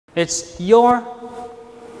It's your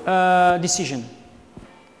decision.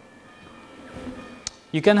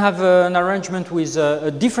 You can have an arrangement with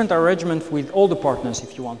a different arrangement with all the partners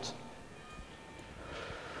if you want.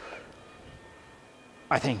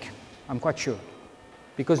 I think, I'm quite sure.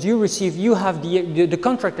 Because you have the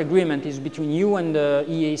contract agreement is between you and the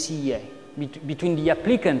EACEA, between the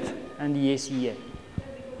applicant and the EACEA.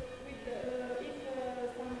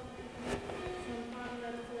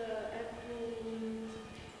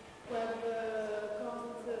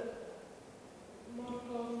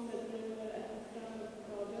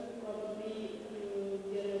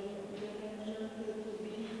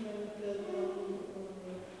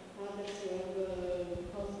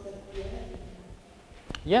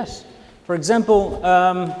 Yes. For example,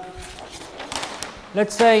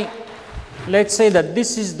 let's say that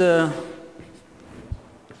this is the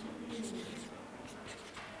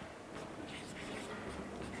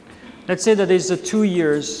let's say that it's 2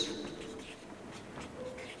 years.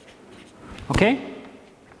 Okay?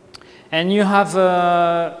 And you have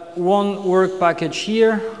one work package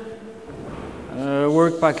here,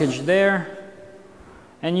 work package there,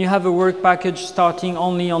 and you have a work package starting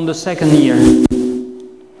only on the 2nd year.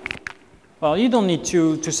 Well, you don't need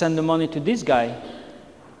to send the money to this guy,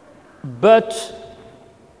 but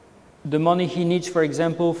the money he needs, for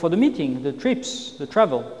example, for the meeting, the trips, the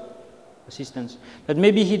travel assistance. But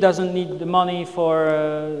maybe he doesn't need the money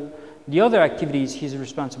for the other activities he's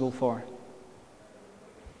responsible for.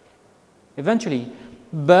 Eventually.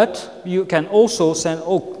 But you can also send,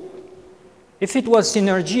 oh, if it was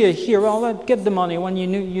Sinergia here, well, get the money when you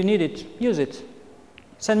need it, use it.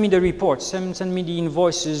 Send me the reports, send me the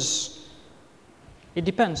invoices. It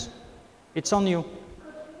depends. It's on you.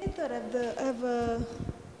 Have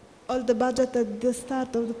all the budget at the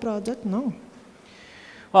start of the project? No.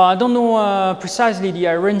 Well, I don't know precisely the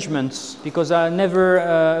arrangements because I never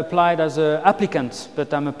applied as an applicant,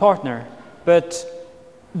 but I'm a partner. But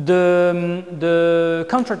the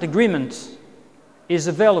contract agreement is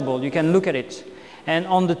available. You can look at it. And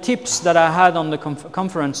on the tips that I had on the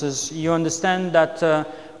conferences, you understand that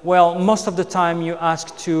well, most of the time you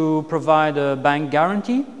ask to provide a bank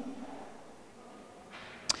guarantee.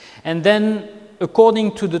 And then,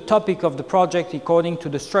 according to the topic of the project, according to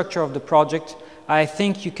the structure of the project, I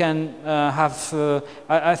think you can have,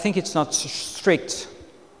 I think it's not strict.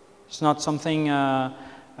 It's not something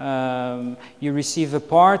you receive a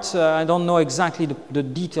part. I don't know exactly the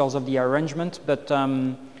details of the arrangement, but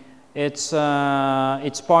it's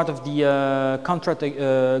part of the contract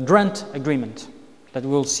grant agreement. That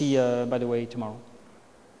we'll see, by the way, tomorrow.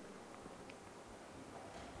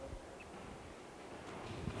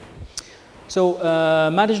 So,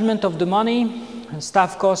 management of the money,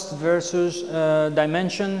 staff cost versus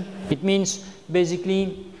dimension. It means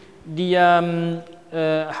basically the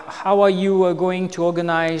how are you going to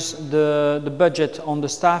organize the budget on the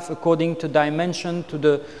staff according to dimension to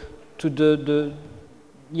the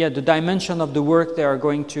dimension of the work they are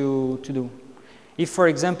going to do. If, for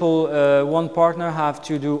example, one partner have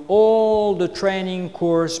to do all the training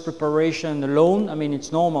course preparation alone, I mean,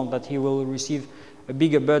 it's normal that he will receive a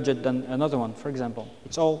bigger budget than another one, for example.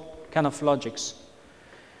 It's all kind of logics.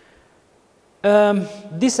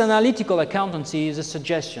 This analytical accountancy is a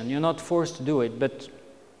suggestion. You're not forced to do it, but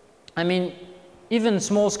I mean, even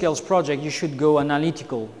small scale project, you should go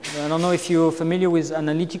analytical. I don't know if you're familiar with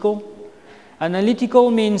analytical.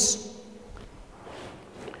 Analytical means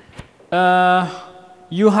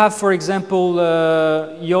you have, for example,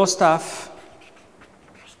 your staff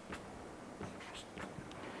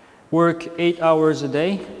work 8 hours a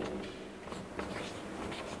day,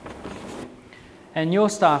 and your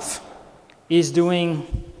staff is doing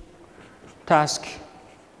task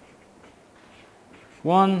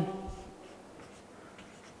 1,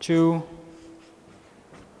 2,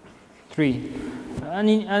 3.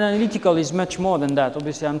 Analytical is much more than that.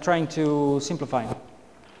 Obviously, I'm trying to simplify.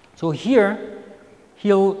 So here,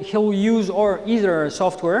 he'll use either a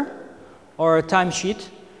software or a timesheet,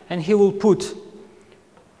 and he will put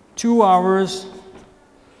 2 hours,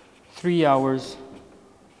 3 hours.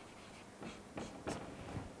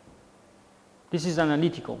 This is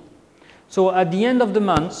analytical. So at the end of the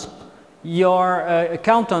month, your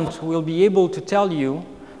accountant will be able to tell you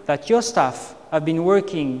that your staff have been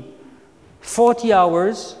working 40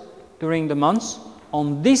 hours during the month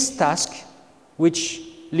on this task, which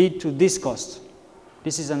lead to this cost.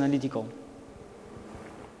 This is analytical.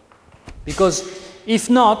 Because if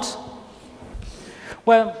not,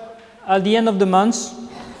 well, at the end of the month,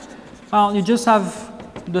 well, you just have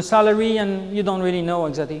the salary and you don't really know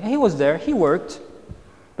exactly. He was there, he worked,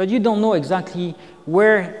 but you don't know exactly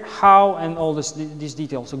where, how, and all these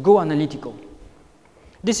details. So go analytical.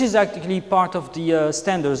 This is actually part of the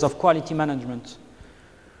standards of quality management.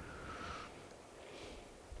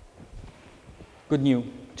 Good news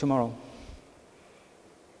tomorrow.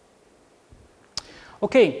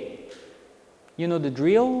 Okay, you know the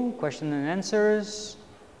drill, question and answers.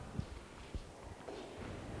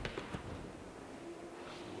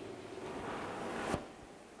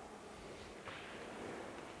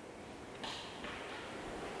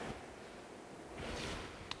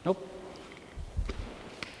 Nope.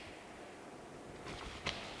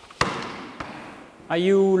 Are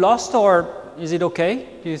you lost, or is it okay?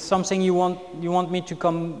 Is something you want me to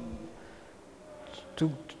come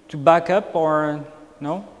to back up, or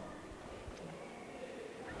no?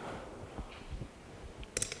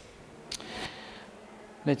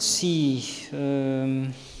 Let's see.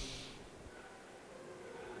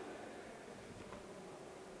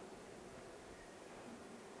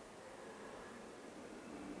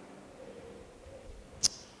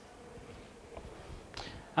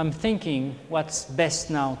 I'm thinking what's best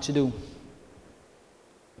now to do.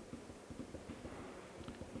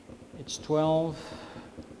 It's 12.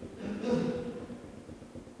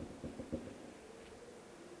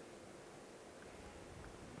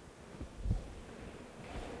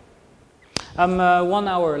 I'm 1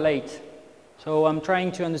 hour late, so I'm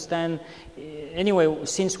trying to understand. Anyway,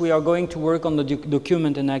 since we are going to work on the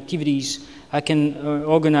document and activities, I can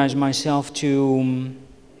organize myself to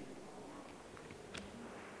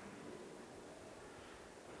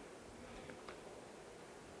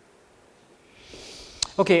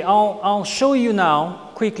okay, I'll show you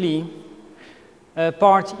now quickly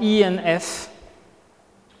part E and F.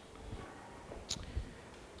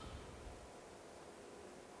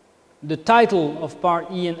 The title of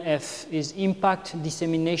part E and F is Impact,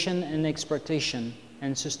 Dissemination and Exploitation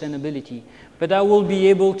and Sustainability. But I will be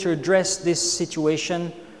able to address this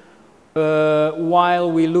situation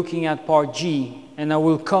while we're looking at part G, and I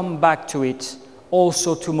will come back to it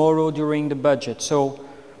also tomorrow during the budget. So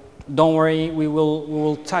don't worry, we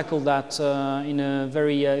will tackle that in a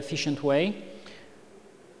very efficient way.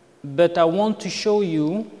 But I want to show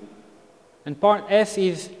you, and part F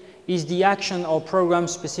is the action or program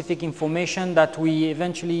specific information that we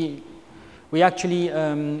actually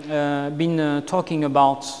been talking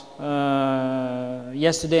about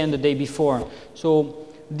yesterday and the day before. So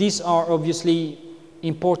these are obviously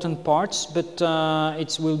important parts, but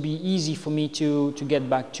it will be easy for me to get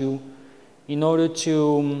back to in order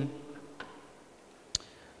to.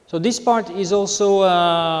 So this part is also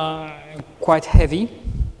quite heavy.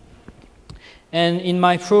 And in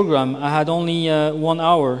my program, I had only 1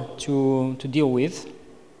 hour to deal with.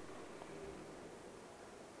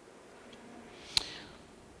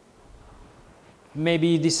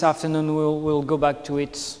 Maybe this afternoon we'll go back to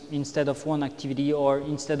it instead of one activity or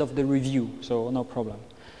instead of the review, so no problem.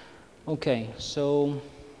 Okay, so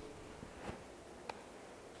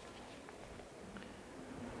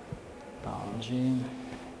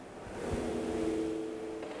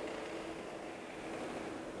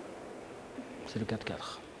c'est le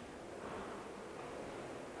 4-4.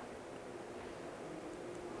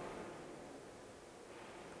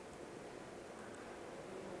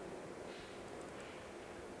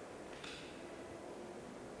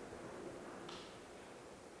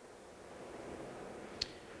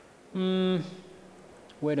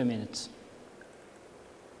 Wait a minute.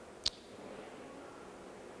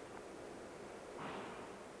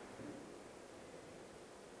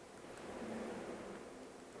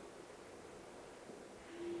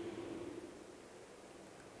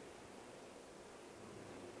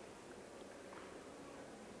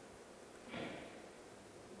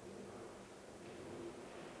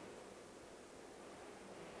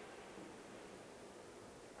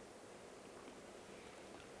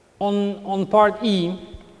 On part E,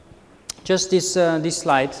 just this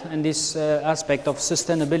slide and this aspect of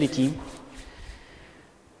sustainability.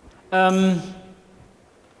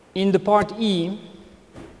 In the part E,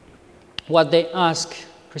 what they ask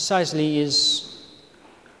precisely is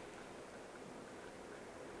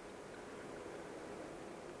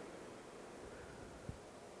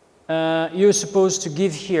you're supposed to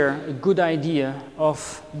give here a good idea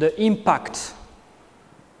of the impact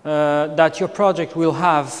that your project will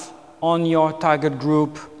have on your target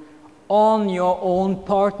group, on your own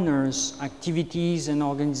partners, activities and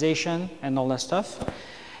organization and all that stuff.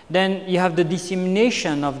 Then you have the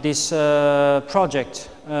dissemination of this project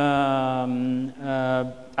at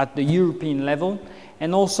the European level,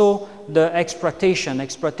 and also the exploitation.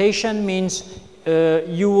 Exploitation means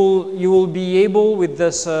you will be able with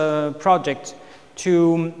this project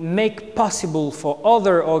to make possible for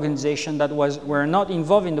other organizations that were not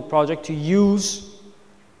involved in the project to use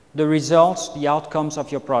the results, the outcomes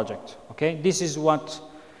of your project. Okay? This is what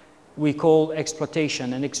we call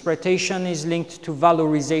exploitation, and exploitation is linked to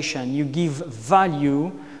valorization. You give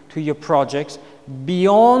value to your project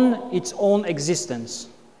beyond its own existence.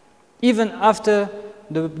 Even after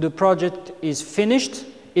the project is finished,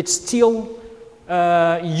 it's still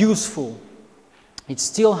useful. It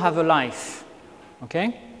still have a life.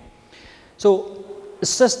 Okay? So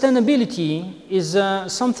sustainability is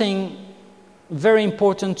something very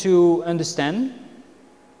important to understand.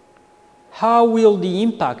 How will the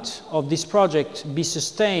impact of this project be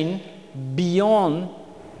sustained beyond,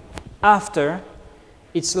 after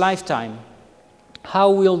its lifetime?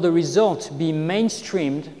 How will the result be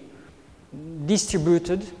mainstreamed,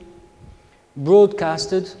 distributed,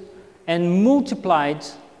 broadcasted, and multiplied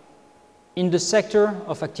in the sector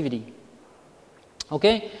of activity?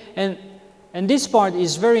 Okay? And this part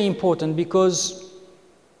is very important because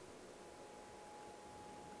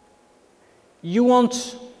you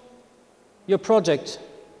want your project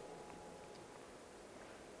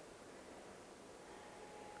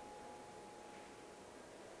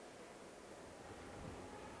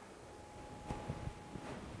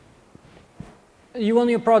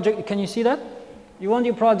can you see that? You want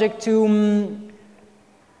your project to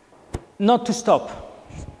not to stop.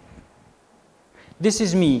 This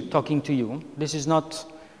is me talking to you. This is not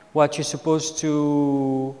what you're supposed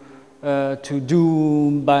to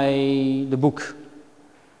do by the book.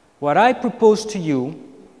 What I propose to you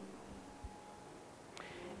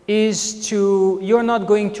is you're not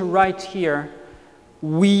going to write here,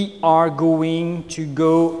 we are going to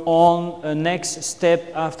go on a next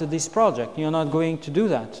step after this project. You're not going to do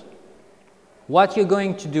that. What you're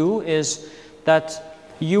going to do is that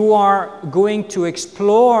you are going to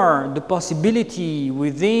explore the possibility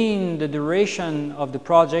within the duration of the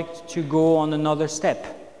project to go on another step.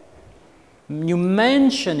 You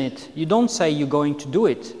mention it. You don't say you're going to do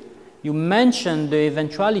it. You mention the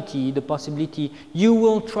eventuality, the possibility. You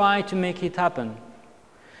will try to make it happen.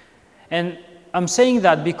 And I'm saying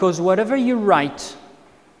that because whatever you write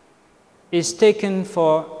is taken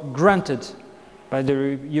for granted by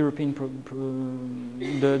the European,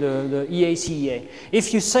 the EACEA.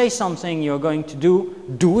 If you say something you're going to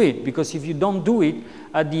do it, because if you don't do it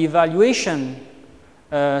at the evaluation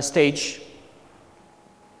stage,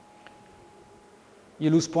 you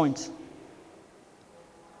lose points.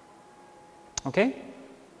 Okay?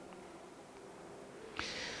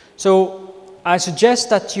 So I suggest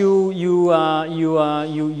that you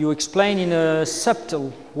explain in a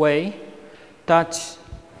subtle way that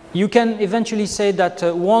you can eventually say that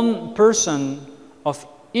one person of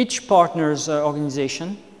each partner's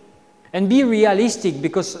organization, and be realistic,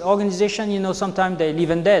 because organization, you know, sometimes they live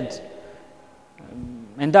and dead,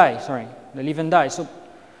 and die, sorry, they live and die. So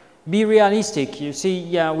be realistic. You see,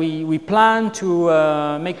 yeah, we plan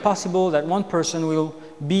to make possible that one person will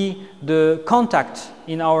be the contact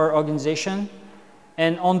in our organization,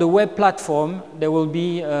 and on the web platform there will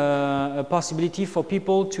be a possibility for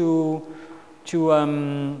people to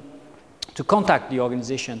contact the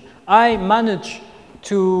organization. I managed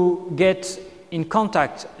to get in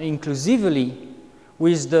contact inclusively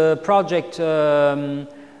with the project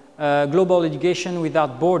Global Education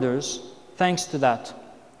Without Borders, thanks to that.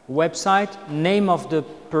 Website, name of the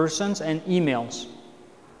persons, and emails.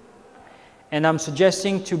 And I'm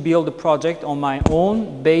suggesting to build a project on my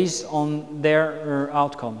own based on their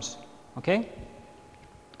outcomes. Okay?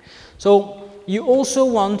 So you also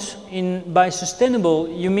want, by sustainable,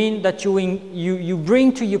 you mean that you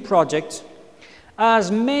bring to your project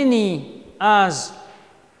as many as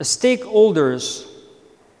stakeholders,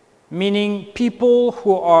 meaning people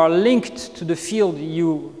who are linked to the field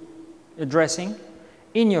you addressing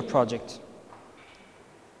in your project.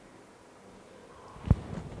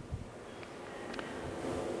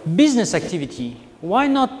 Business activity. Why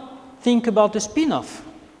not think about the spin-off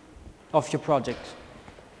of your project?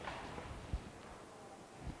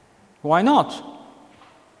 Why not?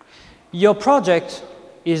 Your project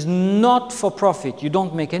is not for profit. You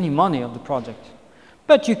don't make any money of the project.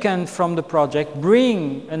 But you can, from the project,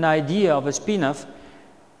 bring an idea of a spin-off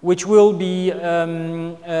which will be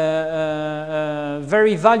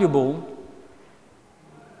very valuable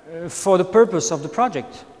for the purpose of the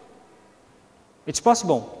project. It's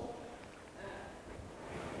possible.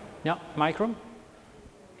 Yeah, micro.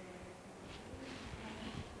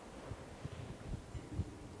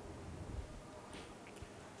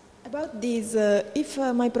 About this, if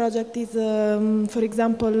my project is, for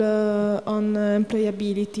example, on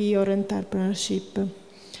employability or entrepreneurship,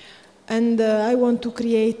 and I want to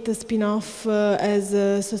create a spin-off as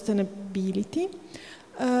sustainability.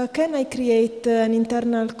 Can I create an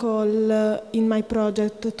internal call in my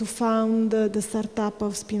project to found the startup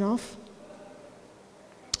of spin-off?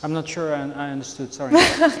 I'm not sure I understood, sorry.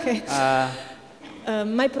 Okay.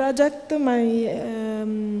 My project, my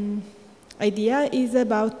idea is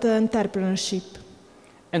about entrepreneurship.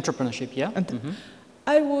 Entrepreneurship, yeah?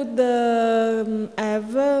 I would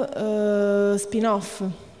have a spin-off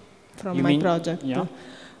from my project. Yeah.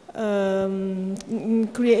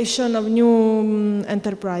 Creation of new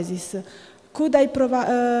enterprises. Could I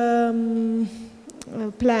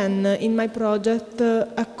plan in my project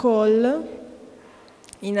a call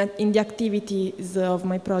in the activities of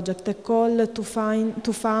my project, a call to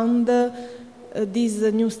found this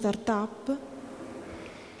new startup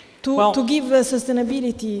to give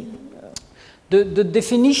sustainability? The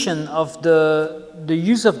definition of the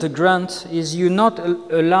use of the grant is you're not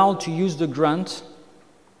allowed to use the grant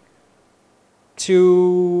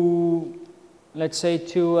to, let's say,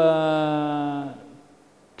 to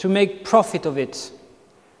make profit of it.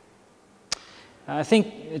 I think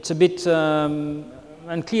it's a bit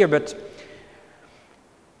unclear, but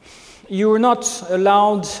you're not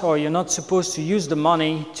allowed, or you're not supposed to use the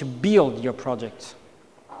money to build your project.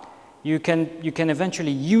 You can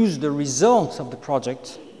eventually use the results of the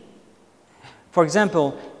project. For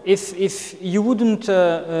example, if you wouldn't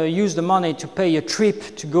use the money to pay a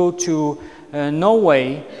trip to go to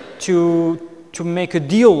Norway to make a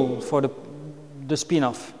deal for the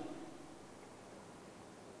spin-off.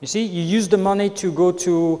 You see, you use the money to go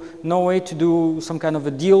to Norway to do some kind of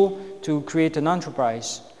a deal to create an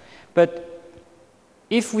enterprise. But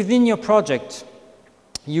if within your project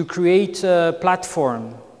you create a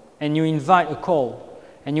platform and you invite a call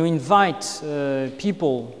and you invite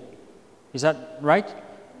people, is that right?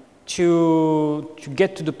 To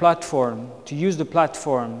get to the platform, to use the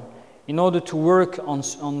platform in order to work on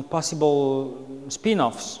possible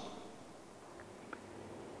spin-offs.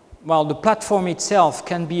 Well, the platform itself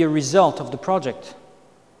can be a result of the project,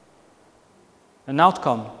 an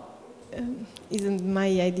outcome. Isn't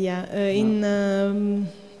my idea. In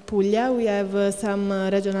Puglia, we have some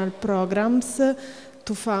regional programs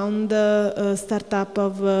to found a startup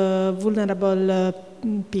of vulnerable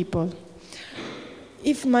people.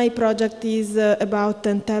 If my project is about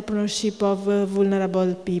entrepreneurship of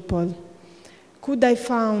vulnerable people, could I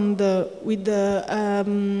found with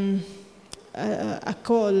a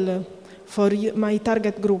call for my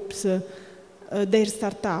target groups their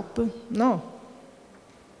startup? No.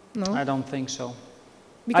 No? I don't think so.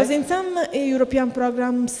 Because in some European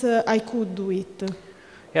programs I could do it.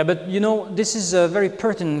 Yeah, but you know, this is a very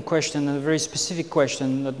pertinent question, a very specific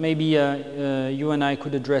question that maybe you and I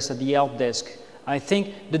could address at the help desk. I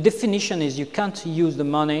think the definition is you can't use the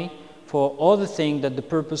money for other things than the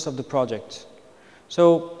purpose of the project.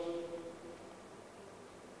 So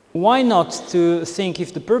why not to think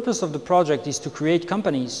if the purpose of the project is to create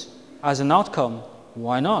companies as an outcome?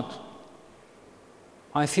 Why not?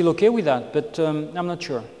 I feel okay with that, but I'm not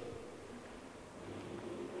sure.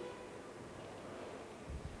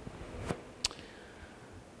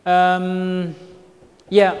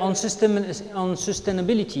 Yeah, on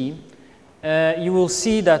sustainability, you will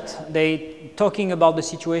see that they talking about the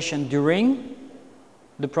situation during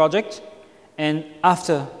the project and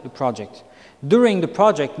after the project. During the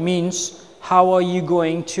project means how are you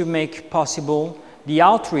going to make possible the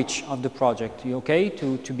outreach of the project, okay?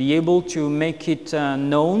 To be able to make it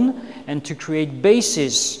known and to create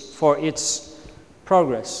basis for its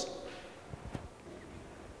progress.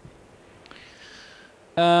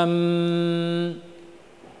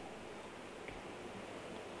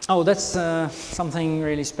 Oh, that's something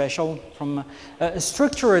really special. From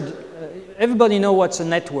structured, everybody knows what's a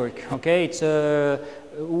network, okay? It's a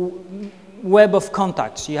web of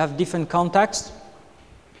contacts. You have different contacts.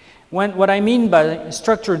 What I mean by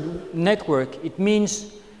structured network, it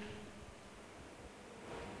means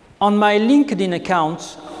on my LinkedIn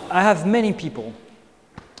account, I have many people.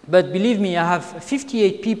 But believe me, I have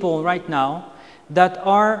 58 people right now that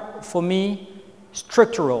are, for me,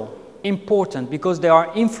 structural, important, because they are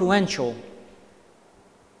influential.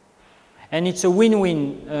 And it's a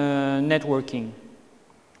win-win networking.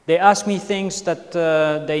 They ask me things that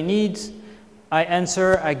they need, I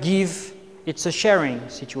answer, I give. It's a sharing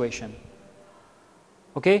situation.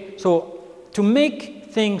 Okay? So to make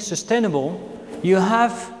things sustainable,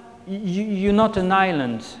 you're not an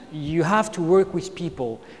island. You have to work with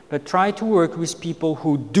people, but try to work with people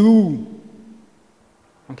who do.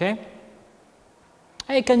 Okay?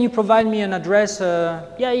 Hey, can you provide me an address?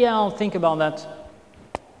 Yeah, I'll think about that.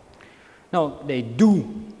 No, they do.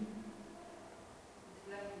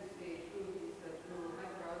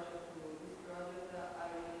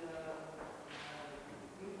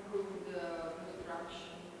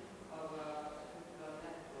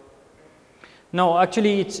 No,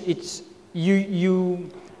 actually,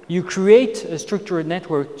 you create a structured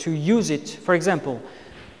network to use it. For example,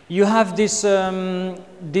 you have this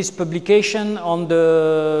this publication on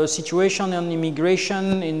the situation on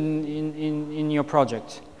immigration in your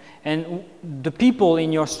project, and the people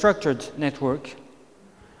in your structured network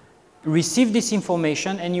receive this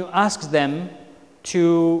information, and you ask them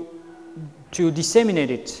to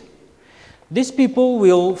disseminate it. These people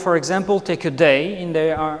will, for example, take a day in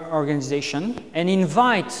their organization and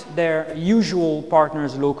invite their usual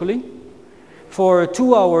partners locally for a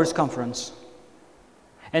 2-hour conference.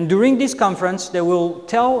 And during this conference, they will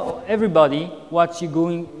tell everybody what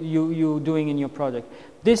you're doing in your project.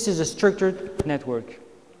 This is a structured network.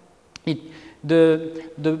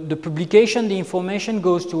 The publication, the information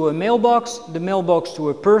goes to a mailbox, the mailbox to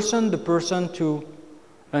a person, the person to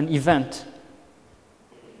an event.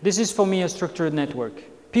 This is for me a structured network.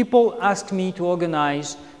 People ask me to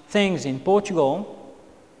organize things in Portugal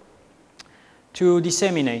to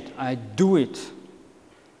disseminate. I do it.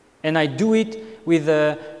 And I do it with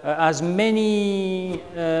as many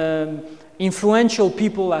influential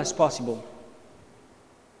people as possible,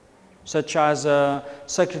 such as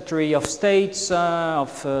Secretary of States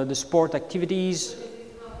of the sport activities.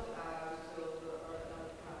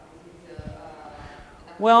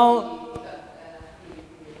 Well,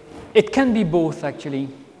 it can be both, actually.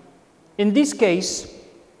 In this case,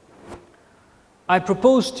 I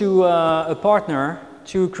proposed to a partner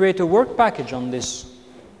to create a work package on this,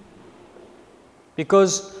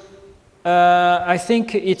 because I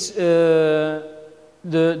think it's the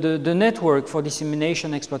network for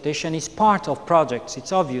dissemination exploitation is part of projects,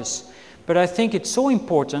 it's obvious. But I think it's so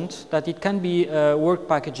important that it can be a work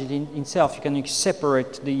package in itself. You can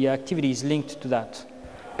separate the activities linked to that.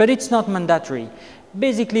 But it's not mandatory.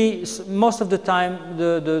 Basically, most of the time,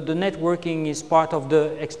 the networking is part of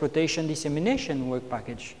the exploitation dissemination work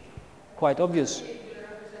package. Quite obvious.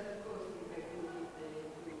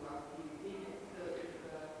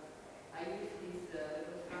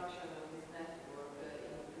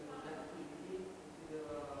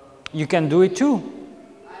 You can do it too.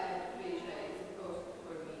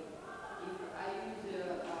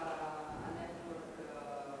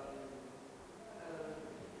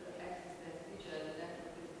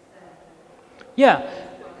 Yeah,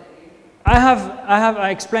 I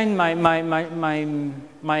explained my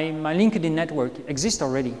LinkedIn network exists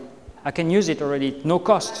already. I can use it already, no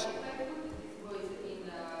cost.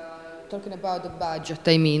 Talking about the budget,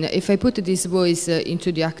 I mean, if I put this voice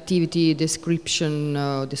into the activity description,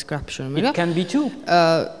 it can be too.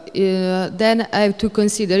 Then I have to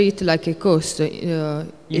consider it like a cost.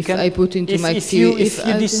 I put into my activity. If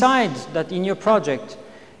you decide that in your project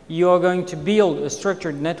you are going to build a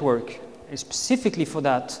structured network specifically for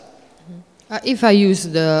that. If I use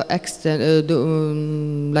the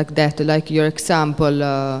like that, like your example,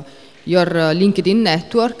 your LinkedIn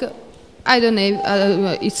network, I don't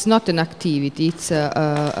know. It's not an activity. It's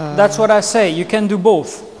that's what I say. You can do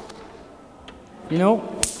both. You know,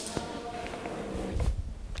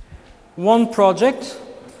 one project,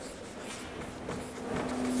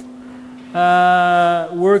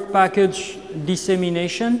 work package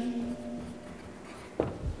dissemination,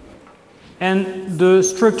 and the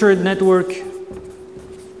structured network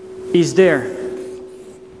is there.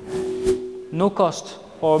 No cost,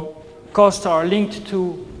 or costs are linked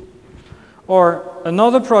to. Or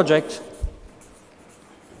another project,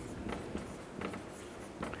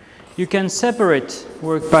 you can separate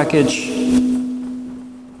work package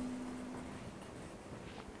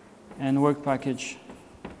and work package.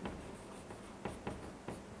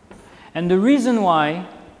 And the reason why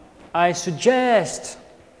I suggest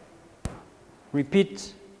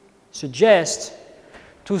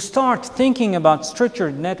to start thinking about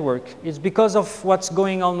structured network is because of what's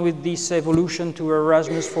going on with this evolution to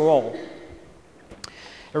Erasmus for All.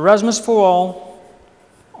 Erasmus for All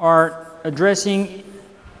are addressing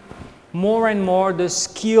more and more the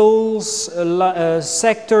skills,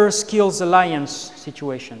 sector skills alliance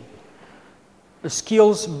situation.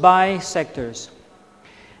 Skills by sectors.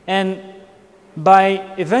 And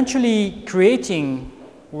by eventually creating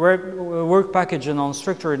work package and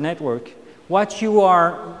unstructured network, what you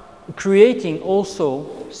are creating also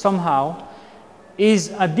somehow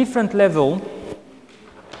is a different level.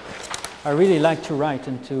 I really like to write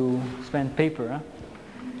and to spend paper,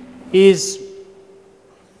 is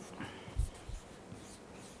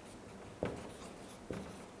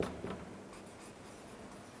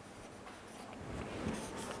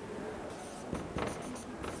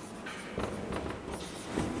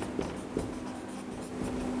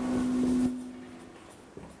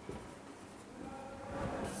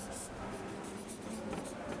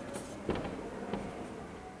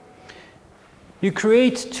You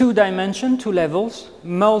create two dimensions, two levels,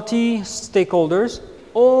 multi-stakeholders,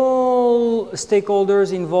 all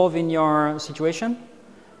stakeholders involved in your situation,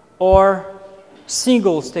 or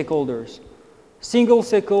single stakeholders. Single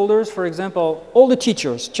stakeholders, for example, all the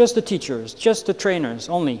teachers, just the trainers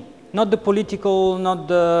only. Not the political, not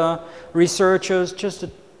the researchers, just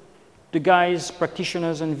the guys,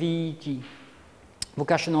 practitioners and VET,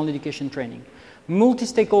 vocational education training.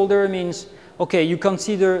 Multi-stakeholder means, okay, you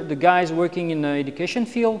consider the guys working in the education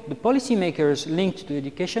field, the policymakers linked to the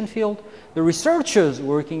education field, the researchers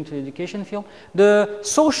working to the education field, the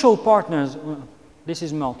social partners, this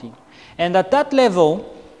is multi. And at that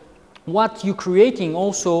level, what you're creating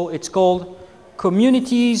also, it's called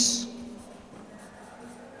communities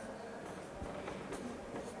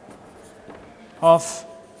of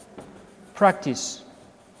practice.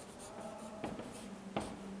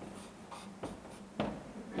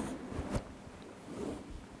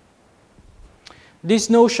 These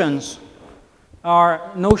notions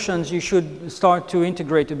are notions you should start to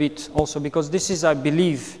integrate a bit also, because this is, I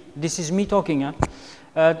believe, this is me talking,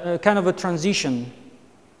 kind of a transition,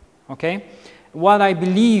 okay? What I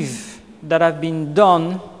believe that have been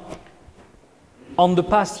done on the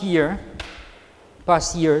past years,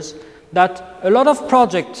 that a lot of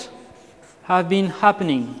projects have been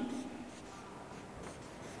happening.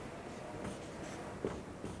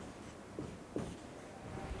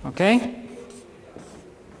 Okay?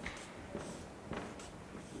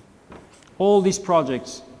 All these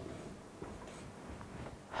projects,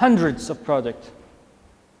 hundreds of projects,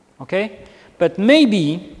 okay? But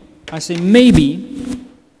maybe, I say maybe,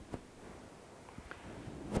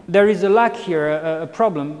 there is a lack here, a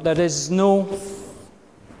problem, that there is no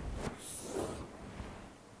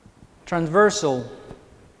transversal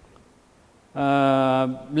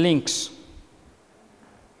links.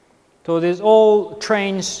 So there's all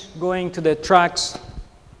trains going to the tracks,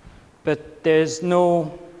 but there's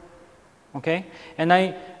no, okay? And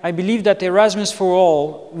I believe that Erasmus for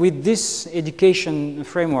All, with this education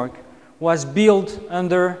framework, was built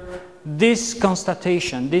under this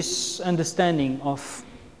constatation, this understanding of,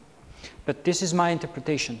 but this is my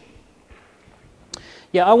interpretation.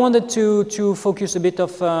 Yeah, I wanted to focus a bit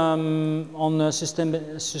of on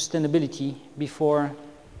sustainability before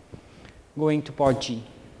going to part G.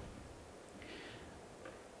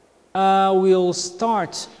 We'll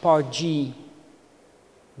start part G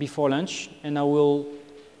before lunch, and I will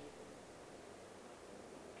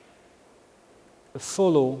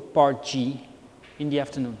follow part G in the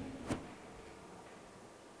afternoon.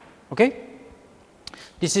 Okay?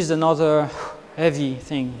 This is another heavy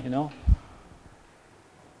thing, you know.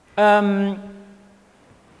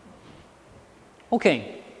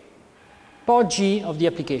 Okay, part G of the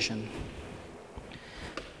application.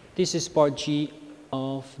 This is part G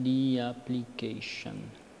of the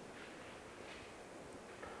application.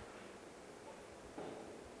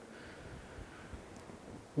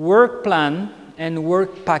 Work plan and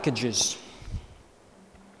work packages.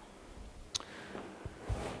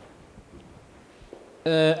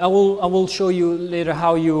 I will show you later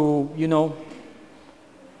how you know.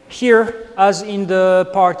 Here, as in the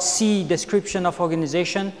part C, description of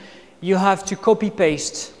organization, you have to copy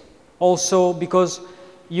paste also, because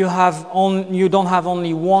you don't have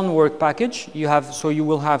only one work package. You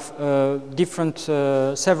will have different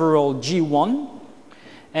several G1,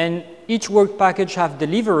 and each work package have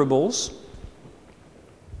deliverables.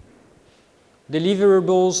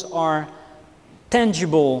 Deliverables are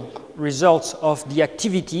tangible results of the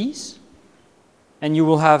activities, and you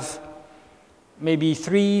will have maybe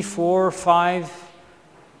 3, 4, 5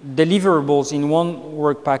 deliverables in one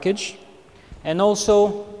work package. And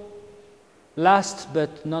also, last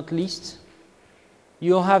but not least,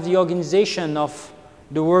 you'll have the organization of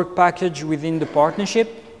the work package within the partnership,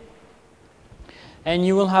 and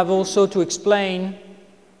you will have also to explain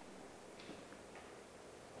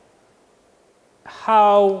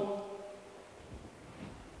how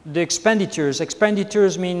the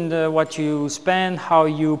expenditures mean what you spend, how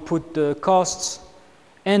you put the costs,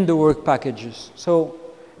 and the work packages. So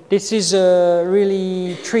this is a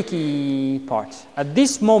really tricky part. At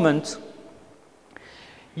this moment,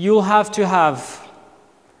 you'll have to have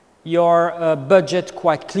your budget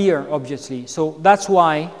quite clear, obviously. So that's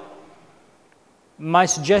why my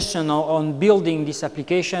suggestion on building this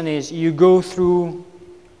application is you go through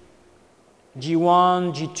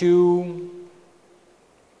G1, G2,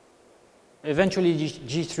 eventually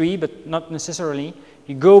G3, but not necessarily.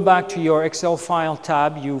 You go back to your Excel file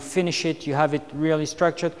tab, you finish it, you have it really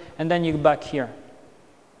structured, and then you go back here.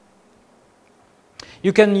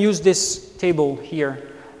 You can use this table here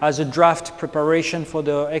as a draft preparation for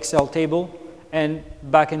the Excel table, and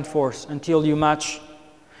back and forth until you match,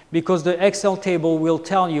 because the Excel table will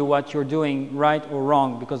tell you what you're doing right or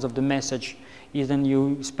wrong because of the message. Either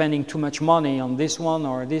you spending too much money on this one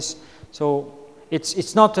or this. So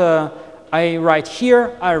it's not a, I write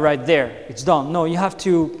here, I write there, it's done. No, you have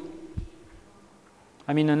to,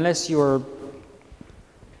 I mean, unless you're,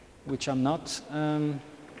 which I'm not.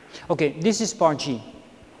 Okay, this is part G.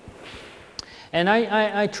 And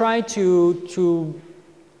I try to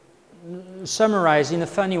summarize in a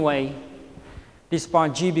funny way this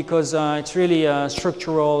part G because it's really a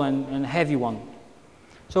structural and heavy one.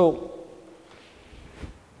 So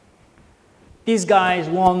these guys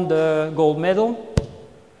won the gold medal,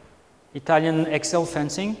 Italian Excel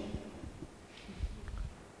fencing,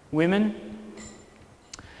 women.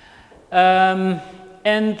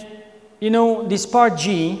 And you know, this part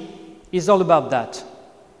G is all about that.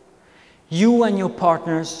 You and your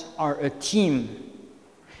partners are a team.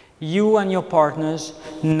 You and your partners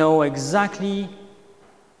know exactly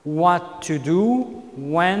what to do,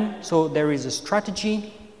 when. So there is a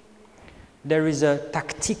strategy, there is a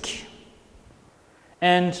tactique,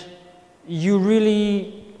 and you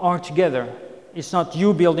really are together. It's not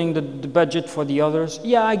you building the budget for the others.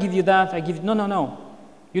 Yeah, I give you that, I give, no, no, no.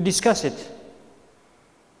 You discuss it.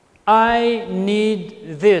 I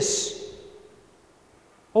need this.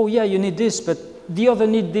 Oh yeah, you need this, but the other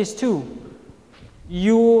need this too.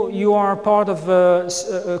 You are part of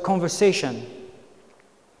a conversation.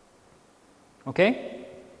 Okay?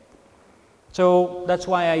 So that's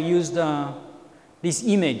why I used this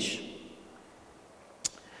image.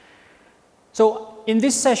 So in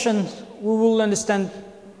this session, we will understand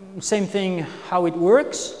the same thing, how it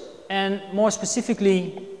works, and more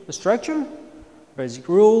specifically, the structure, basic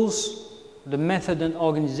rules, the method and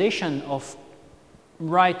organization of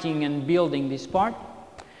writing and building this part,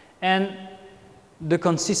 and the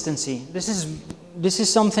consistency. This is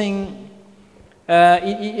something,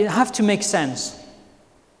 it have to make sense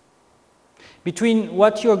between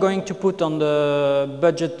what you're going to put on the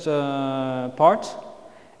budget part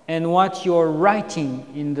and what you're writing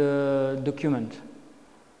in the document.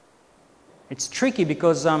 It's tricky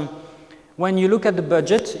because when you look at the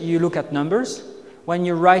budget, you look at numbers. When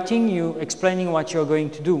you're writing, you're explaining what you're going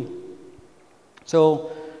to do.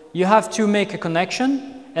 So you have to make a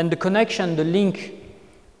connection, and the connection, the link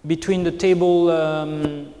between the table,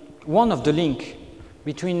 one of the link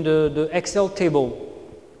between the Excel table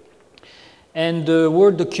and the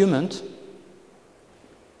Word document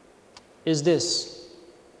is this.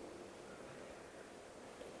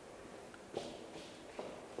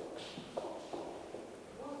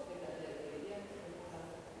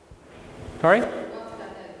 Sorry?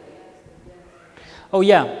 Oh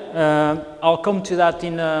yeah, I'll come to that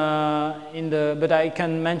but I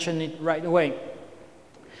can mention it right away.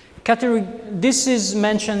 Category, this is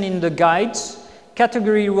mentioned in the guides.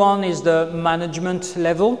 Category 1 is the management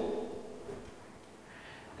level.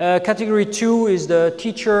 Category 2 is the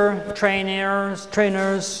teacher, trainers,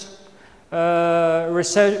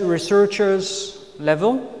 researchers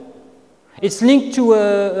level. It's linked to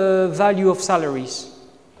a value of salaries.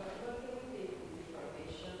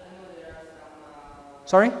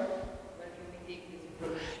 Sorry?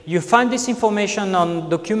 You find this information on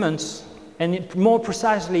documents, and more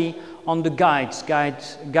precisely on the guides,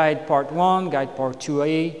 guide part 1, guide part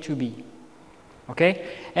 2A, 2B. Okay?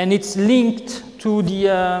 And it's linked to the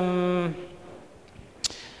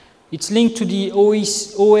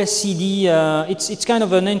OECD. It's kind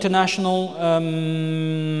of an international.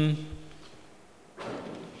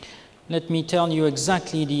 Let me tell you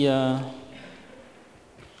exactly the.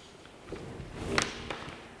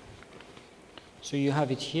 So you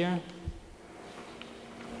have it here.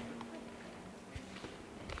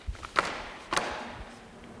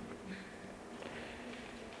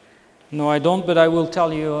 No, I don't, but I will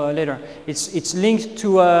tell you later. It's linked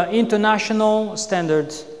to international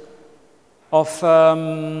standards of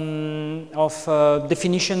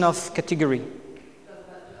definition of category.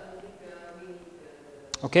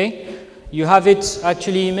 Okay, you have it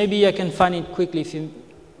actually. Maybe I can find it quickly if you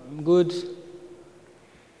good.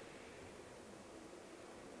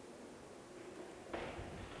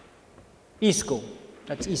 ISCO,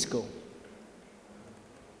 that's ISCO.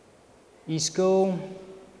 ISCO,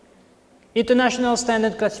 International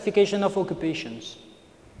Standard Classification of Occupations.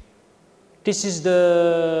 This is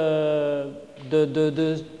the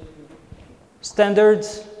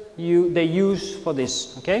standards they use for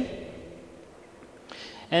this, okay?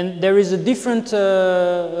 And there is a different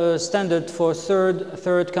standard for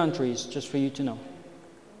third countries, just for you to know.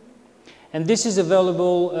 And this is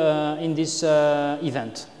available in this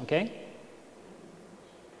event, okay?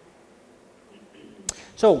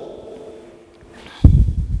 So,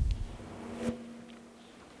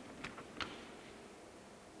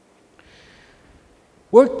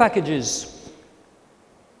 work packages,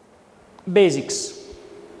 basics.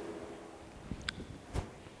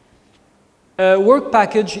 A work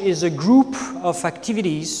package is a group of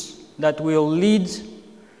activities that will lead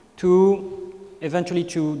to eventually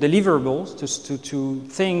to deliverables, to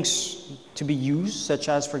things to be used, such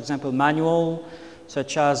as, for example, manual,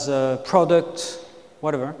 such as product,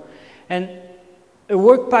 whatever. And a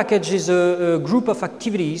work package is a group of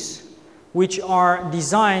activities which are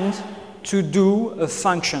designed to do a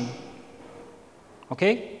function.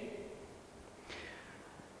 Okay?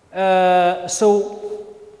 So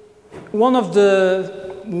one of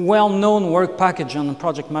the well-known work package on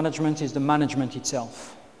project management is the management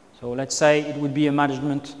itself. So let's say it would be a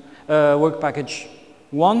management work package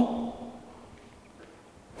 1.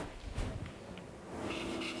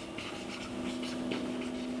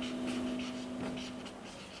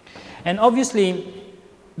 And obviously,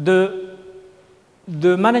 the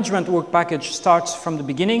management work package starts from the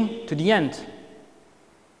beginning to the end.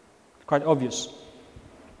 Quite obvious.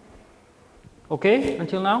 Okay,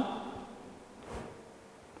 until now?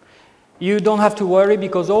 You don't have to worry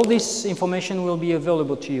because all this information will be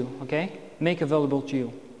available to you, okay? Make available to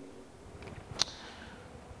you.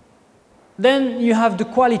 Then you have the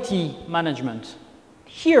quality management.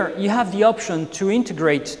 Here you have the option to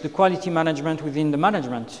integrate the quality management within the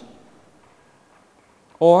management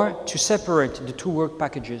or to separate the two work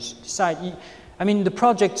packages. Decide. I mean, the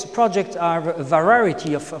projects are a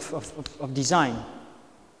variety of design.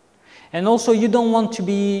 And also you don't want to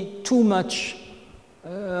be too much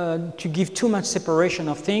to give too much separation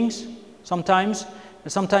of things. Sometimes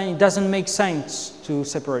it doesn't make sense to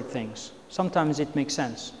separate things. Sometimes it makes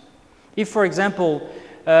sense. If, for example,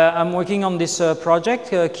 I'm working on this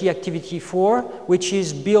project, key activity 4, which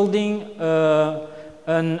is building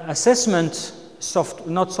an assessment,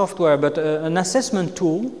 not software, but an assessment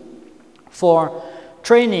tool for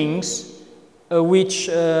trainings which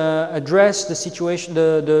address the situation,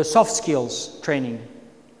 the soft skills training.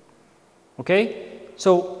 Okay?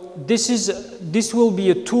 So this will be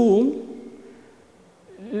a tool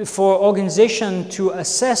for organization to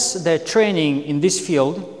assess their training in this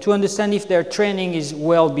field, to understand if their training is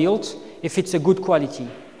well built, if it's a good quality.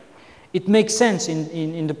 It makes sense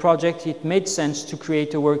in the project, it made sense to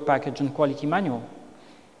create a work package and quality manual.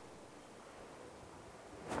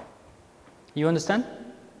 You understand?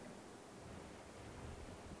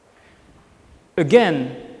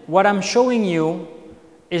 Again, what I'm showing you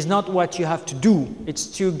is not what you have to do. It's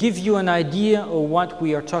to give you an idea of what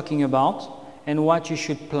we are talking about and what you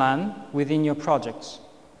should plan within your projects.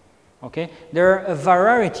 Okay? There are a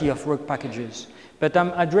variety of work packages, but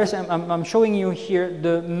I'm showing you here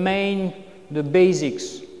the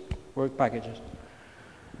basics work packages.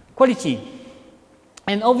 Quality.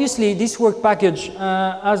 And obviously this work package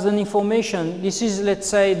has an information. This is, let's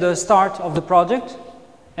say, the start of the project,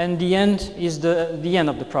 and the end is the end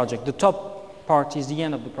of the project. The top part is the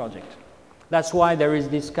end of the project. That's why there is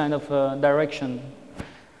this kind of direction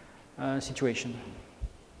situation.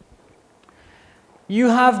 You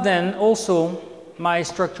have then also my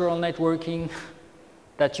structural networking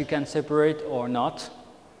that you can separate or not,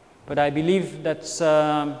 but I believe that's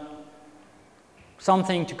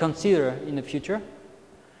something to consider in the future.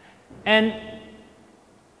 And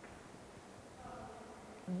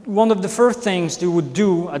one of the first things you would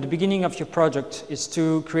do at the beginning of your project is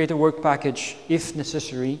to create a work package, if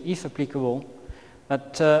necessary, if applicable,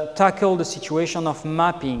 that tackle the situation of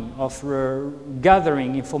mapping, of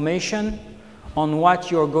gathering information on what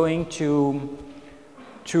you're going to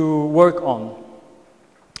work on.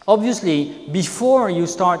 Obviously, before you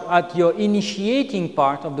start at your initiating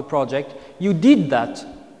part of the project, you did that.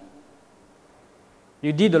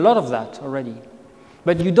 You did a lot of that already.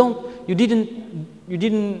 But you didn't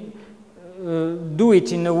do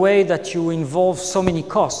it in a way that you involve so many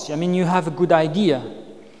costs. I mean, you have a good idea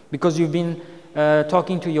because you've been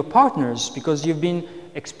talking to your partners, because you've been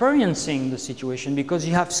experiencing the situation, because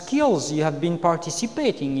you have skills, you have been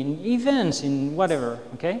participating in events, in whatever,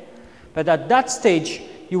 okay? But at that stage,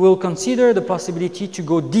 you will consider the possibility to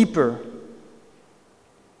go deeper.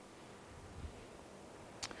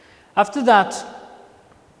 After that,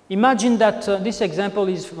 imagine that this example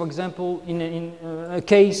is, for example, in a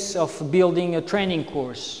case of building a training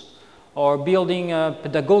course or building a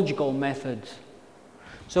pedagogical method.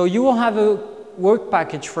 So you will have a work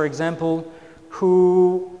package, for example,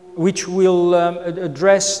 which will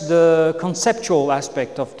address the conceptual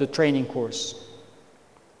aspect of the training course.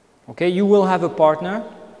 Okay, you will have a partner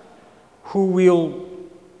who will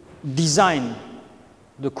design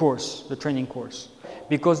the course, the training course,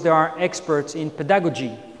 because they are experts in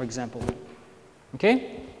pedagogy, for example.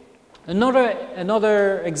 Okay?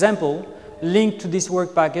 Another example linked to this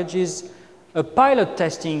work package is a pilot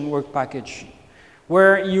testing work package,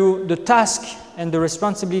 where the task and the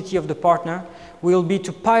responsibility of the partner will be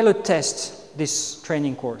to pilot test this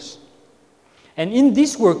training course. And in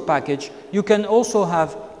this work package, you can also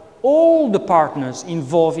have all the partners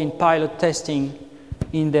involved in pilot testing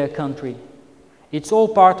in their country. It's all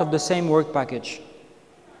part of the same work package.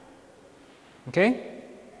 Okay?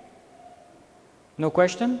 No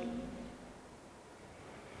question?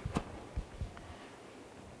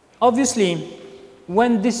 Obviously,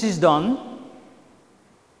 when this is done,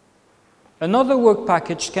 another work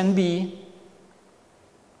package can be,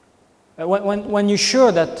 when you're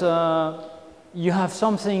sure that you have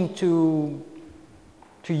something to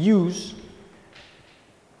use,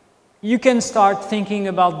 you can start thinking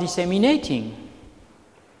about disseminating.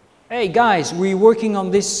 Hey guys, we're working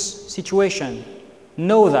on this situation.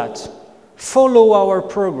 Know that. Follow our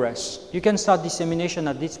progress. You can start dissemination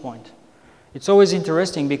at this point. It's always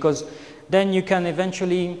interesting because then you can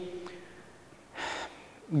eventually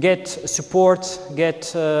get support,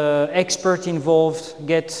 get expert involved,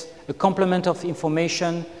 get a complement of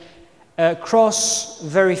information,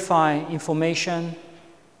 cross-verify information.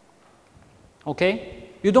 Okay?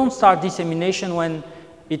 You don't start dissemination when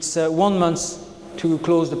it's 1 month to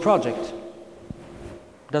close the project.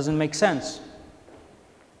 Doesn't make sense,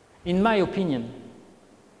 in my opinion.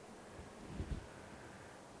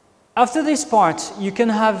 After this part, you can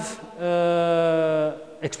have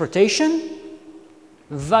exploitation,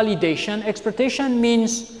 validation. Exploitation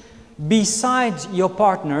means besides your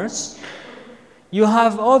partners, you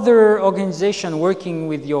have other organizations working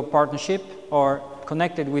with your partnership or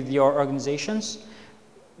connected with your organizations,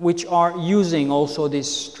 which are using also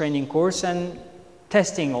this training course and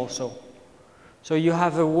testing also. So you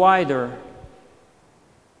have a wider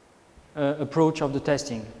approach of the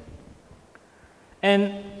testing.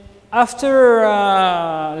 And after,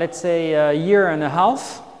 let's say, a year and a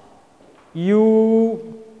half,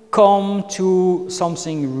 you come to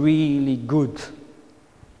something really good.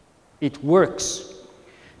 It works.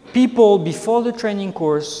 People before the training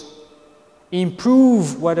course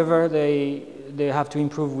improve whatever they have to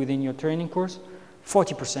improve within your training course,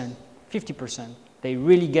 40%, 50%. They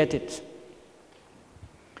really get it.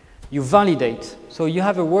 You validate. So you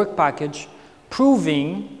have a work package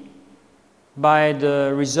proving by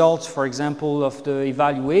the results, for example, of the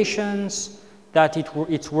evaluations that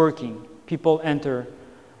it's working. People enter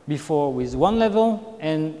before with one level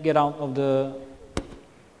and get out of the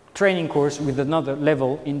training course with another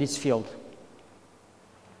level in this field.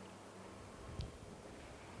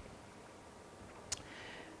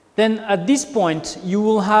 Then at this point, you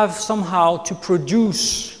will have somehow to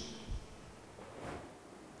produce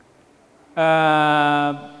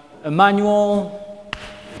a manual,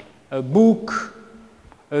 a book,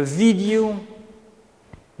 a video,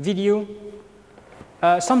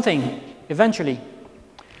 something eventually.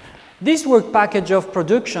 This work package of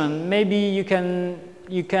production, maybe you can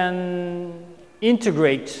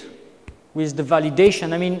integrate with the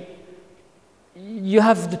validation. I mean, you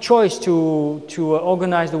have the choice to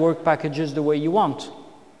organize the work packages the way you want.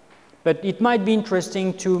 But it might be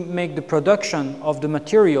interesting to make the production of the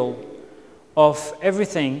material of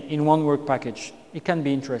everything in one work package. It can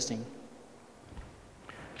be interesting.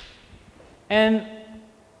 And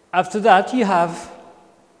after that, you have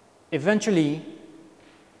eventually,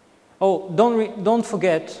 don't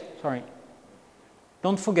forget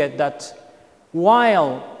that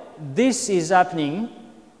while this is happening,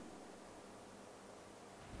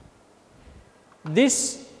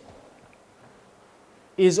 this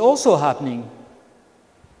is also happening.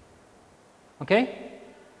 Okay?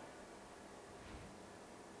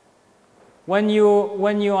 When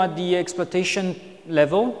you are at the exploitation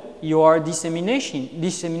level, you are you're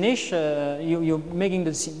making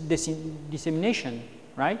the dissemination,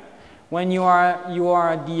 right? When you are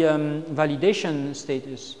at the validation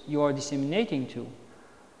status, you are disseminating too.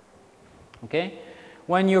 Okay?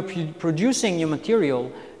 When you're producing your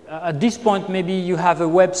material, at this point, maybe you have a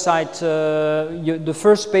website, the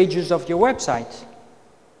first pages of your website.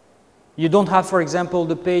 You don't have, for example,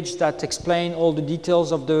 the page that explains all the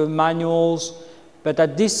details of the manuals, but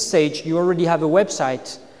at this stage, you already have a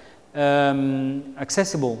website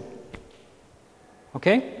accessible.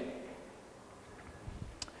 Okay?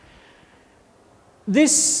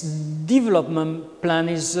 This development plan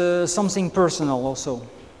is something personal also.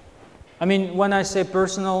 I mean, when I say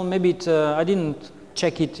personal, maybe I didn't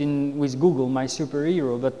check it with Google, my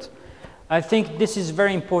superhero, but I think this is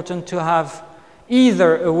very important to have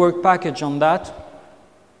either a work package on that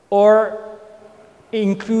or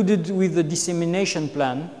included with the dissemination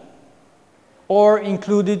plan or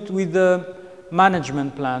included with the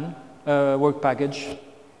management plan, work package,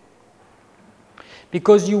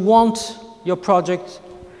 because you want your project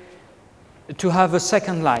to have a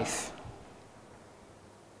second life.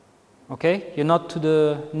 Okay? You're not to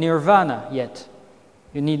the nirvana yet.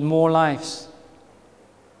 You need more lives.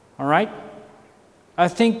 All right? I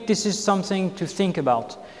think this is something to think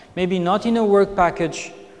about. Maybe not in a work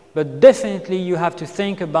package, but definitely you have to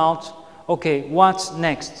think about, okay, what's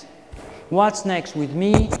next? What's next with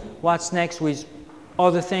me? What's next with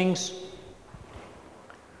other things?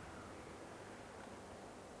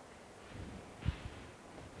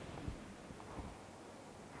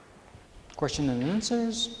 Question and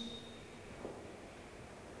answers.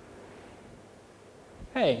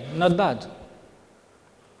 Hey, not bad.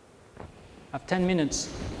 I have 10 minutes.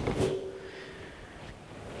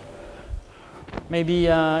 Maybe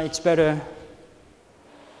it's better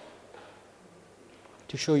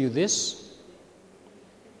to show you this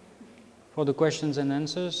for the questions and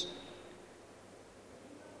answers.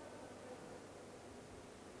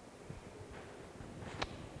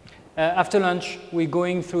 After lunch, we're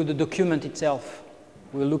going through the document itself.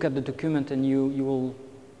 We'll look at the document and you will...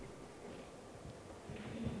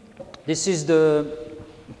 This is the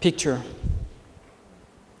picture.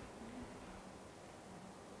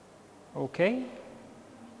 Okay.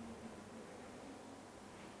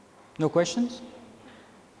 No questions?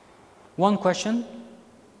 One question?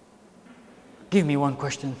 Give me one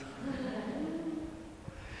question.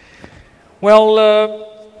 Well,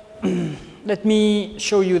 let me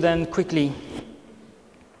show you then quickly.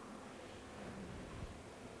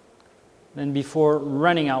 Then before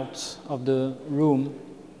running out of the room.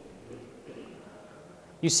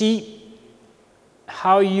 You see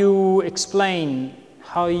how you explain,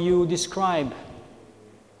 how you describe.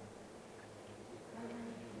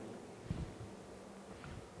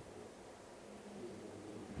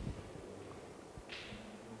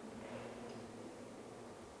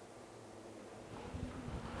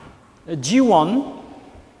 G1,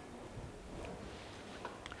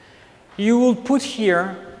 you will put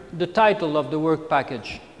here the title of the work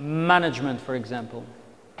package, management, for example,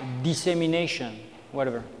 dissemination,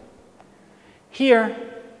 whatever. Here,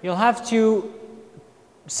 you'll have to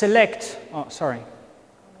select,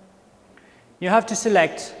 you have to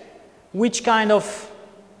select which kind of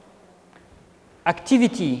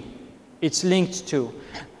activity it's linked to.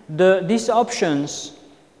 These options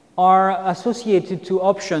are associated to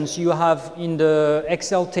options you have in the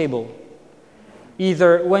Excel table.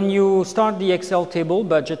 Either when you start the Excel table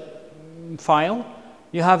budget file,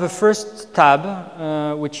 you have a first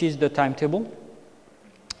tab, which is the timetable,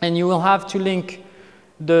 and you will have to link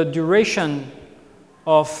the duration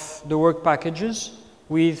of the work packages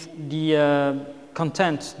with the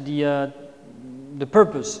content, the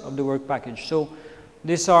purpose of the work package. So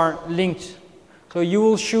these are linked. So you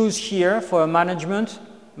will choose here for management.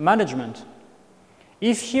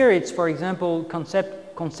 If here it's, for example,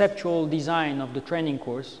 conceptual design of the training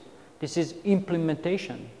course, this is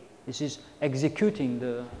implementation. This is executing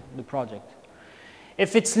the project.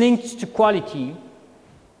 If it's linked to quality,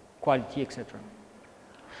 etc.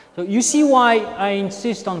 So you see why I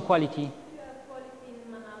insist on quality.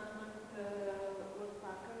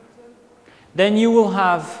 Then you will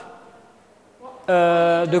have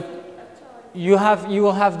you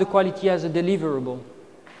will have the quality as a deliverable.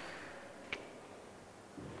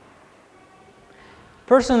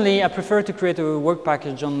 Personally, I prefer to create a work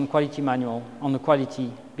package on quality manual, on the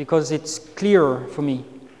quality, because it's clearer for me.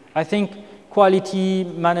 I think quality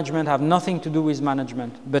management have nothing to do with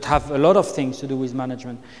management, but have a lot of things to do with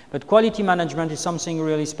management. But quality management is something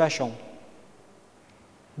really special.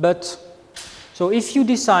 But, so if you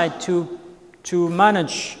decide to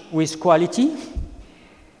manage with quality,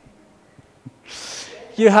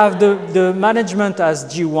 you have the management as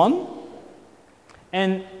G1,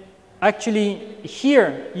 and actually,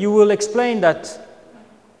 here you will explain that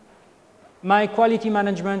my quality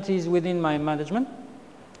management is within my management,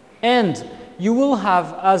 and you will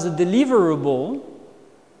have as a deliverable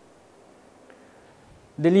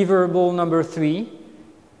number 3,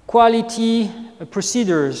 quality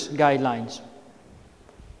procedures guidelines.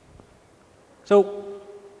 So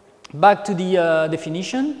back to the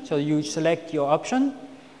definition. So you select your option,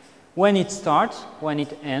 when it starts, when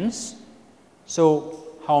it ends, so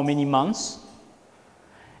how many months.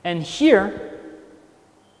 And here,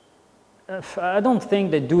 I don't think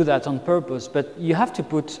they do that on purpose, but you have to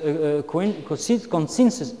put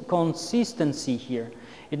consistency here.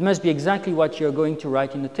 It must be exactly what you're going to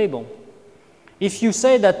write in the table. If you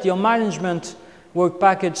say that your management work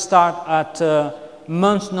package starts at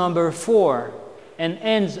month number 4 and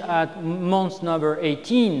ends at month number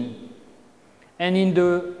 18, and in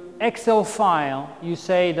the Excel file you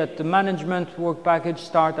say that the management work package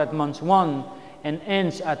starts at month 1 and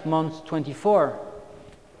ends at month 24,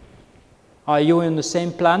 are you in the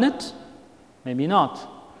same planet? Maybe not.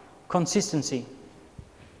 Consistency.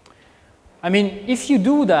 I mean, if you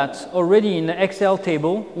do that already in the Excel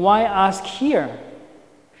table, why ask here?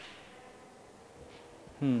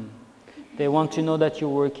 They want to know that you're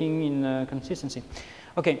working in consistency.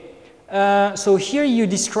 Okay, so here you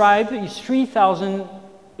describe 3,000.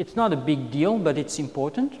 It's not a big deal, but it's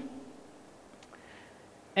important.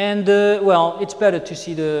 And well, it's better to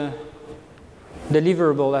see the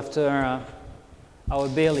deliverable after our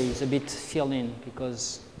belly is a bit filled in,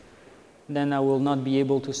 because then I will not be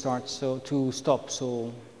able to stop so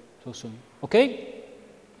soon. Okay?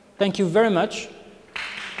 Thank you very much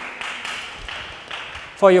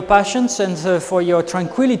for your patience and for your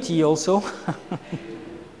tranquility also.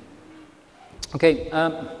 Okay.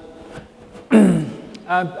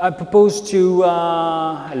 I propose to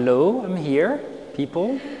hello, I'm here,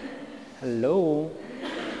 people. Hello.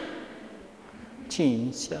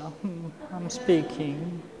 Cinzia, I'm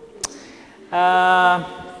speaking.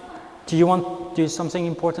 Do you something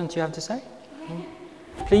important you have to say?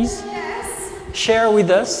 Please? Yes. Share with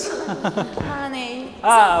us. Honey.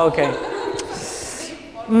 Ah, okay.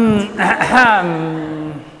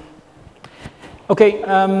 Okay.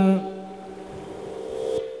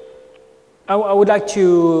 I would like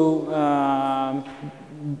to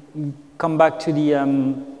come back to the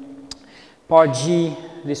Part G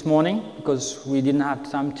this morning, because we didn't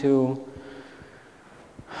have time to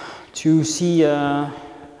see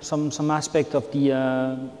some aspect of the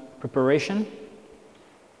preparation.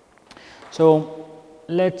 So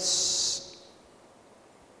let's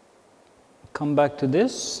come back to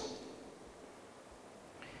this.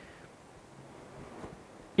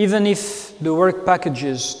 Even if the work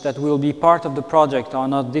packages that will be part of the project are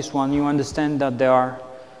not this one, you understand that there are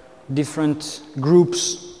different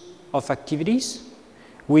groups of activities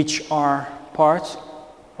which are part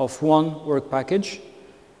of one work package,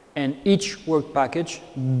 and each work package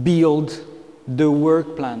builds the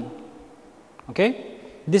work plan. Okay?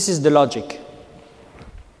 This is the logic.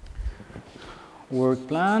 Work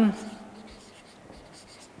plan.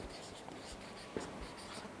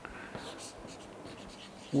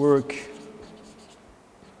 Work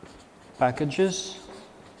packages,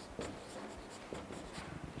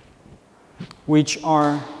 which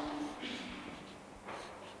are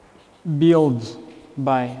built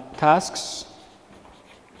by tasks,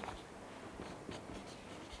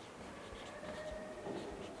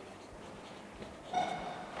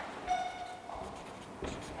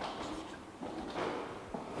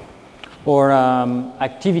 or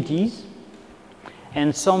activities,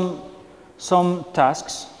 and some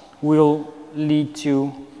tasks will lead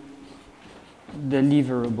to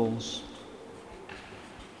deliverables.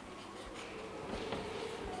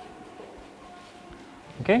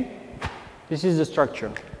 Okay? This is the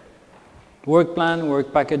structure. Work plan,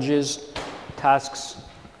 work packages, tasks,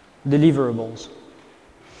 deliverables.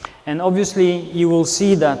 And obviously you will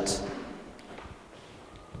see that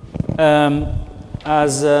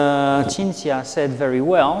as Cinzia said very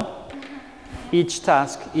well, each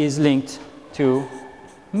task is linked to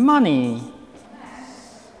money,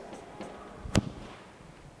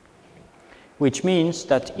 which means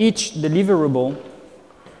that each deliverable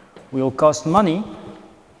will cost money,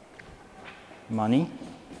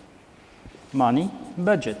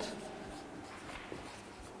 budget.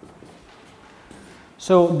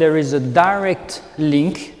 So there is a direct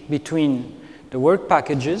link between the work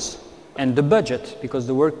packages and the budget, because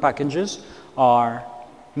the work packages are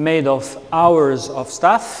made of hours of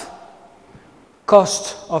staff,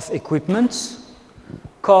 cost of equipment,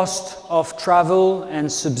 cost of travel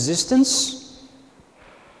and subsistence,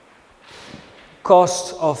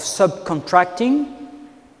 cost of subcontracting.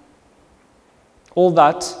 All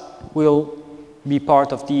that will be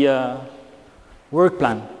part of the work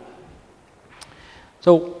plan.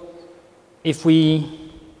 So if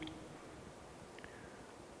we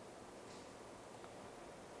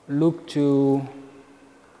look to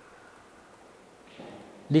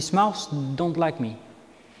this mouse, don't like me.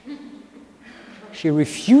 She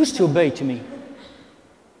refused to obey to me.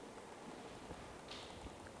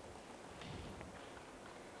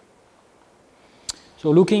 So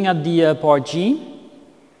looking at the Part G,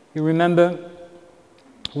 you remember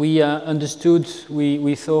we understood,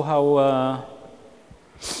 we saw how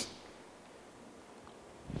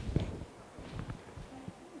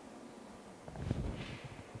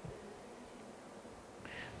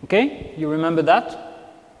Okay, you remember that?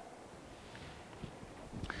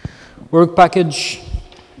 Work package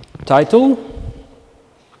title.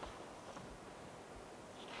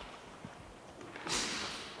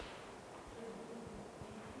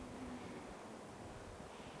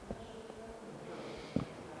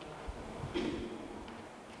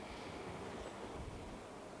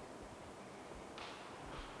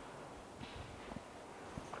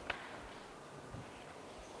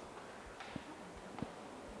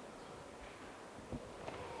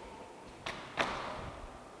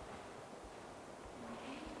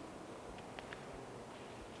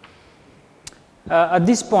 At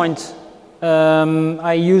this point,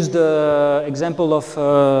 I used the example of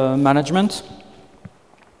management.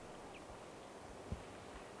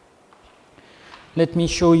 Let me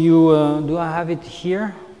show you, do I have it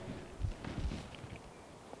here?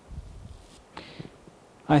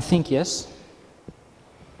 I think yes.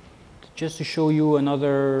 Just to show you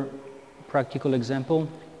another practical example.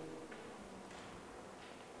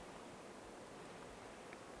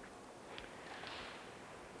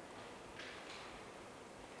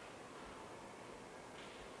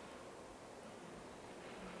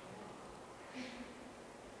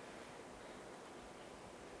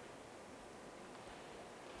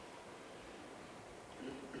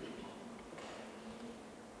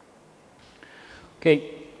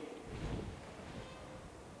 Okay.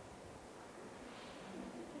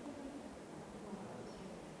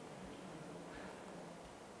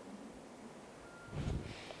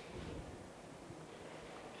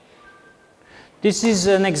 This is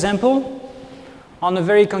an example on a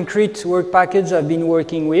very concrete work package I've been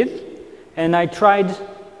working with, and I tried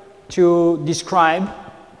to describe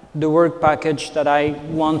the work package that I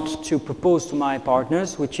want to propose to my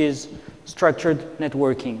partners, which is structured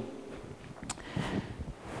networking.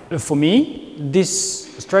 For me,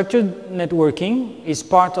 this structured networking is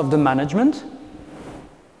part of the management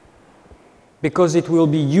because it will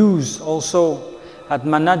be used also at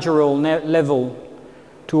managerial level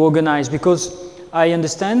to organize, because I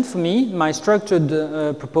understand, for me, my structured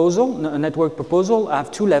network proposal, I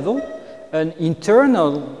have two levels, an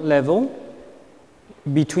internal level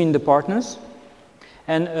between the partners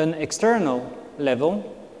and an external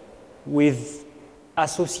level with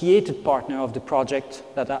associated partner of the project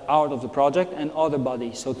that are out of the project and other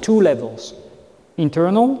bodies. So two levels,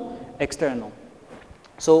 internal, external.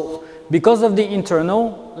 So because of the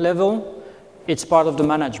internal level, it's part of the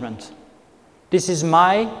management. This is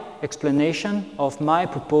my explanation of my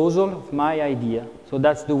proposal, of my idea. So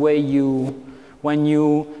that's the way when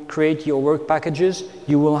you create your work packages,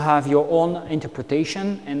 you will have your own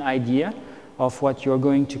interpretation and idea of what you're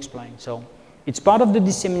going to explain. So it's part of the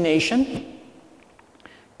dissemination,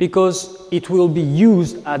 because it will be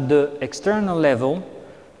used at the external level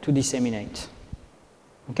to disseminate.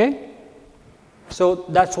 Okay? So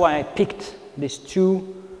that's why I picked these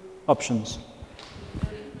two options.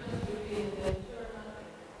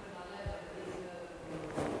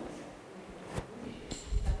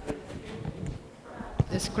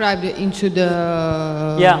 Described into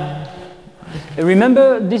the... Yeah.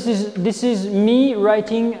 Remember, this is me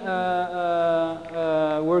writing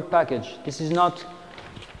a work package. This is not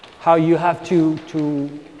how you have to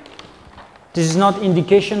this is not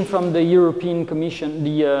indication from the European Commission,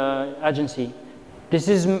 the agency. This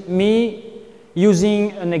is me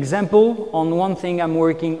using an example on one thing I'm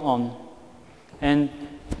working on. And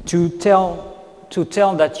to tell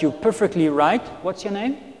that you're perfectly right, what's your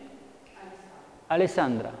name?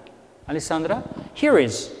 Alessandra. Alessandra, here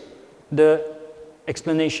is the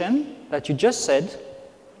explanation that you just said,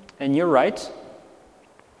 and you're right.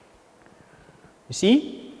 You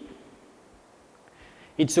see?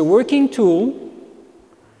 It's a working tool,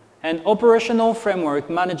 an operational framework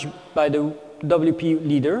managed by the WP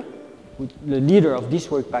leader, the leader of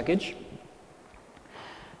this work package,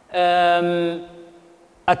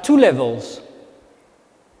 at two levels.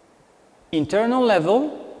 Internal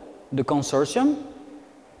level, the consortium,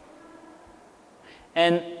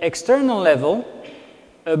 and external level,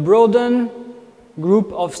 a broadened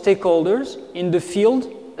group of stakeholders in the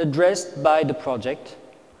field addressed by the project,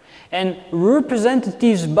 and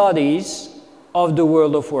representative bodies of the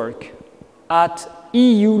world of work at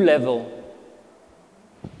EU level.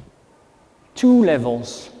 Two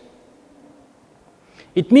levels.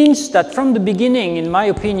 It means that from the beginning, in my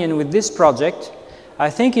opinion, with this project, I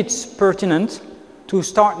think it's pertinent to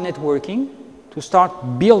start networking, to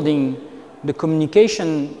start building the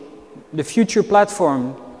communication, the future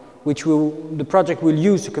platform which the project will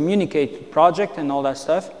use to communicate the project and all that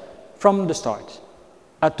stuff from the start,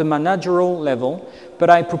 at the managerial level. But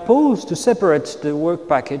I propose to separate the work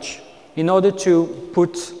package in order to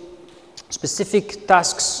put specific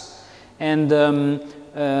tasks and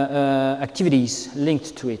activities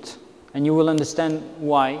linked to it. And you will understand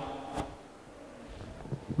why.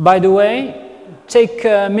 By the way, take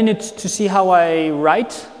a minute to see how I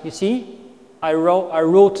write. You see, I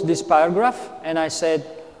wrote this paragraph and I said,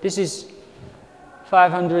 this is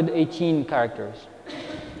 518 characters.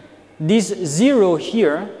 This 0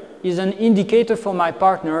 here is an indicator for my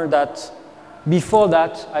partner that before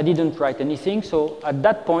that I didn't write anything, so at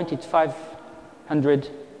that point it's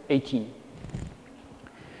 518.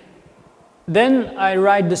 Then I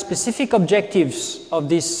write the specific objectives of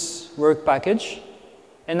this work package,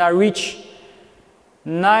 and I reach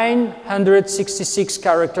 966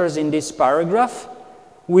 characters in this paragraph,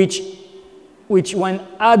 which when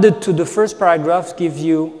added to the first paragraph gives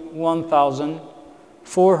you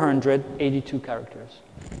 1,482 characters,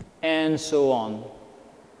 and so on.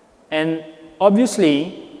 And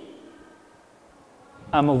obviously,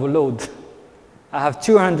 I'm overloaded. I have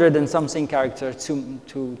 200 and something characters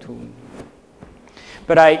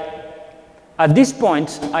but at this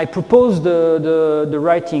point, I proposed the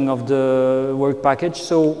writing of the work package,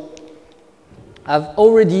 so I've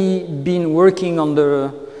already been working on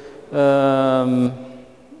the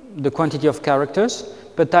quantity of characters,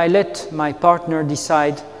 but I let my partner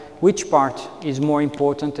decide which part is more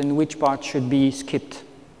important and which part should be skipped.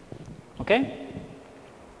 Okay?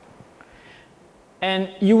 And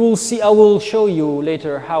you will see, I will show you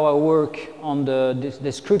later how I work on this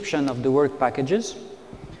description of the work packages.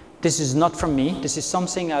 This is not from me. This is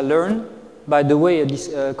something I learned. By the way,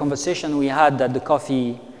 this conversation we had at the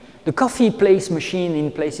coffee place machine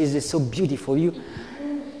in places is so beautiful.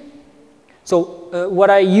 So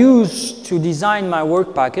what I use to design my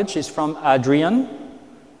work package is from Adrian.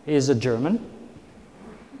 He's a German.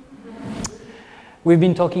 We've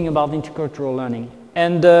been talking about intercultural learning.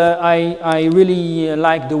 And I really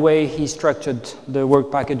like the way he structured the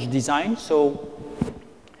work package design. So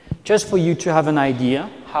just for you to have an idea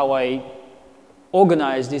how I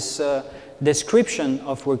organize this description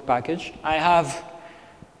of work package, I have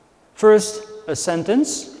first a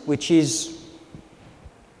sentence which is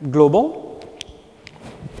global,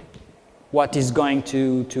 what is going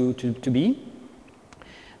to be.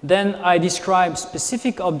 Then I describe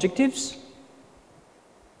specific objectives,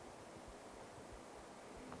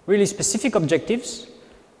 really specific objectives,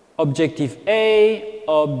 objective A,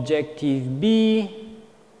 objective B,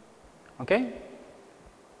 okay?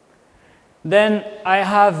 Then I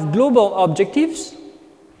have global objectives.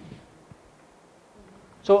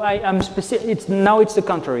 So I'm specific, now it's the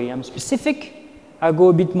contrary. I'm specific, I go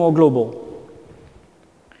a bit more global.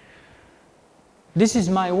 This is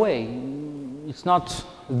my way, it's not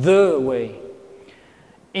the way.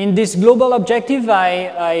 In this global objective,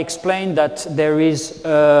 I explained that there is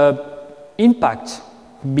impact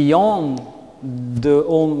beyond the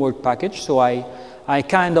own work package. So I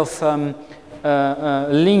kind of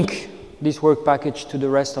link this work package to the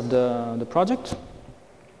rest of the project.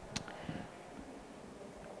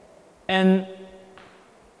 And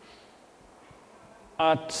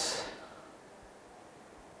at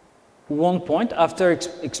one point, after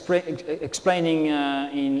explaining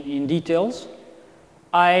in details,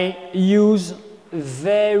 I use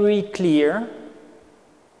very clear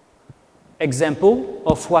example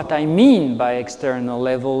of what I mean by external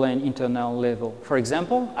level and internal level. For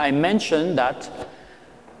example, I mentioned that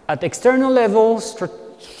at external level,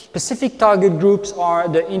 specific target groups are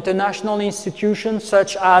the international institutions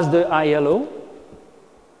such as the ILO.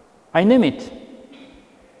 I name it.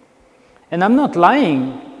 And I'm not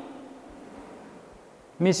lying.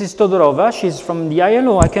 Mrs. Todorova, she's from the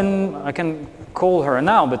ILO. I can call her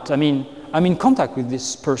now, but I mean, I'm in contact with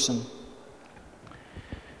this person.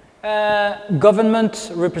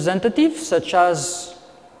 Government representatives, such as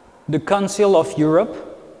the Council of Europe.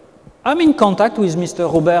 I'm in contact with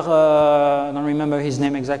Mr. Robert, I don't remember his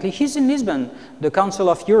name exactly. He's in Lisbon. The Council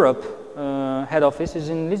of Europe head office is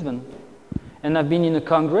in Lisbon. And I've been in a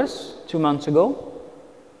Congress 2 months ago,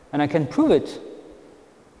 and I can prove it.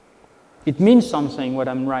 It means something, what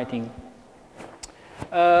I'm writing.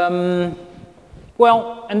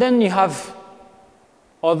 Well, and then you have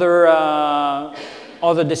other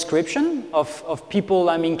description of people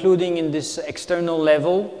I'm including in this external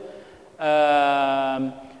level.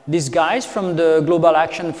 These guys from the Global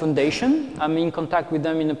Action Foundation, I'm in contact with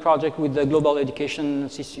them in a project with the global education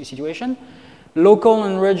situation. Local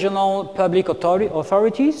and regional public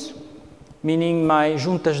authorities, meaning my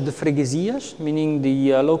juntas de freguesias, meaning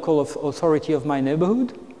the local authority of my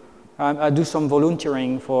neighborhood. I do some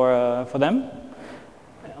volunteering for them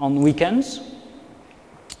on weekends,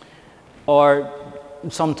 or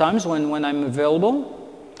sometimes when I'm available.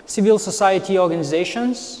 civil society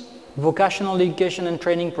organizations, vocational education and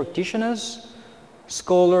training practitioners,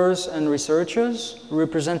 scholars and researchers,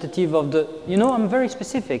 representative of the, you know, I'm very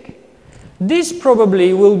specific. This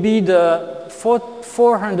probably will be the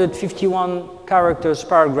 451 characters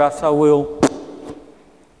paragraph I will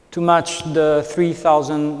to match the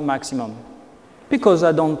 3,000 maximum. Because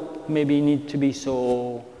I don't maybe need to be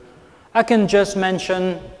so, I can just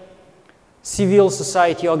mention civil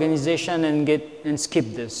society organization and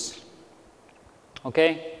skip this.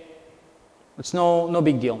 Okay? It's no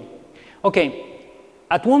big deal. Okay.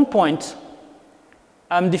 At one point,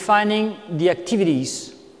 I'm defining the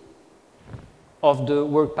activities of the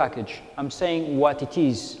work package. I'm saying what it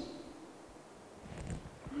is.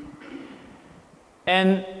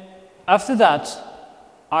 And after that,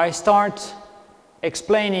 I start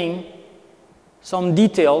explaining some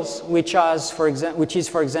details, which is, for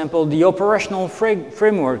example, the operational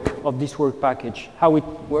framework of this work package, how it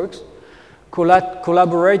works,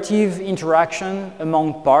 collaborative interaction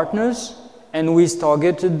among partners, and with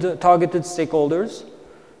targeted stakeholders,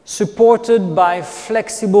 supported by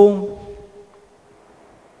flexible,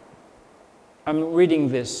 I'm reading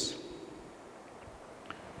this,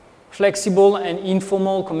 flexible and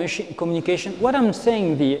informal communication. What I'm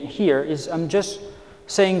saying here is I'm just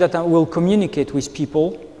saying that I will communicate with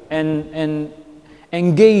people and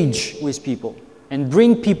engage with people and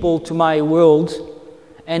bring people to my world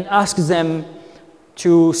and ask them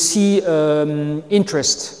to see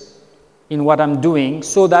interest in what I'm doing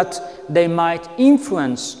so that they might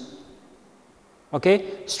influence. Okay?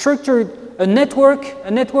 Structured, a network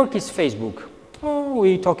is Facebook. Oh,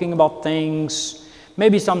 we're talking about things.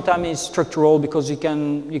 Maybe sometimes it's structural because you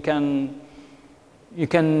can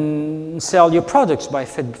sell your products by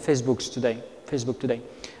Facebook today.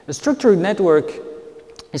 A structured network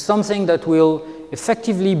is something that will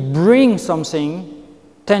effectively bring something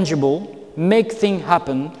tangible, make things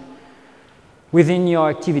happen within your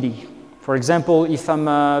activity. For example, if I'm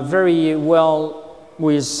very well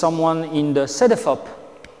with someone in the ZIP.h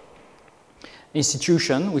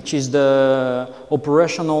institution, which is the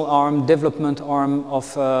operational arm, development arm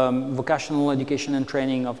of vocational education and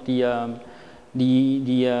training of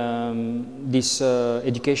this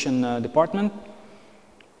education department,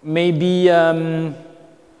 maybe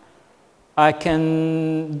I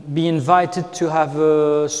can be invited to have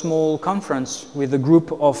a small conference with a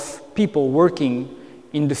group of people working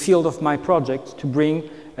in the field of my project to bring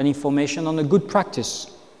an information on a good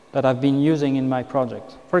practice that I've been using in my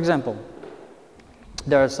project. For example,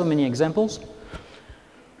 there are so many examples.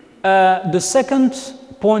 The second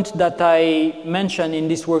point that I mentioned in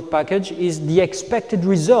this work package is the expected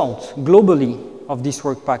result globally of this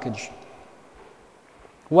work package.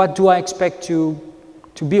 What do I expect to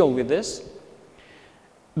build with this?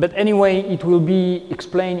 But anyway, it will be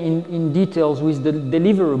explained in details with the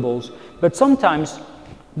deliverables. But sometimes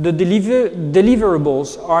the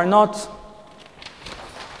deliverables are not,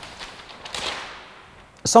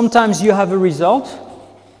 sometimes you have a result,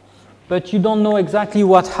 but you don't know exactly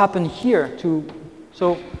what happened here.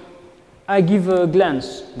 So I give a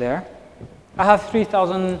glance there. I have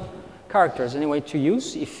 3,000 characters anyway to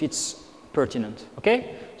use if it's pertinent,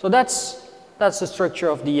 okay? So that's the structure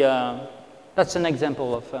of the, that's an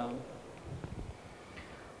example of,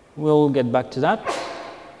 we'll get back to that.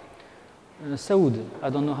 Saúde, I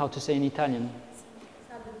don't know how to say in Italian.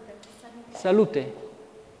 Salute.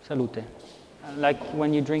 Salute. Like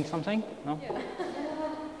when you drink something? No? Yeah.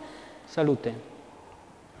 Salute.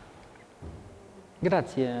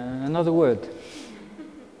 Grazie, another word.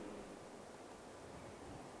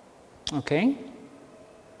 Okay.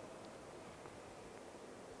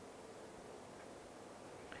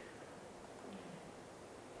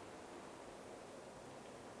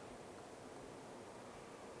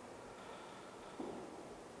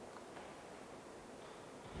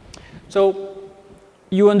 So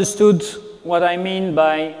you understood what I mean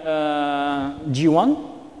by G1.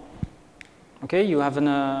 Okay, you have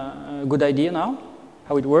a good idea now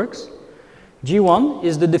how it works. G1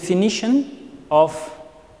 is the definition of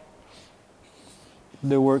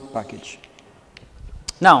the work package.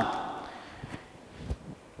 Now,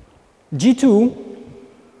 G2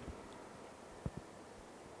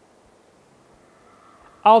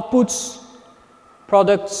 outputs,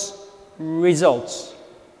 products, results.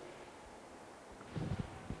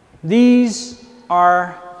 These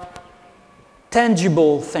are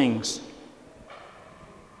tangible things.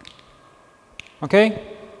 Okay?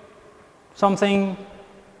 Something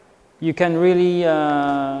you can really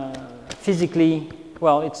physically,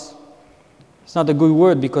 well, it's not a good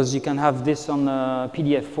word because you can have this on a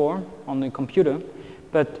PDF form on the computer,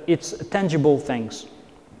 but it's tangible things.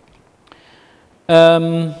 You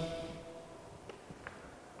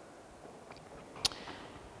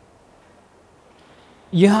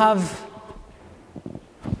have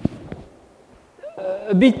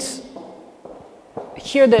a bit,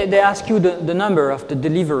 here they ask you the number of the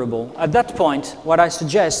deliverable. At that point, what I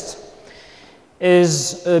suggest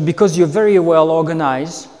is, because you're very well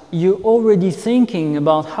organized, you're already thinking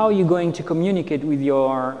about how you're going to communicate with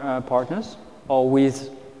your partners or with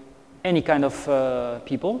any kind of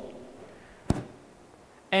people.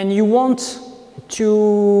 And you want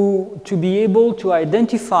to be able to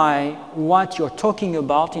identify what you're talking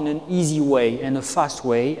about in an easy way and a fast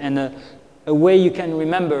way and a way you can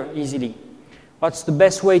remember easily. What's the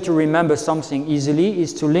best way to remember something easily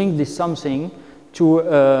is to link this something to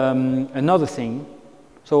another thing.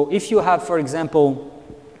 So if you have, for example,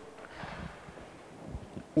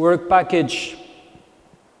 work package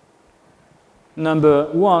number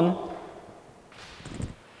 1,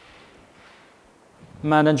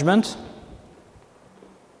 management.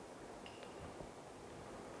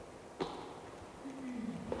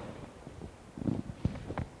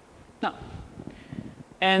 Now,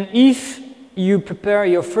 and if you prepare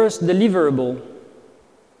your first deliverable,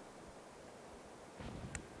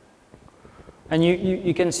 and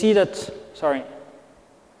you can see that, sorry,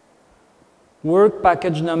 work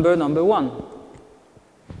package number 1.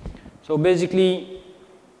 So basically,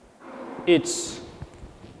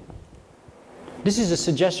 this is a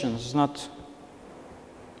suggestion, it's not.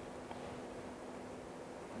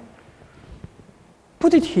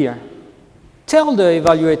 Put it here. Tell the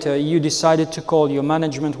evaluator you decided to call your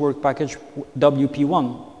management work package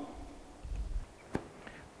WP1.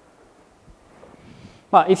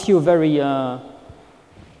 Well, if you're very,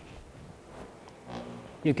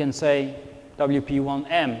 you can say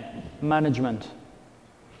WP1M, management.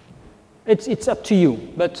 It's up to you,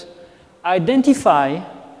 but identify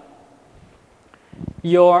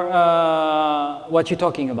your, what you're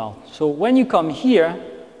talking about. So when you come here,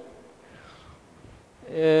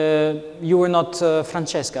 you were not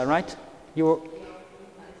Francesca, right? You were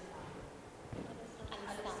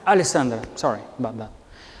Alessandra, sorry about that.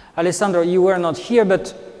 Alessandro, you were not here,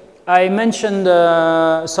 but I mentioned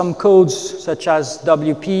some codes such as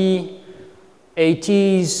WP,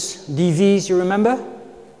 ATs, DVs, you remember?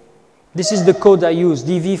 This is the code I use,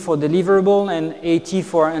 DV for deliverable and AT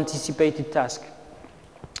for anticipated task.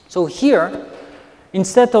 So here,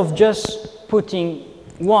 instead of just putting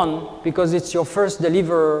 1, because it's your first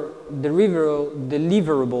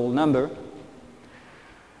deliverable number,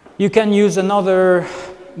 you can use another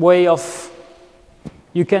way of,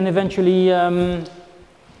 you can eventually,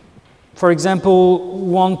 for example,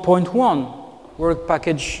 1.1, work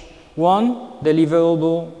package 1,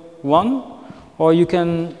 deliverable 1, or you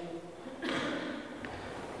can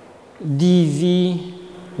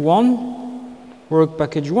DV1, work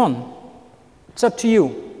package 1. It's up to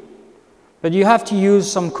you. But you have to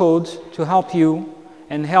use some code to help you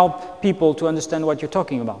and help people to understand what you're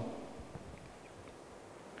talking about.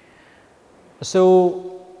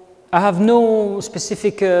 So I have no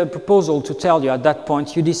specific proposal to tell you at that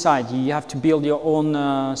point. You decide. You have to build your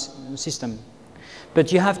own system.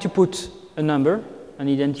 But you have to put a number, an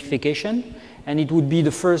identification, and it would be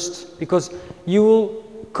the first, because you will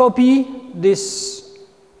copy this.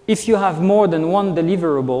 If you have more than 1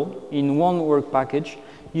 deliverable in 1 work package,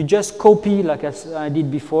 you just copy, like I did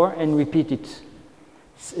before, and repeat it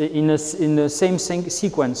in the same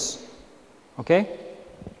sequence, okay?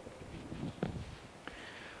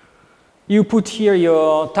 You put here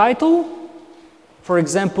your title. For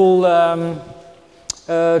example,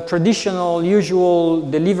 traditional, usual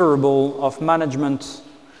deliverable of management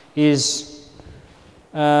is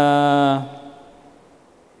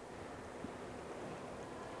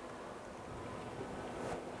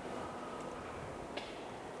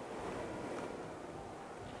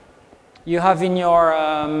you have in your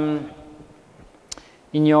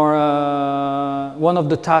one of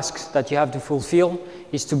the tasks that you have to fulfill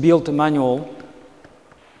is to build a manual.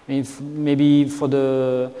 If maybe for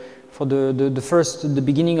the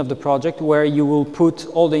beginning of the project, where you will put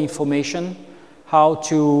all the information, how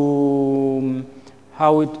the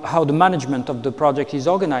management of the project is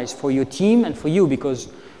organized for your team and for you, because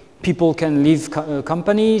people can leave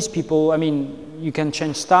companies, people, I mean, you can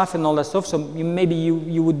change staff and all that stuff. So maybe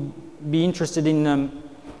you would be interested in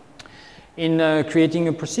creating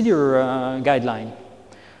a procedure guideline.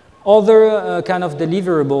 Other kind of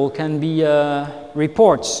deliverable can be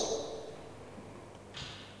reports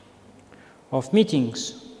of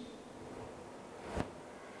meetings.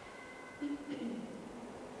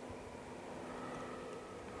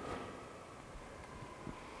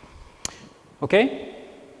 Okay?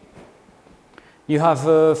 You have,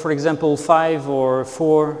 for example, 5 or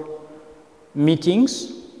 4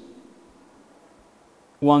 meetings.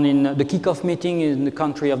 One in the kickoff meeting in the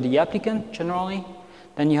country of the applicant, generally.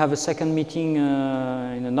 Then you have a second meeting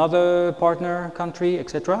in another partner country,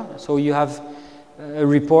 etc. So you have a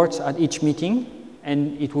report at each meeting,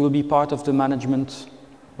 and it will be part of the management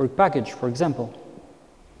work package, for example.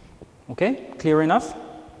 Okay, clear enough?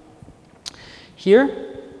 Here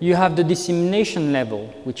you have the dissemination level,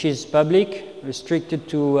 which is public, restricted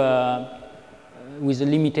to with a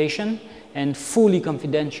limitation, and fully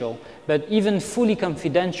confidential. But even fully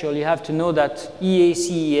confidential, you have to know that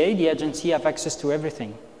EACEA, the agency, have access to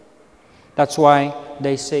everything. That's why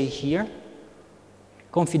they say here,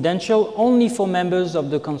 confidential only for members of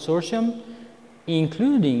the consortium,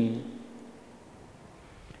 including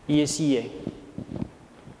EACEA.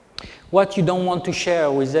 What you don't want to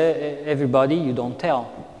share with everybody, you don't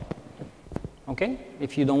tell. Okay?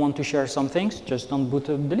 If you don't want to share some things, just don't put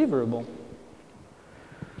a deliverable.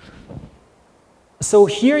 So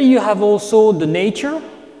here you have also the nature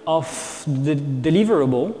of the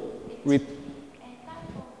deliverable.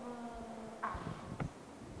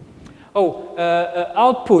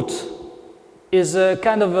 Output is a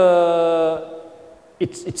kind of a,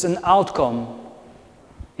 it's an outcome.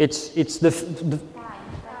 It's the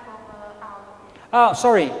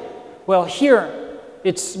sorry. Well, here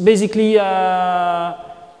it's basically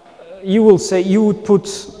you will say you would put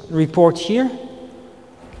report here,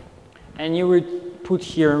 and you would put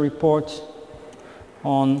here report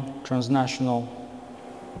on transnational.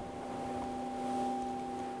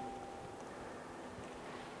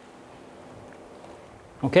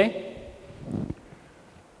 Okay?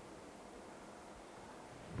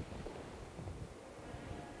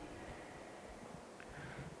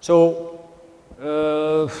 So,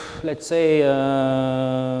 let's say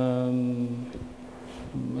a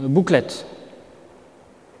booklet.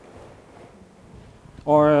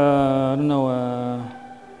 Or, I don't know, a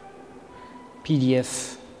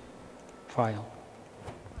PDF file.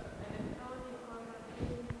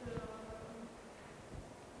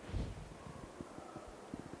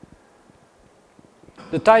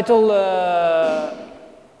 The title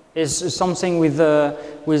is something with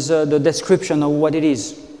the description of what it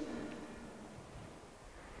is.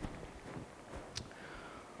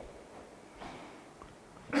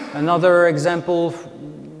 Another example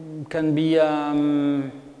can be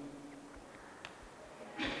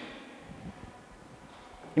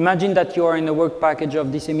imagine that you are in a work package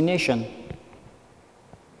of dissemination.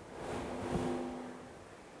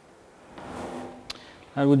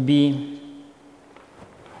 That would be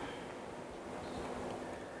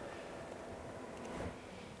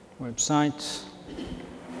website.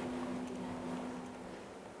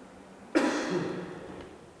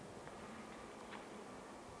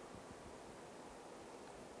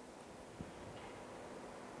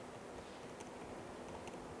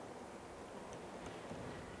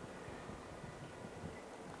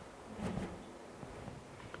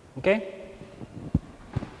 Okay?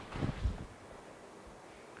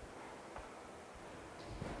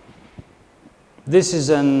 This is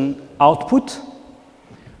an output.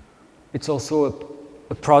 It's also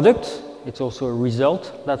a product. It's also a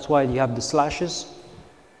result. That's why you have the slashes.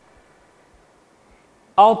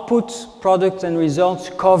 Output, product, and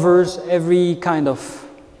results covers every kind of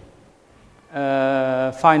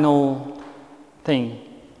final thing.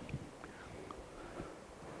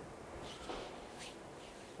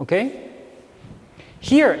 Okay?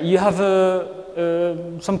 Here you have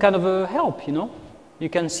some kind of a help, you know. You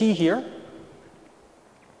can see here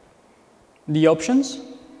the options.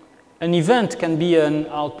 An event can be an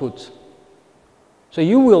output. So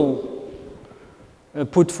you will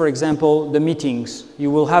put, for example, the meetings. You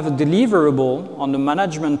will have a deliverable on the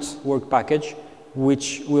management work package,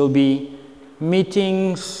 which will be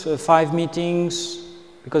meetings, 5 meetings,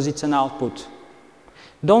 because it's an output.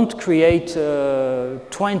 Don't create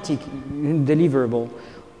 20 deliverable.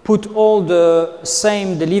 Put all the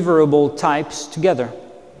same deliverable types together.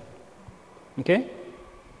 Okay?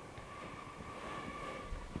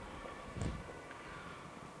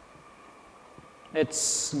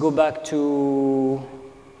 Let's go back to,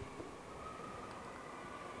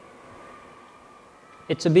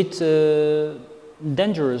 it's a bit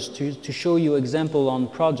dangerous to show you example on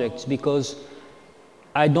projects, because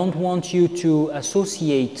I don't want you to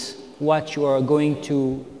associate what you are going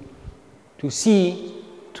to see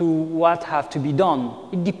to what have to be done.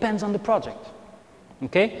 It depends on the project,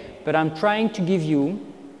 okay? But I'm trying to give you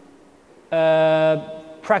a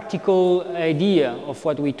practical idea of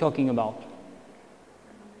what we're talking about.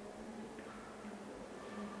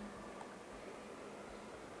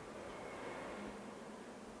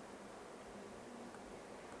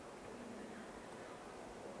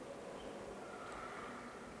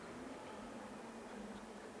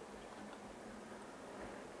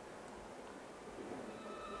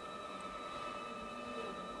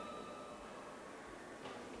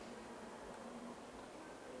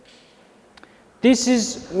 This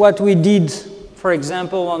is what we did, for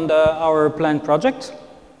example, on our planned project.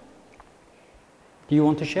 Do you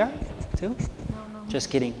want to share too? No. Just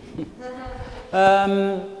kidding.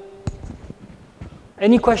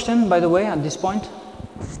 Any question, by the way, at this point?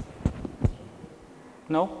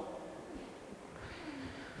 No?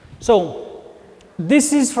 So,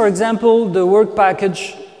 this is, for example, the work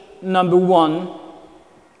package number 1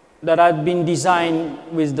 that had been designed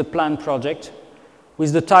with the planned project,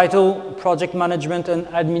 with the title Project Management and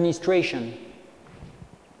Administration.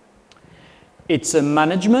 It's a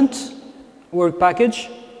management work package.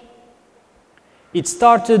 It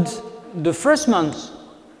started the first month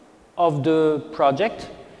of the project,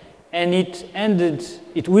 and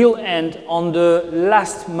it will end on the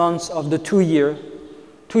last month of the 2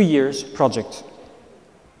 years project.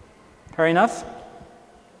 Fair enough?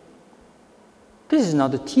 This is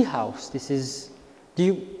not a tea house. This is,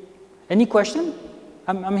 any question?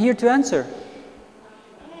 I'm here to answer.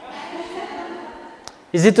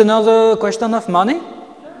 Is it another question of money?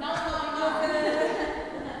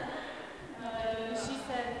 She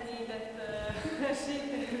said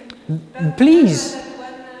Please.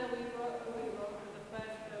 When we wrote the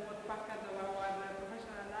first work package of our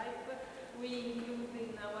professional life, we include in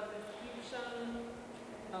our description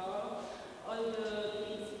all the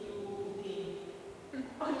things you did.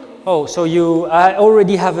 Oh, so I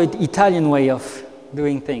already have an Italian way of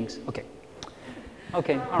doing things. Okay.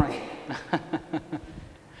 Okay, all right.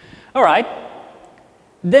 All right.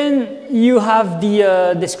 Then you have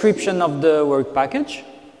the description of the work package.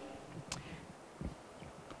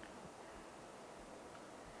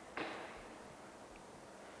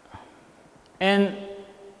 And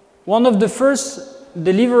one of the first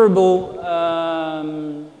deliverable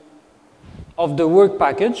of the work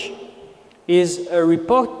package is a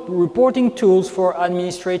reporting tools for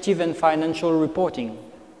administrative and financial reporting.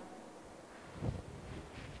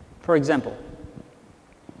 For example.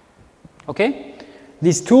 Okay?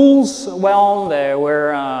 These tools, well, there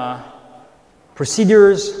were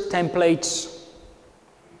procedures, templates,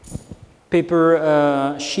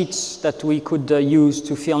 paper sheets that we could use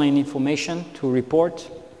to fill in information, to report.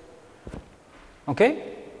 Okay?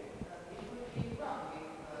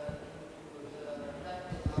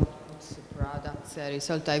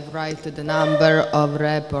 Result, I write the number of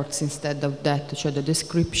reports instead of that, so the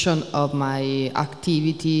description of my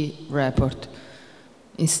activity report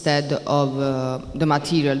instead of the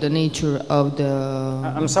material, the nature of the...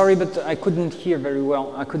 I'm sorry, but I couldn't hear very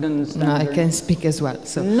well. I couldn't understand. No, I can speak as well.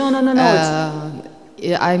 So, no.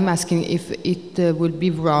 I'm asking if it would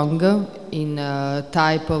be wrong in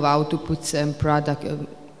type of outputs and product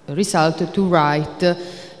result to write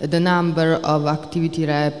the number of activity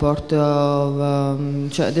report, of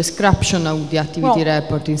description of the activity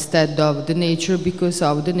report instead of the nature, because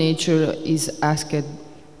of the nature is asked after.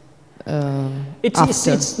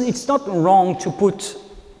 It's not wrong to put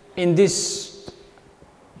in this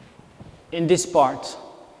part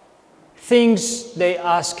things they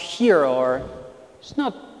ask here, or it's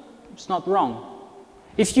not wrong.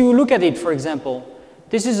 If you look at it, for example,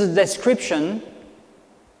 this is a description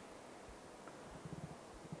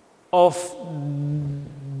of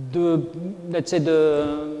the, let's say,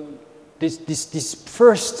 this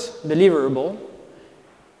first deliverable.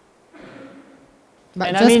 But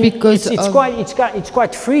and just I mean, because it's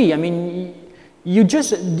quite free. I mean, you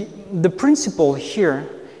just, the principle here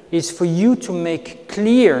is for you to make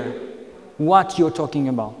clear what you're talking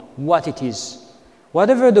about, what it is.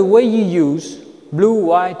 Whatever the way you use, blue,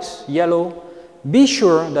 white, yellow, be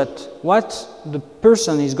sure that what the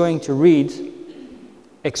person is going to read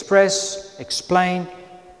explain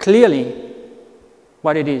clearly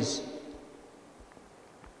what it is.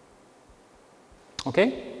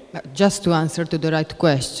 Okay? Just to answer to the right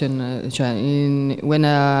question,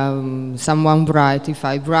 when someone writes, if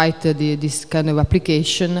I write this kind of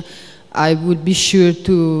application, I would be sure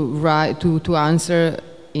to answer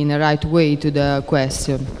in a right way to the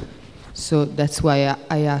question. So that's why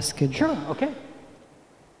I asked. Sure, okay.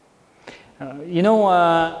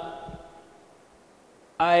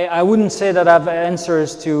 I wouldn't say that I have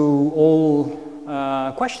answers to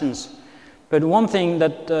all questions, but one thing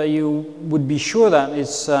that you would be sure that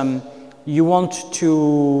is you want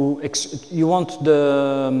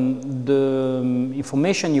the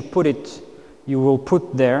information you will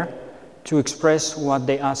put there to express what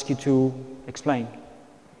they ask you to explain.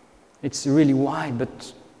 It's really wide,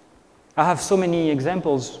 but I have so many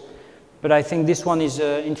examples, but I think this one is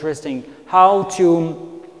interesting.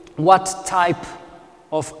 What type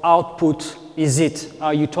of output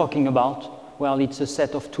are you talking about? Well, it's a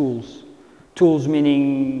set of tools. Tools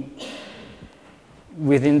meaning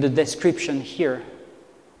within the description here.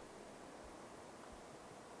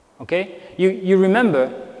 Okay? You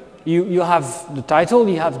remember, you have the title,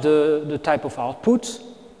 you have the type of output,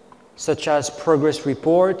 such as progress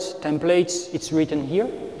reports, templates, it's written here.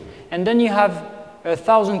 And then you have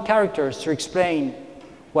 1,000 characters to explain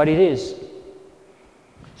what it is.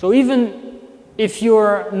 So even if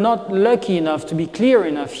you're not lucky enough to be clear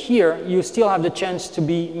enough here, you still have the chance to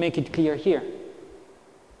make it clear here.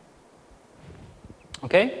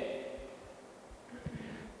 Okay?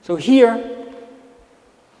 So here,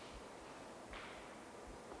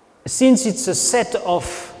 since it's a set of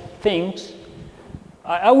things,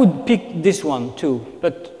 I would pick this one too,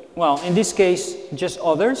 but well, in this case, just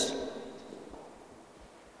others.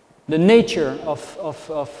 The nature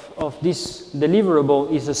of this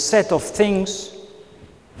deliverable is a set of things.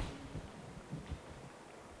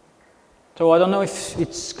 So I don't know if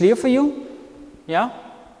it's clear for you. Yeah?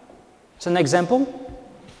 It's an example.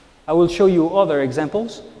 I will show you other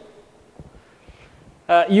examples.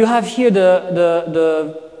 You have here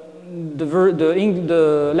the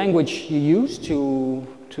language you use to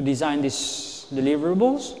design these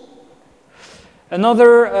deliverables.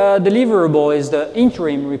 Another deliverable is the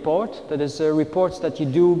interim report. That is reports that you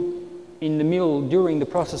do in the middle during the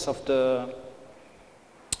process of the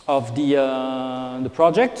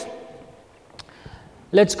project.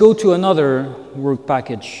 Let's go to another work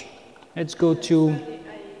package. Let's go to.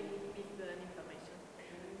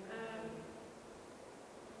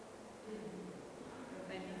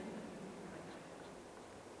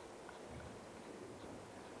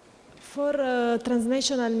 For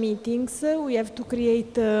transnational meetings, we have to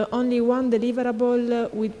create only one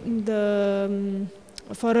deliverable with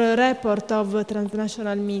for a report of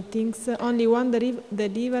transnational meetings, only one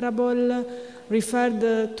deliverable referred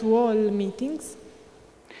to all meetings.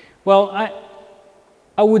 Well,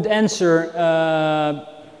 I would answer,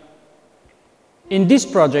 in this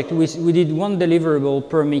project, we did one deliverable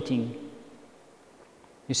per meeting.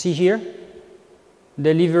 You see here,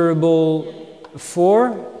 deliverable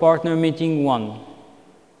 4, partner meeting 1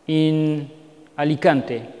 in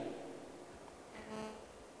Alicante.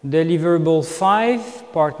 Deliverable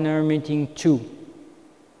 5, partner meeting 2.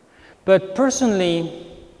 But personally,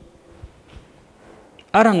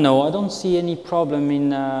 I don't know, I don't see any problem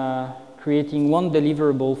in creating one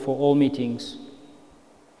deliverable for all meetings.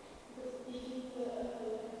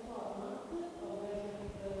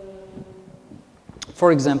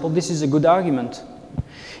 For example, this is a good argument.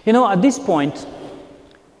 You know, at this point,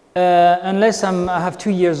 unless I have 2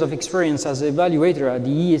 years of experience as an evaluator at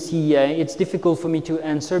the ESEA, it's difficult for me to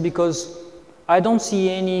answer because I don't see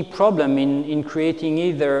any problem in creating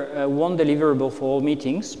either one deliverable for all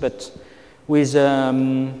meetings, but with,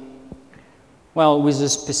 well, with a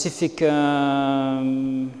specific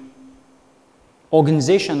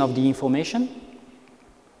organization of the information.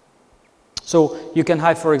 So you can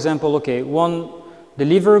have, for example, okay, one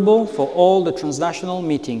deliverable for all the transnational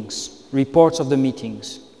meetings, reports of the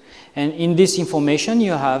meetings. And in this information,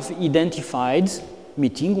 you have identified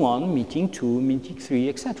meeting 1, meeting 2, meeting 3,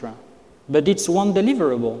 etc. But it's one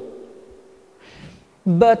deliverable.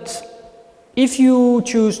 But if you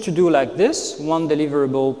choose to do like this, one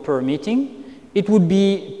deliverable per meeting, it would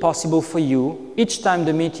be possible for you, each time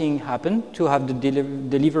the meeting happened, to have the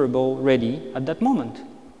deliverable ready at that moment.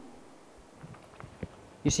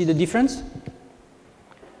 You see the difference?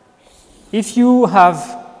 If you have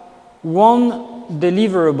one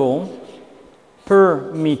deliverable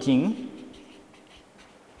per meeting,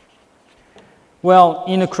 well,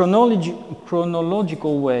 in a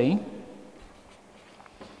chronological way,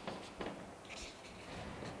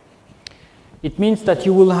 it means that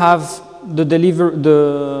you will have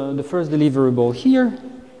the first deliverable here,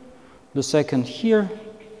 the second here,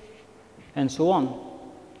 and so on.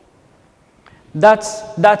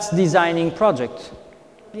 That's designing project.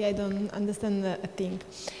 I don't understand a thing.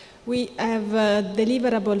 We have a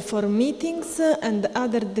deliverable for meetings and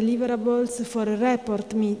other deliverables for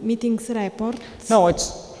meetings reports. No,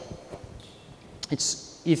 it's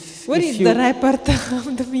if. What is the report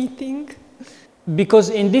of the meeting? Because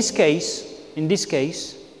in this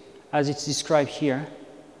case, as it's described here,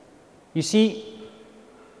 you see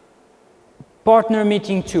partner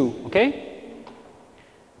meeting 2, okay?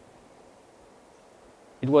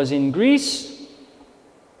 It was in Greece.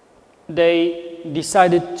 They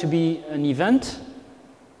decided to be an event,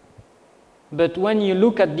 but when you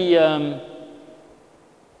look at the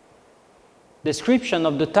description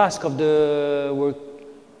of the task of the work,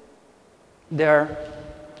 their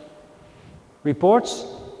reports,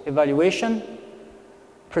 evaluation,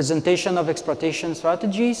 presentation of exploitation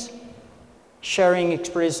strategies, sharing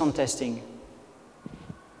experience on testing.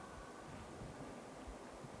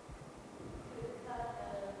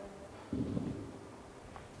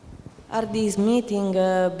 Are these meeting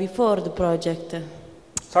before the project?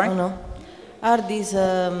 Sorry? Oh, no. Are these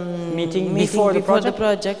meeting before the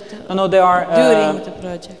project? No, they are during the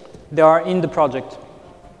project. They are in the project.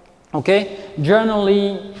 Okay.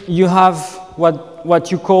 Generally, you have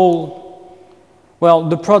what you call, well,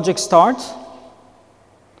 the project start.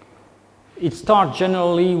 It starts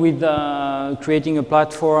generally with creating a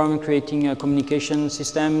platform, creating a communication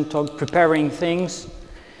system, preparing things.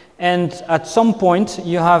 And at some point,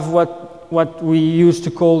 you have what we used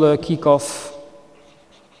to call a kickoff.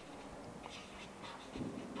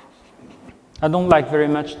 I don't like very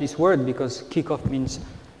much this word because kickoff means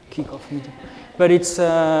kickoff meeting. But it's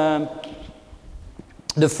the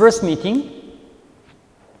first meeting.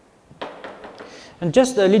 And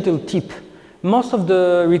just a little tip. Most of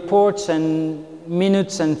the reports and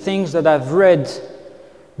minutes and things that I've read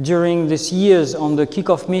during these years on the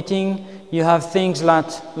kickoff meeting, you have things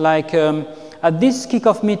like at this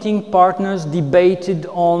kickoff meeting, partners debated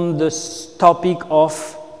on the topic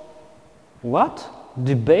of what?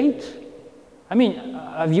 Debate? I mean,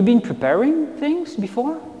 have you been preparing things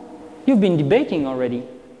before? You've been debating already.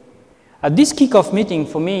 At this kickoff meeting,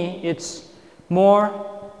 for me, it's more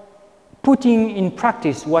putting in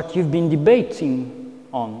practice what you've been debating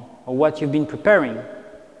on or what you've been preparing.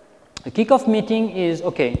 A kickoff meeting is,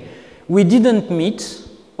 okay, we didn't meet,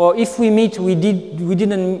 or if we meet, we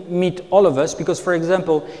didn't meet all of us, because, for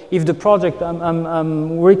example, if the project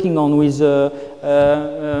I'm working on with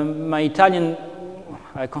my Italian,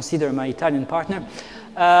 I consider my Italian partner,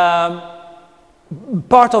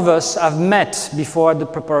 part of us have met before the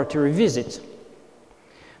preparatory visit.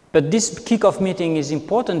 But this kickoff meeting is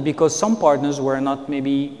important because some partners were not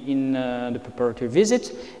maybe in the preparatory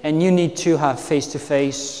visit, and you need to have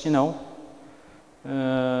face-to-face, you know,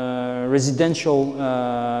 residential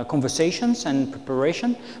conversations and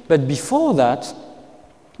preparation. But before that,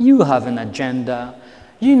 you have an agenda.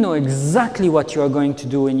 You know exactly what you are going to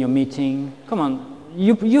do in your meeting. Come on,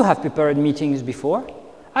 you have prepared meetings before.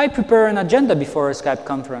 I prepare an agenda before a Skype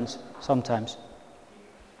conference sometimes,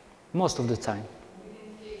 most of the time.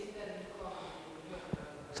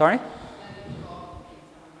 Sorry?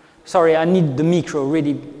 Sorry, I need the micro,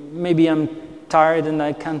 really. Maybe I'm tired and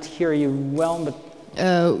I can't hear you well,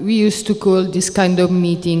 but... we used to call this kind of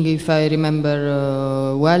meeting, if I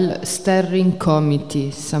remember well, steering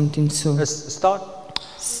committee, something so.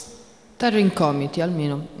 Steering committee,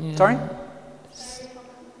 almeno. Yeah. Sorry?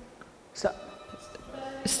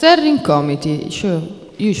 Steering committee, sure,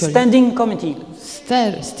 usually. Standing committee.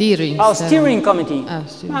 Steering. Oh, steering committee.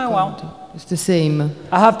 Steering well. committee. It's the same.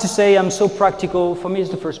 I have to say I'm so practical. For me, it's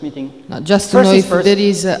the first meeting. No, just to know if there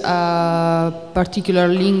is a particular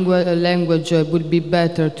language would be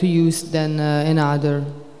better to use than another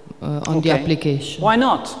on the application. Why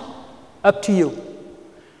not? Up to you.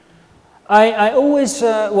 I always,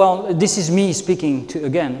 well, this is me speaking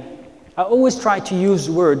again. I always try to use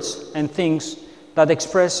words and things that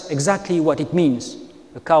express exactly what it means.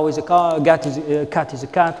 A cow is a cow, a cat is a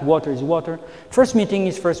cat, water is water. First meeting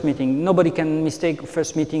is first meeting. Nobody can mistake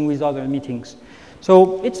first meeting with other meetings.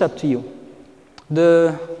 So it's up to you.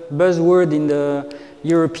 The buzzword in the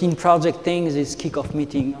European project things is kickoff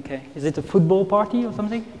meeting. Okay, is it a football party or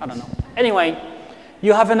something? I don't know. Anyway,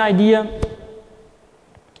 you have an idea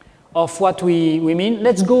of what we mean.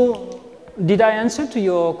 Let's go. Did I answer to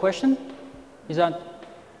your question? Is that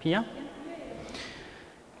Pia?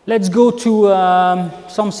 Let's go to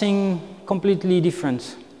something completely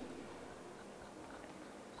different.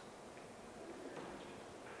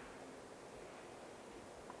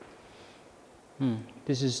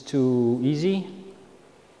 This is too easy.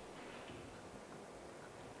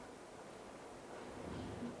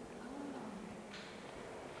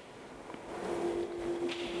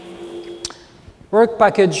 Work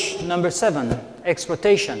package number 7,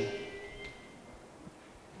 exploitation.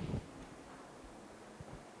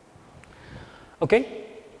 Okay,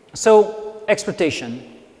 so exploitation.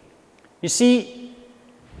 You see,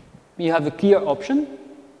 you have a clear option.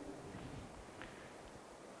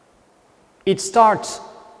 It starts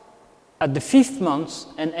at the 5th month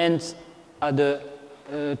and ends at the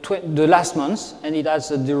last month, and it has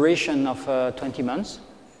a duration of 20 months.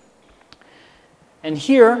 And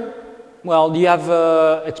here, well, you have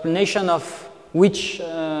an explanation of which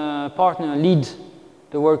partner lead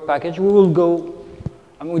the work package. We will go.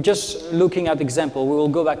 We're just looking at example. We will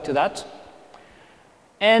go back to that.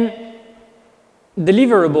 And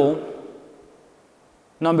deliverable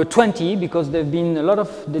number 20, because there have been a lot of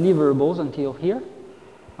deliverables until here.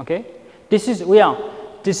 Okay, this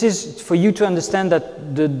is for you to understand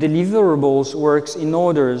that the deliverables works in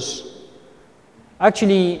orders.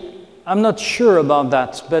 Actually, I'm not sure about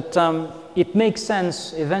that, but it makes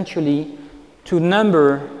sense eventually to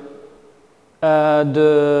number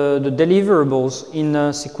the deliverables in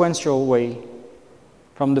a sequential way,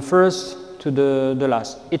 from the first to the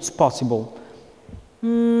last. It's possible.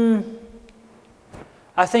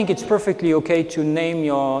 I think it's perfectly okay to name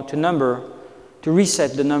to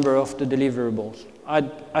reset the number of the deliverables.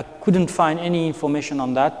 I couldn't find any information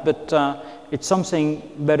on that, but it's something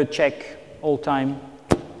better check all time.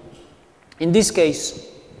 In this case,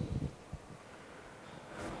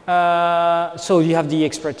 so you have the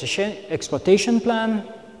exploitation plan.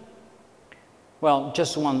 Well,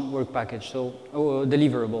 just one work package, so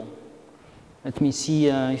deliverable. Let me see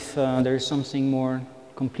if there is something more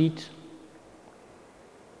complete.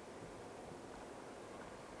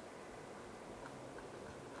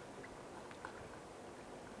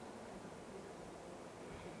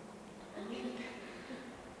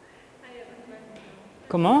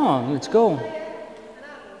 Come on, let's go.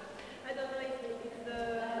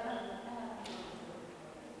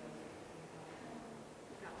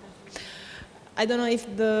 I don't know if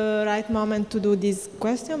the right moment to do this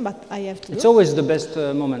question, but I have to. It's always the best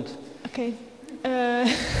moment. Okay. I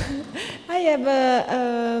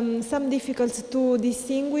have some difficulty to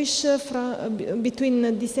distinguish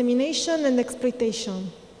between dissemination and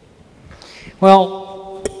exploitation.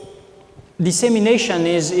 Well, dissemination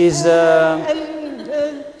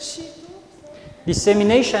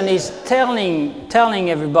dissemination is telling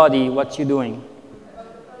everybody what you're doing.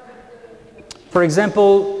 For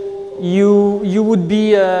example, you would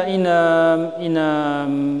be in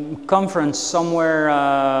a conference somewhere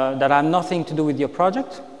that have nothing to do with your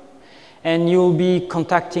project, and you'll be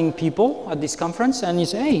contacting people at this conference, and you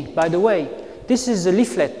say, hey, by the way, this is a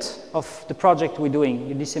leaflet of the project we're doing,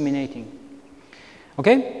 you're disseminating.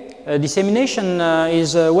 Okay? Dissemination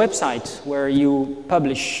is a website where you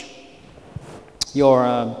publish your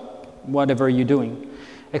whatever you're doing.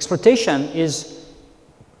 Exploitation is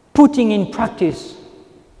putting in practice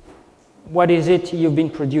what is it you've been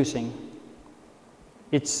producing.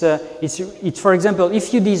 It's for example,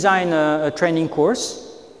 if you design a training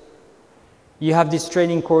course, you have this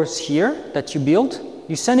training course here that you build,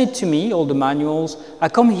 you send it to me, all the manuals, I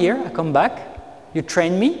come here, I come back, you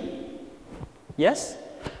train me, yes?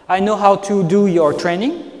 I know how to do your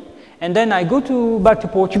training, and then I go back to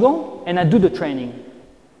Portugal and I do the training,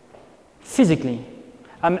 physically.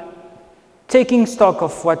 I'm taking stock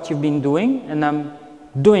of what you've been doing and I'm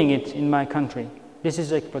doing it in my country. This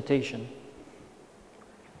is exploitation.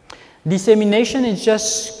 Dissemination is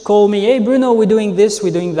just call me, hey Bruno, we're doing this,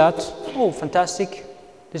 we're doing that. Oh, fantastic.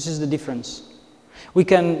 This is the difference. We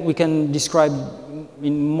can describe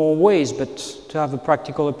in more ways, but to have a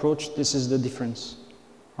practical approach, this is the difference.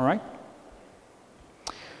 All right?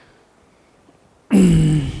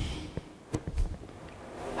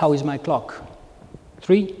 How is my clock?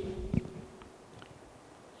 3?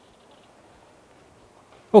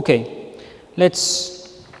 Okay,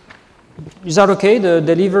 is that okay, the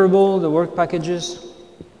deliverable, the work packages?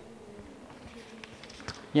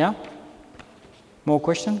 Yeah? More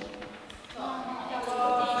question?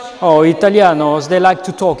 Oh, Italianos, they like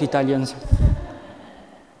to talk, Italians.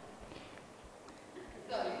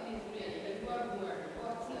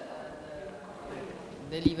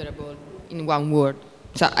 Deliverable in one word.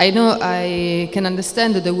 So I know I can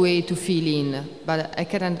understand the way to fill in, but I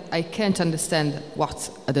can't understand what's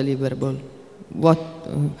a deliverable. What?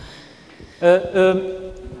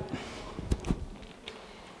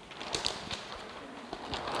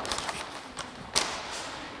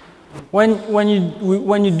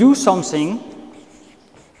 When you do something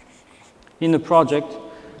in a project,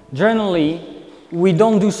 generally we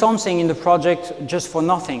don't do something in the project just for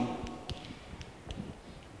nothing.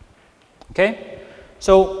 Okay?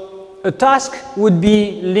 So a task would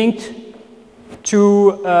be linked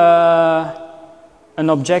to an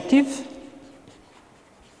objective.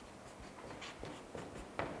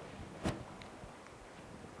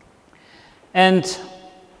 And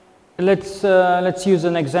let's use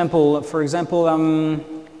an example. For example,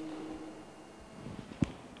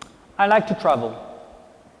 I like to travel.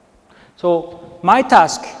 So my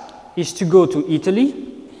task is to go to Italy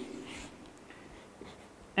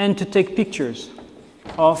and to take pictures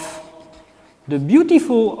of the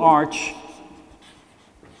beautiful arch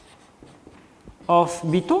of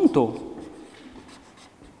Bitonto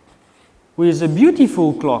with a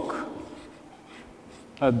beautiful clock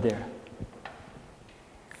up there.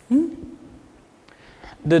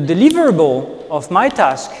 The deliverable of my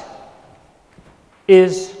task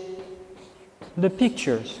is the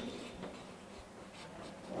pictures.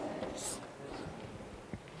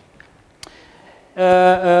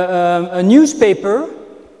 a newspaper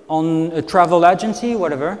on a travel agency,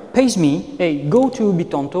 whatever, pays me, hey, go to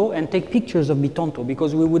Bitonto and take pictures of Bitonto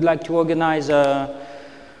because we would like to organize a,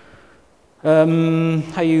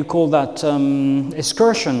 how you call that,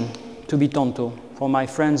 excursion to Bitonto for my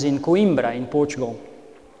friends in Coimbra in Portugal.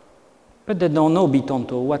 But they don't know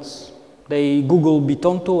Bitonto. They Google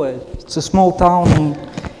Bitonto, it's a small town.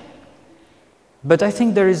 But I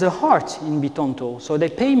think there is a heart in Bitonto. So they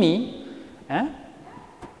pay me,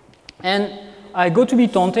 and I go to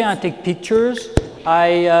Bitonto and I take pictures.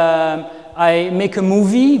 I make a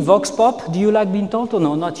movie, Vox Pop. Do you like Bitonto?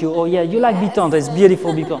 No, not you. Oh yeah, you like Bitonto. It's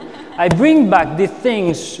beautiful Bitonto. I bring back these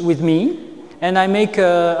things with me, and I make.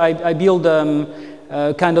 I build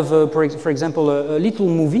kind of, for example, a little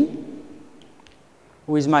movie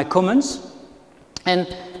with my comments, and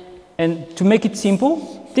to make it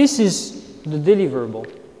simple, this is the deliverable.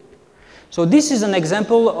 So this is an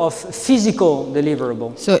example of physical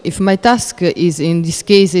deliverable. So if my task is, in this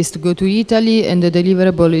case, is to go to Italy and the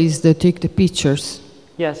deliverable is to take the pictures.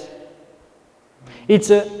 Yes. It's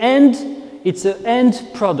an end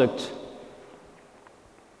product.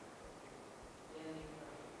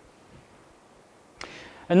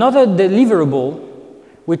 Another deliverable,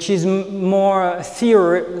 which is more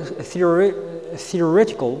theoretical,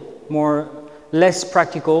 less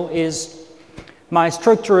practical, is my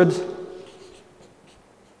structured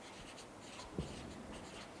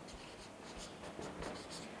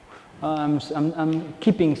I'm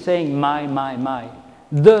keeping saying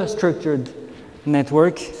the structured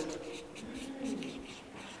network.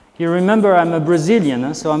 You remember I'm a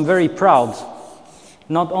Brazilian, so I'm very proud.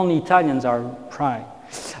 Not only Italians are proud.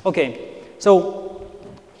 Okay, so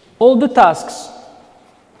all the tasks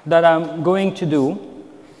that I'm going to do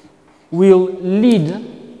will lead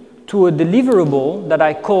to a deliverable that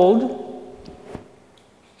I called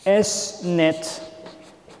SNet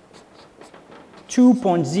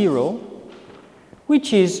 2.0,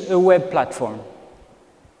 which is a web platform.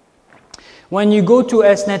 When you go to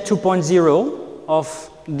SNet 2.0 of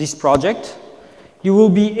this project, you will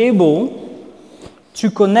be able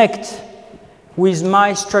to connect with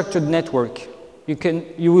my structured network.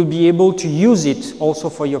 You will be able to use it also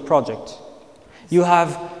for your project. You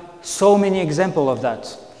have so many examples of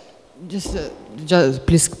that. Just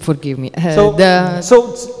please forgive me. So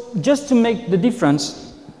just to make the difference,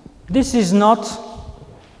 this is not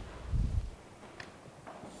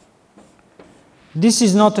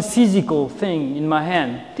a physical thing in my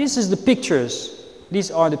hand. This is the pictures. These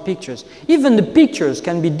are the pictures. Even the pictures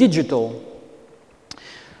can be digital.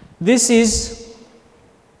 This is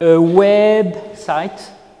a web site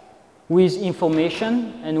with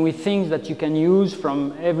information and with things that you can use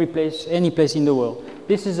from every place, any place in the world.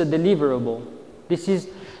 This is a deliverable. This is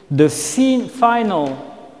the final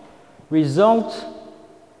result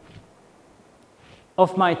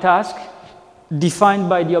of my task defined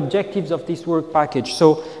by the objectives of this work package.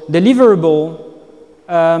 So deliverable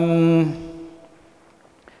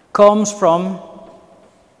comes from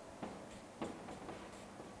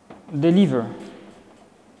deliver.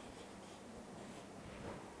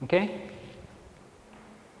 Okay?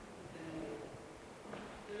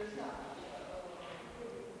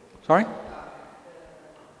 Sorry?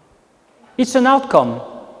 It's an outcome.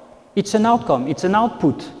 It's an outcome. It's an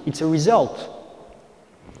output. It's a result.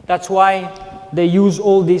 That's why they use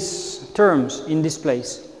all these terms in this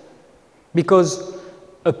place. Because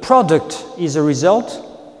a product is a result,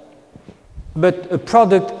 but a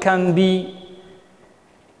product can be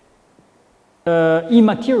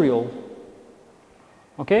immaterial.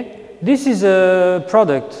 Okay? This is a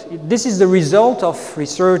product. This is the result of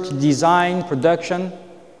research, design, production.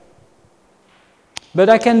 But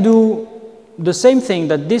I can do the same thing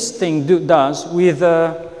that this thing does with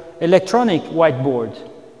an electronic whiteboard.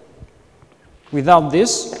 Without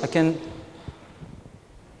this, I can...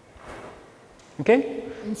 Okay?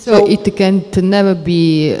 So it can never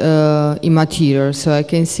be immaterial, so I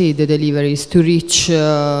can see the deliveries to reach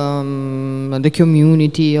the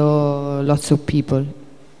community or lots of people.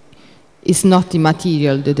 It's not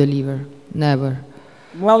immaterial, the deliver, never.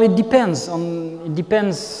 Well, it depends.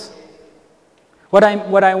 What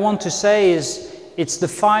I want to say is it's the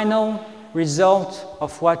final result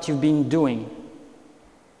of what you've been doing.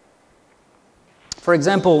 For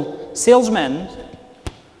example,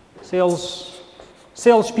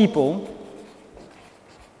 salespeople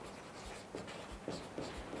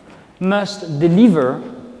must deliver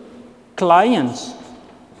clients,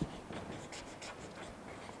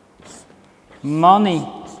 money.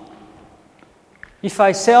 If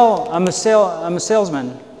I sell, I'm a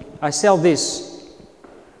salesman. I sell this.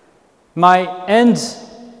 My end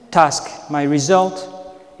task, my result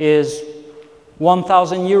is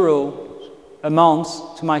 1,000 euro a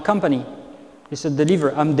month to my company. It's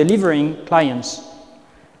a I'm delivering clients.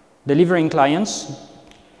 Delivering clients,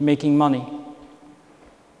 making money.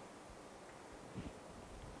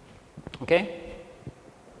 Okay?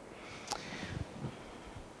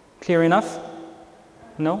 Clear enough?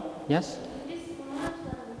 No? Yes?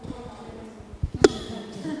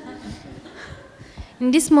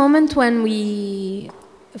 In this moment when we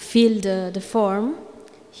fill the form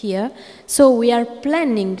here, so we are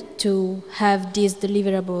planning to have these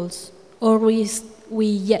deliverables, or we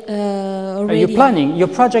already... Are you planning? Your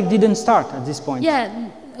project didn't start at this point. Yeah,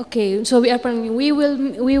 okay, so we are planning. We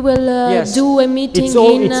will yes. do a meeting it's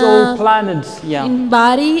all planned, yeah. in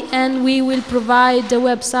Bari, and we will provide the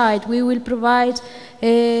website. We will provide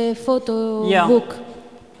a photo book.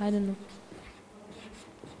 I don't know.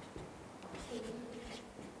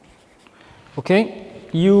 Okay,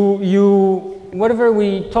 whatever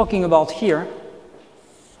we're talking about here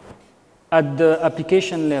at the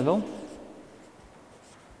application level,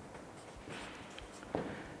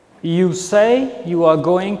 you say you are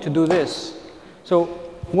going to do this. So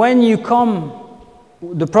when you come,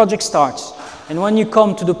 the project starts, and when you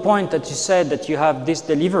come to the point that you said that you have this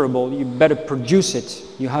deliverable, you better produce it.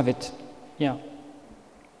 You have it, yeah.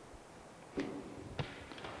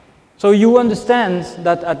 So you understand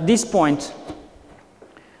that at this point,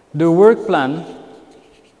 the work plan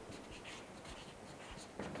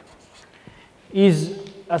is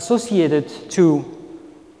associated to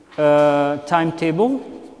a timetable,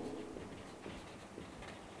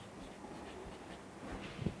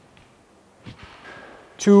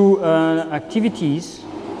 to activities,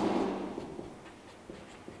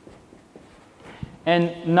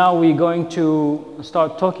 and now we're going to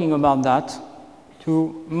start talking about that,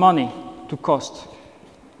 to money, to cost.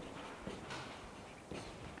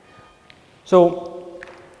 So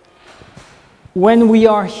when we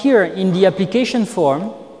are here in the application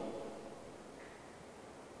form,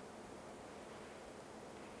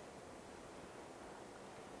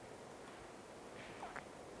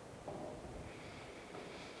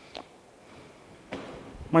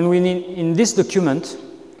 when we need, in this document,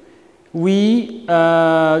 we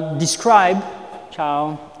describe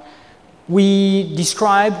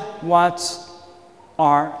what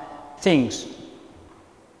are things.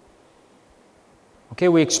 Okay,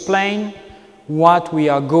 we explain what we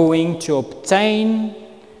are going to obtain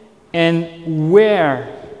and where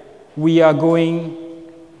we are going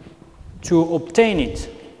to obtain it.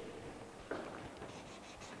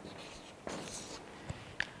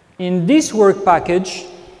 In this work package,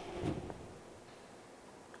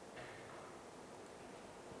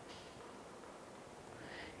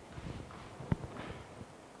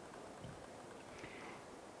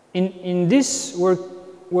 in this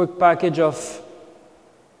work package of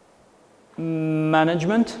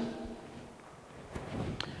management,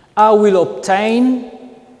 I will obtain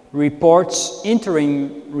reports,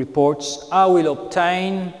 interim reports. I will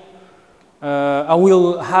obtain, I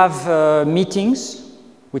will have meetings,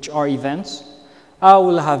 which are events. I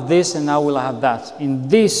will have this and I will have that in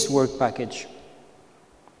this work package.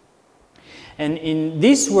 And in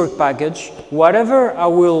this work package, whatever I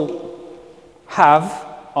will have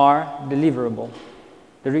are deliverable,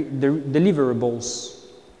 deliverables.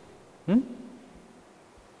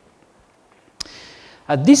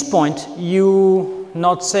 At this point, you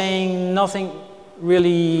not saying nothing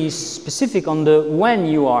really specific on the when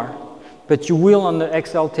you are, but you will on the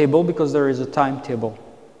Excel table because there is a timetable.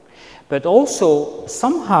 But also,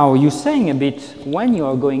 somehow, you're saying a bit when you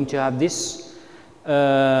are going to have this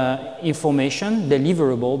information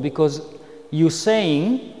deliverable, because you're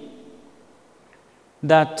saying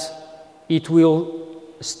that it will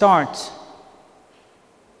start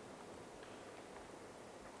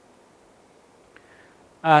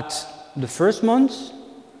at the first month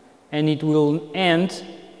and it will end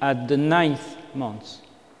at the 9th month.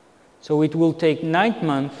 So it will take 9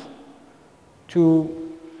 months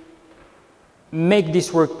to make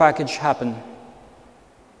this work package happen.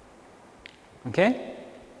 Okay?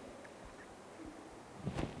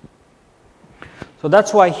 So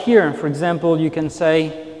that's why here, for example, you can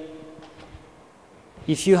say,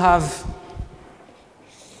 if you have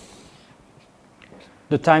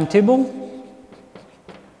the timetable,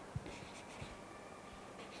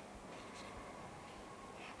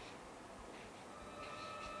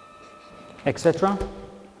 etc.,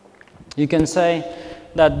 you can say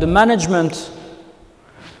that the management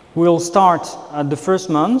will start at the first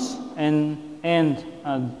month and end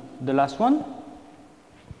at the last one.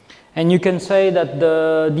 And you can say that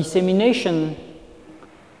the dissemination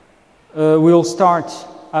will start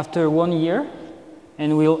after 1 year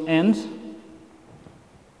and will end.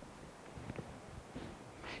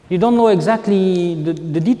 You don't know exactly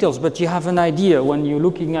the details, but you have an idea when you're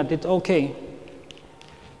looking at it. Okay,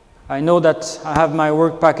 I know that I have my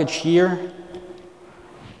work package here.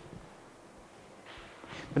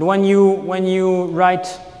 But when you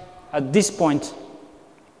write at this point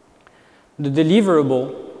the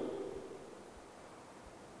deliverable,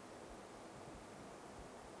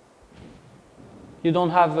 you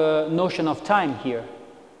don't have a notion of time here.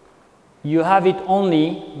 You have it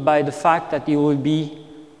only by the fact that it will be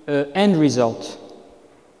an end result.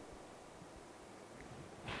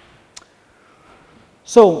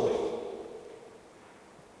 So,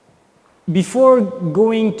 before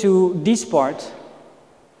going to this part,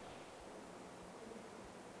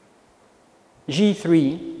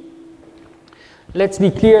 G3, let's be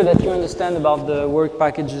clear that you understand about the work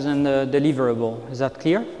packages and the deliverable. Is that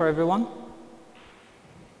clear for everyone?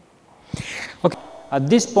 Okay. At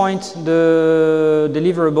this point, the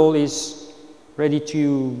deliverable is ready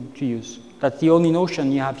to use. That's the only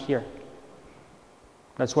notion you have here.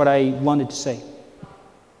 That's what I wanted to say.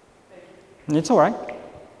 It's all right.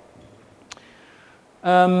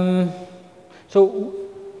 So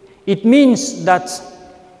it means that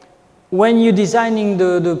when you're designing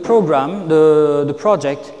the program, the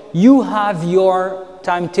project, you have your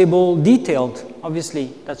timetable detailed.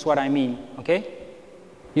 Obviously, that's what I mean, okay?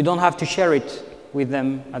 You don't have to share it with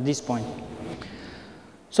them at this point.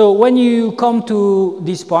 So when you come to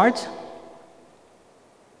this part,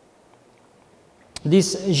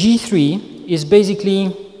 this G3 is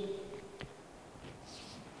basically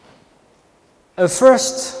a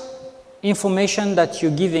first information that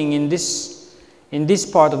you're giving in this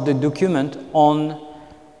part of the document on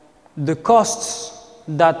the costs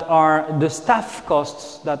that are, the staff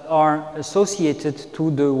costs that are associated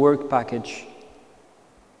to the work package.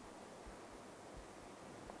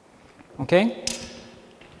 Okay?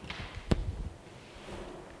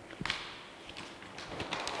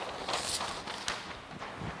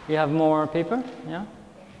 You have more paper? Yeah?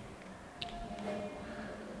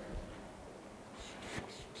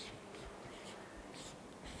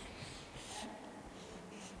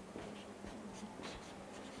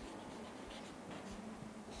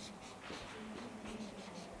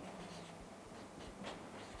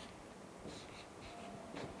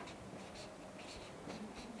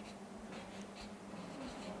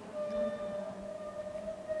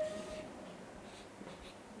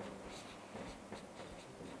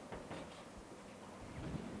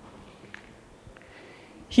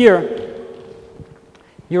 Here,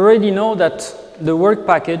 you already know that the work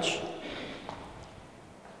package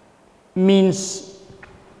means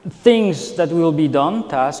things that will be done,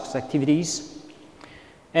 tasks, activities,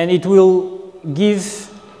 and it will give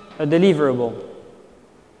a deliverable.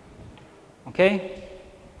 Okay?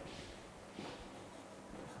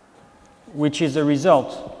 Which is a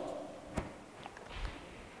result.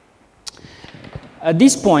 At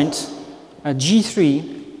this point, at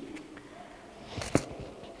G3,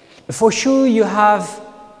 for sure you have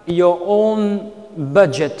your own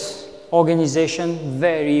budget organization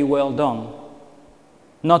very well done.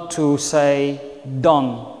 Not to say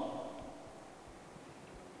done.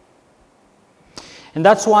 And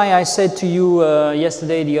that's why I said to you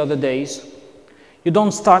yesterday, the other days, you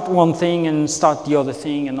don't start one thing and start the other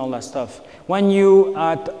thing and all that stuff. When you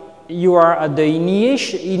are at the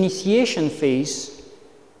initiation phase,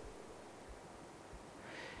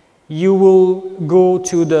 you will go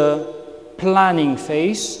to the planning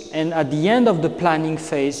phase, and at the end of the planning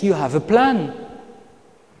phase, you have a plan.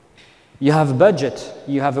 You have a budget,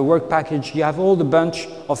 you have a work package, you have all the bunch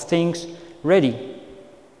of things ready.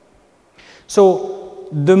 So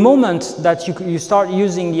the moment that you start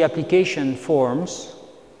using the application forms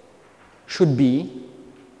should be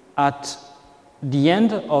at the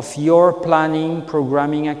end of your planning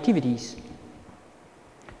programming activities.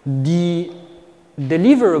 The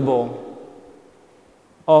deliverable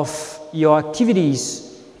of your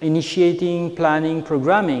activities, initiating, planning,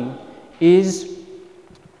 programming, is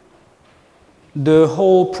the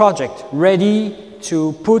whole project ready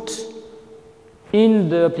to put in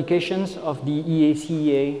the applications of the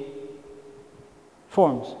EACEA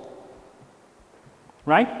forms.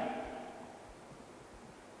 Right?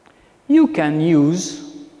 You can use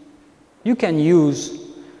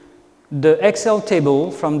the Excel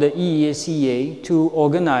table from the EACEA to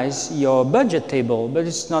organize your budget table, but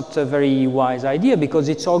it's not a very wise idea because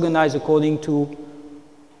it's organized according to,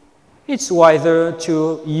 it's wiser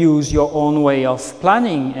to use your own way of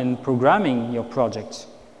planning and programming your projects.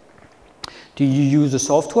 Do you use a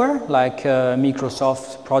software like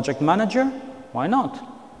Microsoft Project Manager? Why not?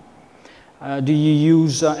 Do you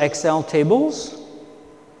use Excel tables?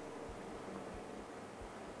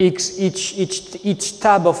 Each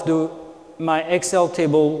tab of my Excel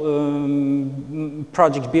table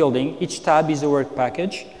project building, each tab is a work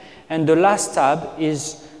package, and the last tab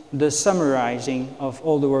is the summarizing of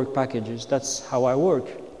all the work packages. That's how I work.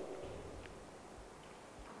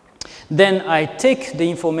 Then I take the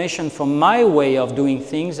information from my way of doing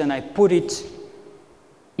things and I put it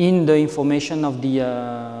in the information of the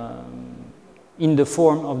in the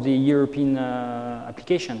form of the European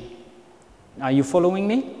application. Are you following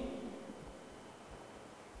me?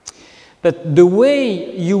 But the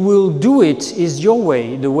way you will do it is your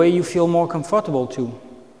way, the way you feel more comfortable to.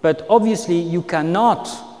 But obviously you cannot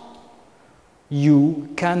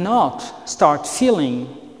start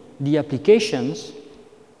filling the applications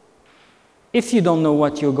if you don't know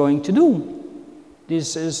what you're going to do.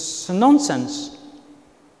 This is nonsense.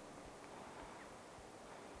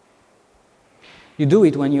 You do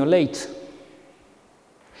it when you're late.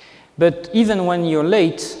 But even when you're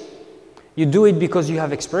late, you do it because you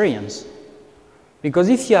have experience. Because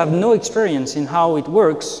if you have no experience in how it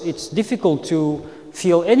works, it's difficult to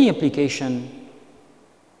fill any application.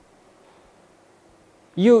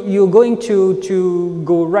 You're going to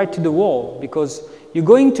go right to the wall because you're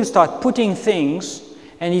going to start putting things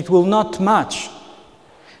and it will not match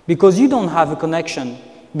because you don't have a connection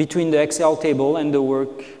between the Excel table and the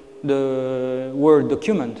Word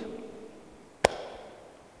document.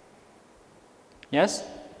 Yes?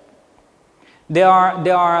 There are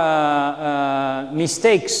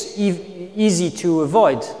mistakes easy to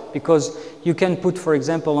avoid because you can put, for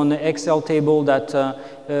example, on the Excel table that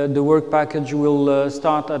the work package will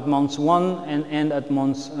start at month 1 and end at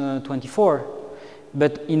month 24.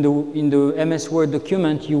 But in the MS Word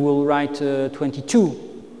document, you will write 22.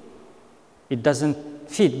 It doesn't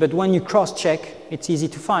fit. But when you cross-check, it's easy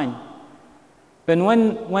to find. But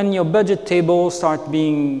when your budget table starts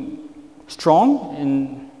being strong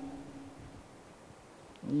and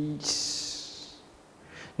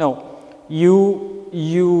no,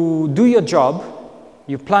 you do your job,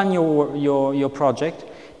 you plan your project,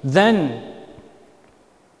 then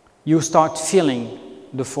you start filling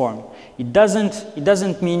the form. It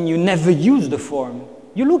doesn't mean you never use the form.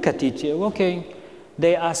 You look at it, okay,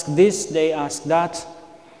 they ask this, they ask that.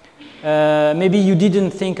 Maybe you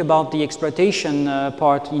didn't think about the exploitation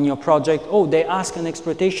part in your project. Oh, they ask an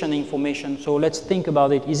exploitation information, so let's think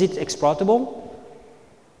about it. Is it exploitable?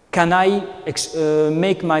 Can I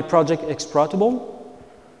make my project exploitable?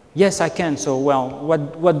 Yes, I can. So, well,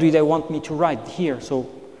 what do they want me to write here? So,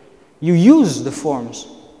 you use the forms,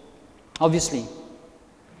 obviously,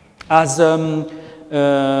 as a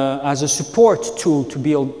support tool to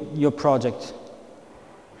build your project.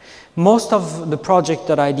 Most of the projects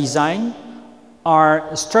that I design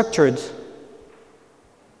are structured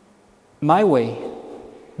my way.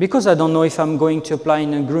 Because I don't know if I'm going to apply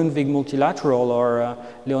in a Grundtvig multilateral or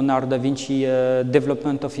Leonardo da Vinci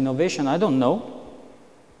development of innovation, I don't know.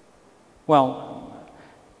 Well,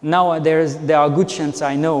 now there are good chances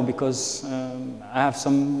I know because I have a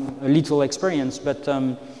little experience, but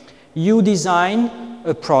you design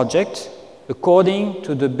a project according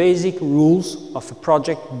to the basic rules of a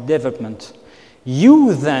project development.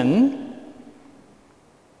 You then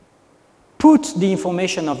put the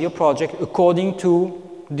information of your project according to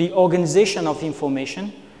the organization of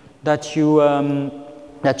information that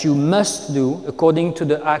you must do according to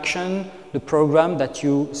the action, the program that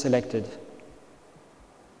you selected.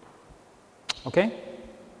 Okay?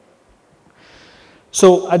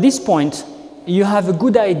 So at this point, you have a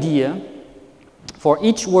good idea for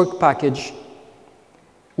each work package,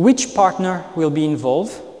 which partner will be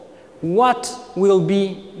involved, what will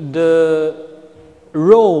be the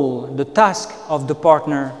role, the task of the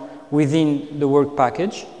partner within the work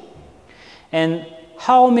package, and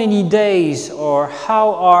how many days or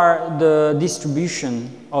how are the distribution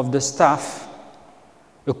of the staff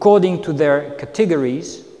according to their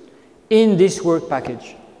categories in this work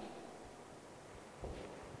package.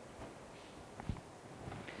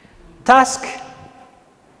 Task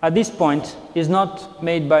at this point is not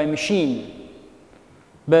made by machine,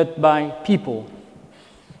 but by people.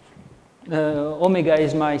 Omega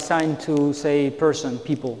is my sign to say person,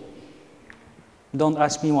 people. Don't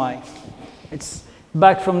ask me why. It's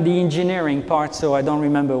back from the engineering part, so I don't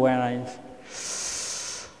remember where I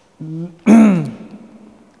am.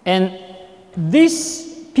 And these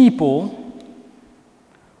people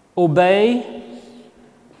obey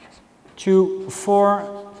to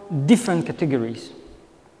 4 different categories.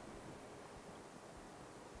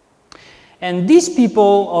 And these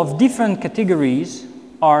people of different categories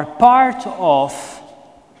are part of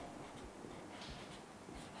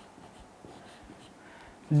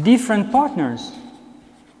different partners.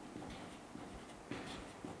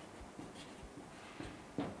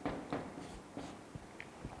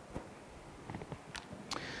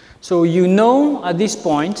 So you know at this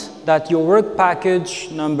point that your work package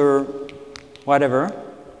number whatever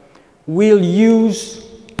will use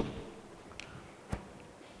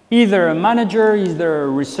either a manager, either a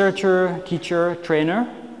researcher, teacher, trainer,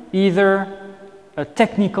 either a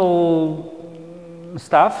technical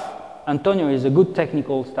staff. Antonio is a good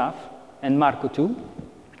technical staff, and Marco too.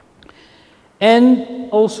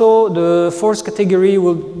 And also the fourth category,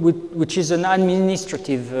 which is an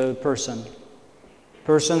administrative person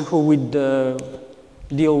who would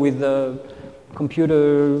deal with the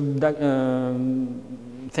computer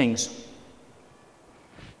things.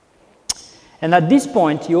 And at this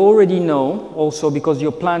point, you already know, also because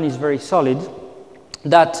your plan is very solid,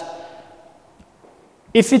 that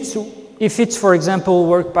if it's, for example,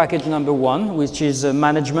 work package number 1, which is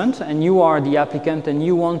management, and you are the applicant and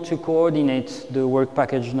you want to coordinate the work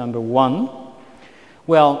package number 1,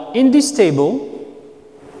 well, in this table,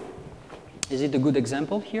 is it a good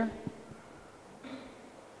example here?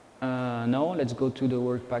 No, let's go to the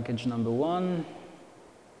work package number 1.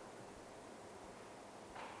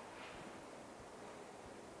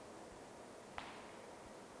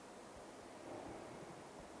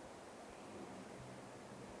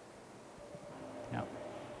 Yeah.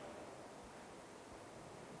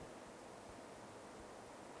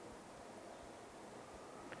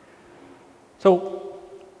 So,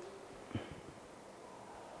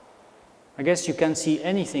 I guess you can't see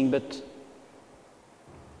anything, but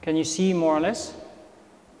can you see more or less?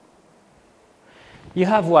 You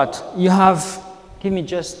have what? You have, give me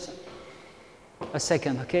just a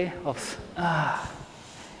second, okay?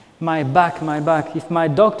 My back. If my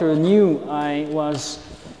doctor knew I was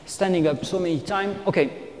standing up so many times.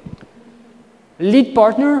 Okay. Lead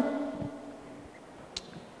partner,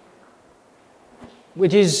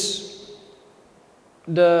 which is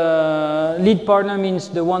the lead partner means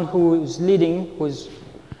the one who is leading,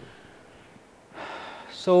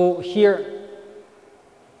 so here,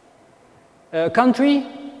 country,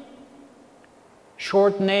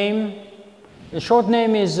 short name. The short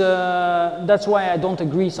name is, that's why I don't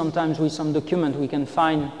agree sometimes with some document we can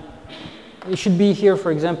find. It should be here,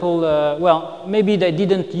 for example, well, maybe they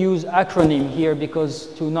didn't use acronym here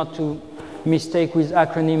because not to mistake with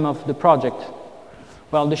acronym of the project.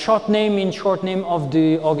 Well, the short name means short name of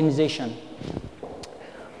the organization.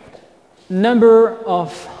 Number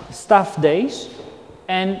of staff days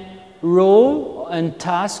and role and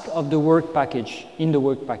task of the work package, in the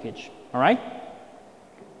work package, all right?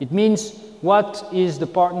 It means what is the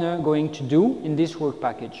partner going to do in this work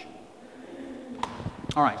package.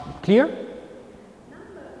 All right, clear?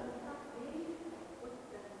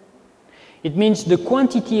 It means the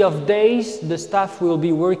quantity of days the staff will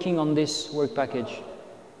be working on this work package.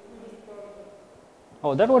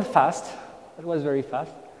 Oh, that was fast. That was very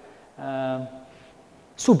fast.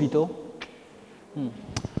 Subito.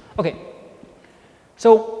 Okay.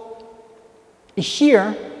 So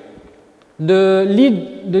here, the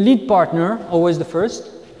lead partner, always the first.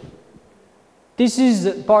 This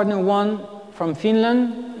is partner 1 from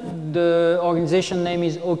Finland. The organization name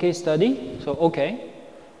is OK Study. So OK.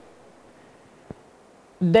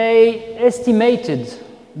 They estimated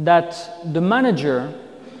that the manager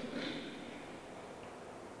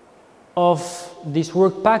of this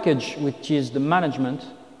work package, which is the management,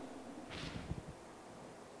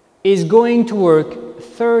 is going to work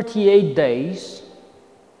 38 days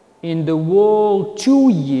in the whole 2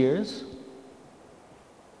 years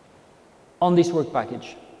on this work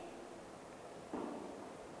package.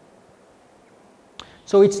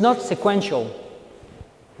 So it's not sequential.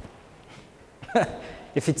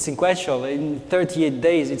 If it's sequential, in 38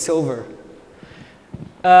 days it's over.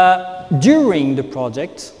 During the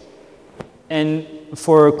project, and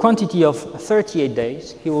for a quantity of 38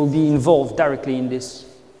 days, he will be involved directly in these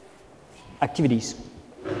activities.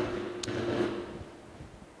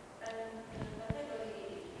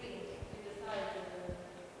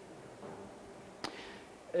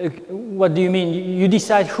 What do you mean? You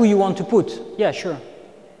decide who you want to put? Yeah, sure.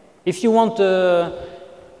 If you want,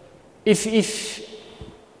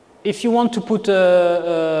 if you want to put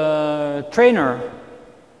a trainer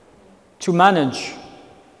to manage,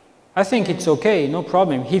 I think it's okay, no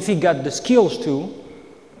problem. If he got the skills too.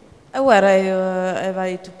 Where have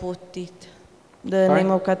I to put it? The name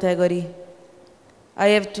of category. I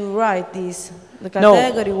have to write this. The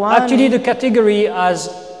category one. Actually, the category are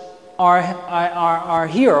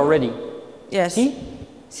here already. Yes. See?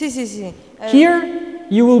 See. Here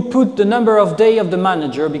you will put the number of days of the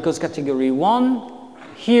manager because category 1.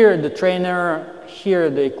 here the trainer,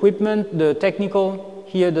 here the equipment, the technical,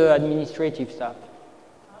 here the administrative staff.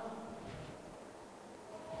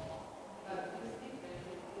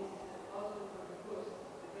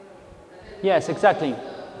 Yes, exactly.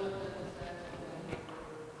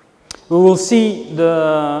 We will see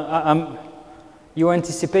the, you're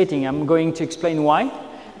anticipating, I'm going to explain why.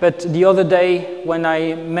 But the other day when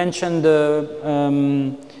I mentioned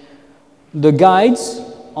the guides,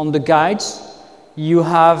 on the guides, you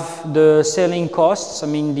have the selling costs, I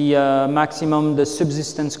mean the maximum, the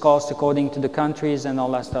subsistence cost according to the countries and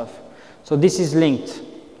all that stuff. So this is linked,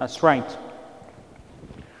 that's right.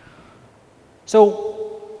 So,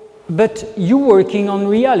 but you're working on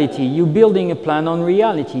reality, you're building a plan on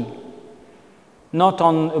reality, not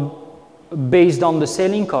on, based on the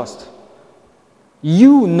selling cost.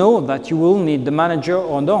 You know that you will need the manager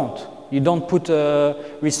or don't. You don't put a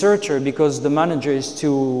researcher because the manager is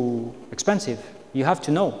too expensive. You have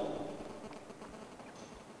to know.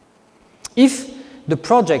 If the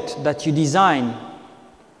project that you design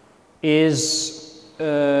is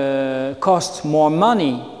costs more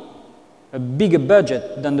money, a bigger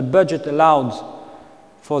budget than the budget allowed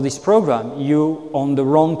for this program, you're on the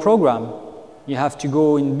wrong program. You have to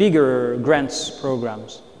go in bigger grants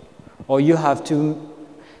programs. Or you have to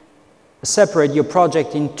separate your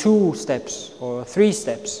project in 2 steps or 3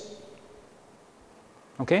 steps.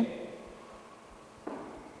 Okay?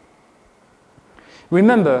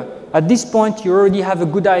 Remember, at this point you already have a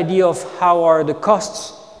good idea of how are the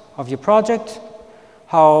costs of your project,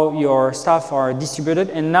 how your staff are distributed,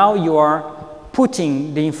 and now you are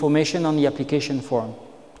putting the information on the application form.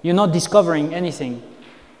 You're not discovering anything.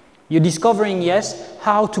 You're discovering, yes,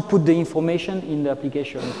 how to put the information in the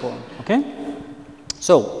application form, okay?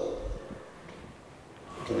 So,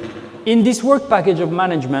 in this work package of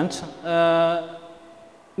management,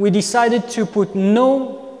 we decided to put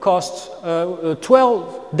no cost,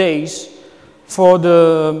 12 days for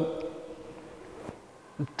the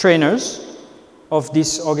trainers of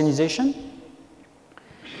this organization.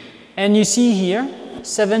 And you see here,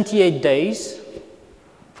 78 days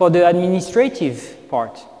for the administrative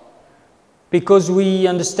part. Because we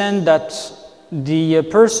understand that the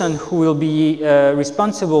person who will be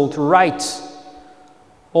responsible to write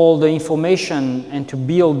all the information and to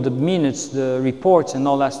build the minutes, the reports and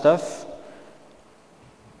all that stuff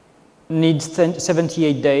needs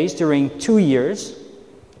 78 days during 2 years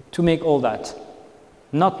to make all that.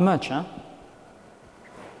 Not much, huh?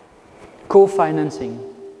 Co-financing.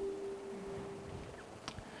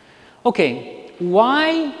 Okay,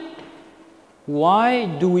 why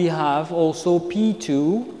do we have also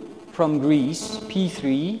P2 from Greece,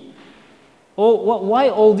 P3? Why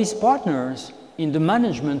all these partners in the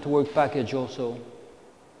management work package also?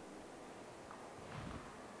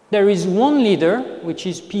 There is one leader, which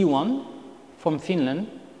is P1 from Finland,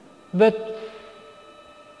 but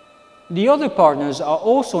the other partners are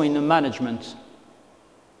also in the management.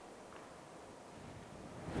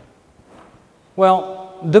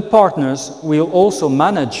 Well, the partners will also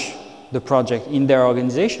manage the project in their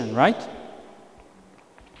organization, right?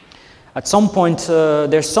 At some point,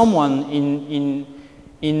 there's someone in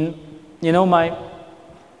you know,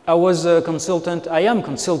 I was a consultant, I am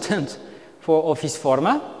consultant for Office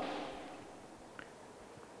Forma.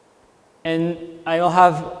 And I'll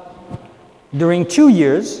have, during 2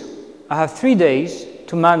 years, I have 3 days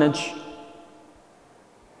to manage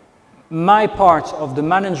my part of the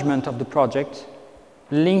management of the project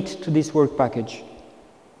linked to this work package.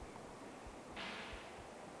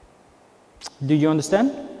 Do you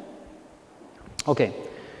understand? Okay.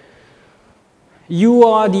 You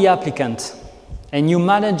are the applicant and you're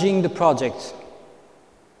managing the project.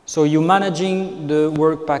 So you're managing the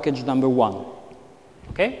work package number 1.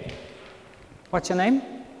 Okay? What's your name?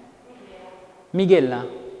 Miguela.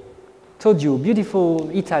 Told you, beautiful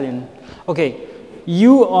Italian. Okay.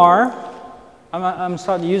 You are, I'm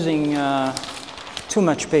start using too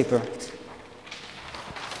much paper.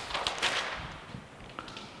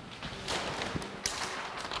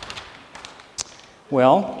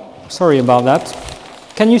 Well, sorry about that.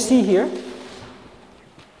 Can you see here?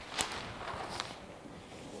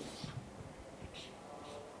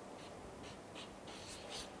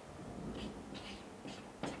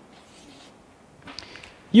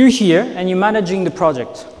 You're here and you're managing the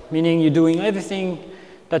project, meaning you're doing everything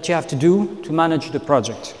that you have to do to manage the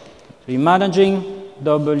project. So you're managing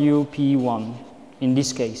WP1 in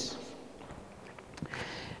this case.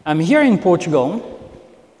 I'm here in Portugal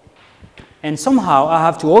and somehow I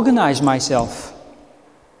have to organize myself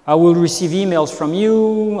I will receive emails from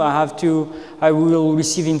you, I will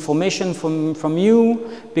receive information from you,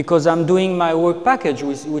 because I'm doing my work package,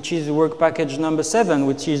 which is work package number 7,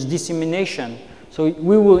 which is dissemination. So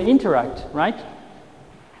we will interact, right?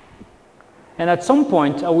 And at some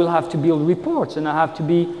point, I will have to build reports, and I have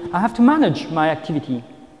to manage my activity.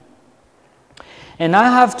 And I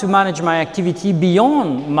have to manage my activity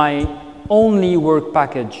beyond my only work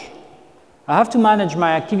package. I have to manage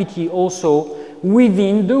my activity also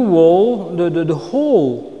within the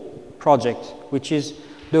whole project, which is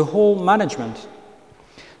the whole management.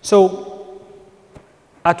 So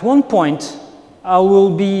at one point, I will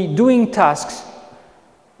be doing tasks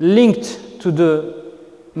linked to the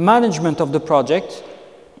management of the project,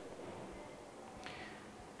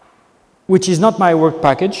 which is not my work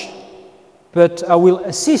package, but I will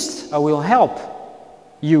assist, I will help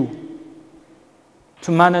you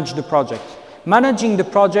to manage the project. Managing the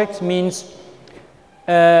project means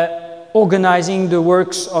organizing the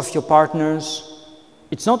works of your partners.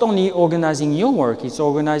 It's not only organizing your work, it's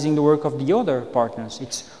organizing the work of the other partners.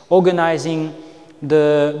 It's organizing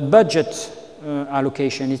the budget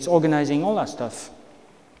allocation, it's organizing all that stuff.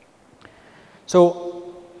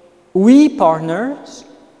 So we partners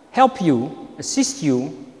help you, assist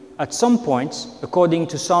you at some point, according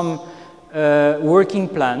to some working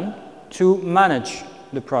plan, to manage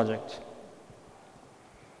the project.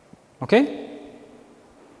 Okay?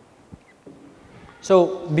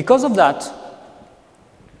 So because of that,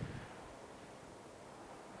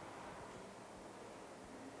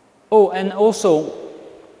 oh, and also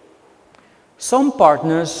some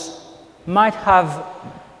partners might have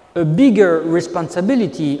a bigger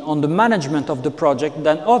responsibility on the management of the project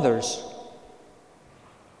than others.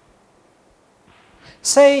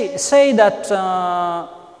 Say that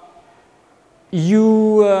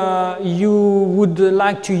you would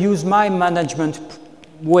like to use my management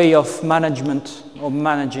way of management or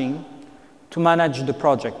managing to manage the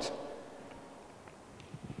project.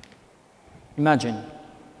 Imagine.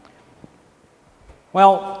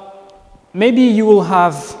 Well, maybe you will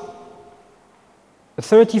have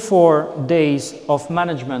 34 days of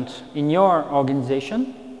management in your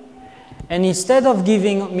organization, and instead of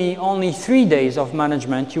giving me only 3 days of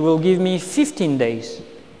management, you will give me 15 days.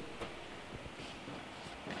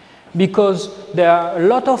 Because there are a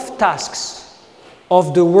lot of tasks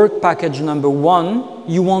of the work package number 1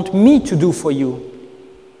 you want me to do for you.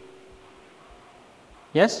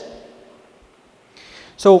 Yes?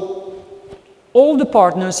 So all the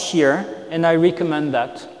partners here, and I recommend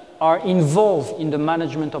that, are involved in the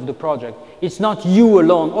management of the project. It's not you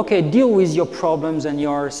alone. Okay, deal with your problems and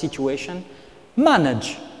your situation.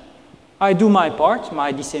 Manage. I do my part,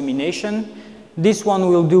 my dissemination. This one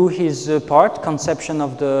will do his part, conception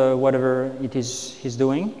of the whatever it is he's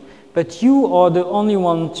doing. But you are the only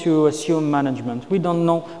one to assume management. We don't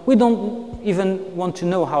know. We don't even want to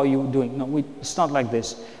know how you're doing. No, it's not like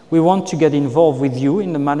this. We want to get involved with you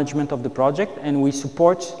in the management of the project, and we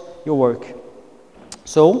support your work.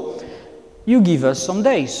 So you give us some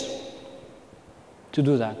days to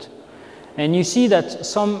do that. And you see that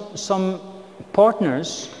some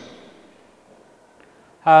partners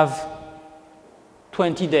have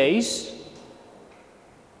 20 days.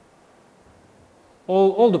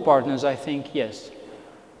 All the partners, I think, yes.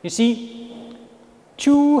 You see,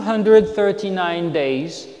 239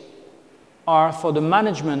 days are for the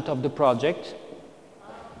management of the project,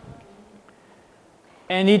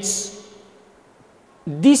 and it's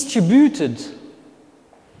distributed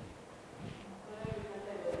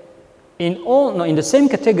in the same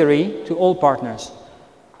category to all partners.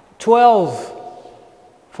 12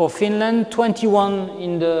 for Finland, 21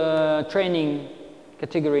 in the training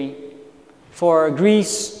category for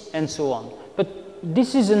Greece, and so on. But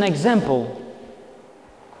this is an example.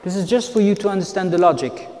 This is just for you to understand the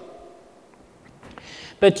logic.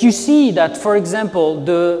 But you see that, for example,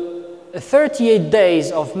 the 38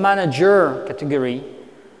 days of manager category,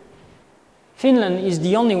 Finland is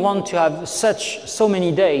the only one to have so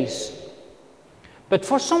many days. But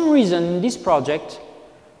for some reason in this project,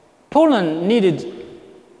 Poland needed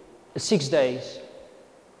 6 days.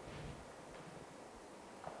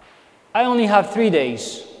 I only have 3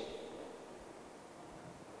 days.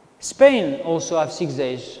 Spain also have 6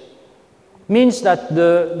 days. Means that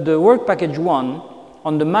the work package 1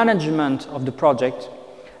 on the management of the project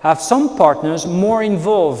have some partners more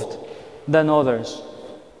involved than others.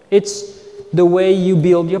 It's the way you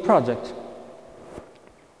build your project.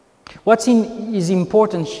 What is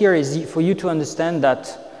important here is for you to understand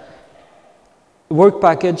that work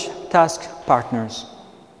package, task, partners.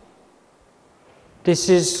 This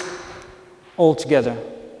is all together.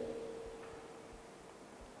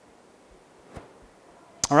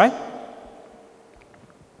 right?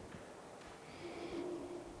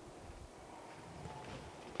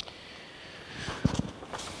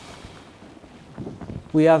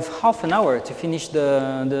 We have half an hour to finish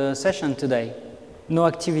the session today. No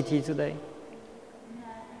activity today.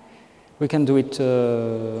 We can do it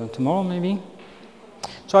tomorrow, maybe.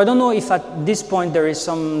 So I don't know if at this point there is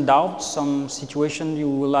some doubt, some situation you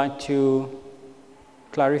would like to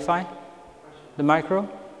clarify. The micro?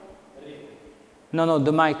 No,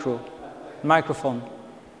 the microphone.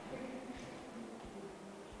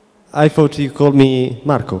 I thought you called me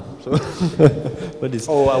Marco. So what is?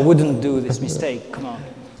 Oh, I wouldn't do this mistake. Come on.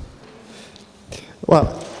 Well,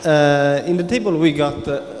 in the table we got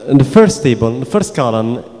in the first table, the first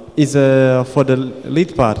column is for the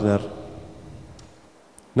lead partner.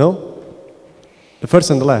 No? The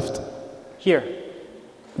first on the left. Here.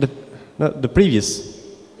 The previous.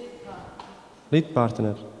 Lead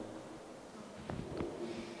partner.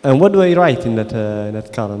 And what do I write in that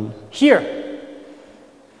column? Here.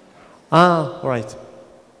 Ah, right.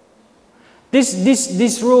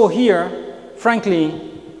 This row here, frankly,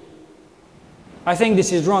 I think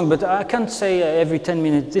this is wrong, but I can't say every 10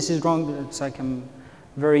 minutes this is wrong. It's like I'm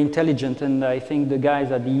very intelligent, and I think the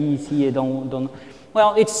guys at the EEC don't.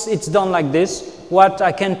 Well, it's done like this. What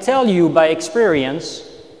I can tell you by experience,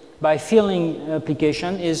 by feeling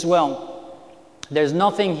application, is, well, there's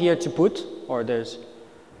nothing here to put, or there's,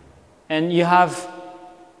 and you have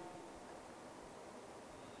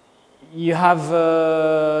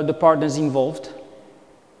the partners involved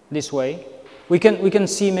this way. We can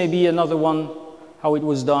see maybe another one how it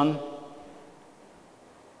was done.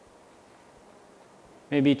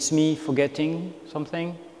 Maybe it's me forgetting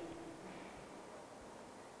something.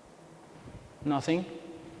 Nothing.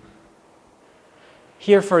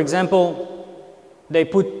 Here, for example, they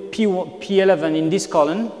put P11 in this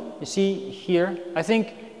column. You see here, I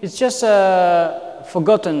think it's just a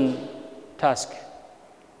forgotten task.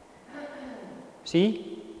 See?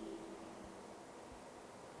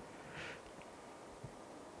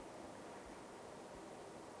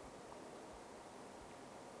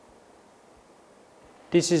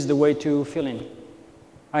 This is the way to fill in,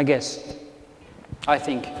 I guess, I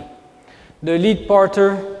think. The lead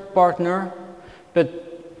partner, but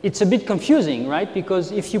it's a bit confusing, right?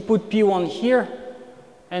 Because if you put P1 here,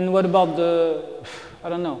 and what about the, I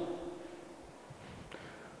don't know.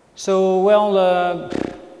 So, well,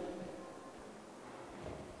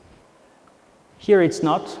 here it's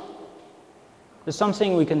not. There's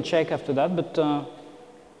something we can check after that, but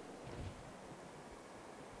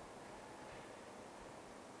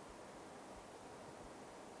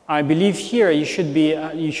I believe here you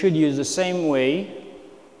should use the same way.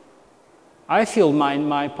 I filled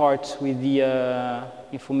my part with the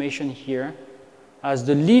information here, as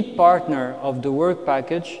the lead partner of the work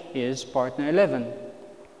package is partner 11.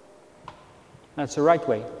 That's the right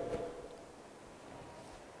way.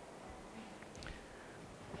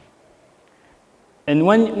 And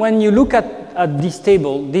when you look at this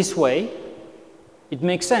table this way, it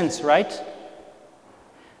makes sense, right?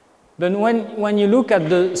 But when you look at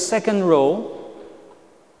the second row,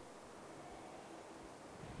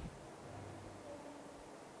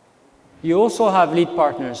 you also have lead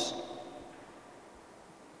partners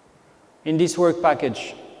in this work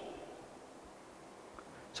package.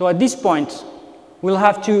 So at this point, we'll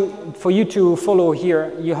have to, for you to follow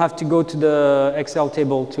here, you have to go to the Excel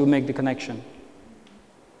table to make the connection.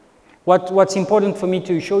 What's important for me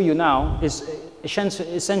to show you now is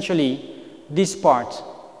essentially this part.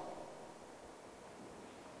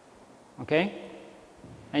 Okay?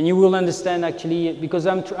 And you will understand actually, because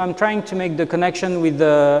I'm trying to make the connection with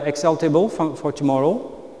the Excel table for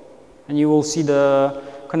tomorrow, and you will see the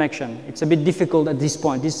connection. It's a bit difficult at this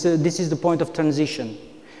point. This is the point of transition.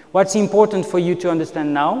 What's important for you to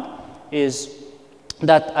understand now is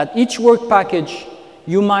that at each work package,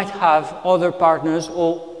 you might have other partners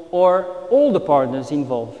or all the partners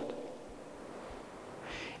involved.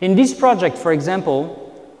 In this project, for example,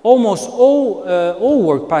 almost all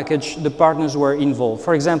work package, the partners were involved.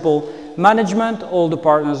 For example, management, all the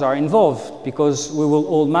partners are involved because we will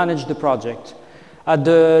all manage the project. At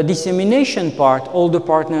the dissemination part, all the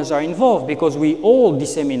partners are involved because we all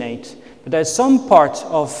disseminate. But there's some part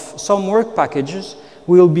of some work packages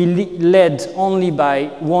will be led only by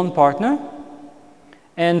one partner.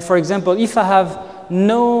 And for example, if I have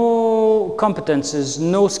no competences,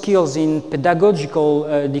 no skills in pedagogical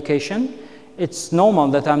education, it's normal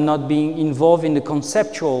that I'm not being involved in the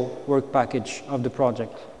conceptual work package of the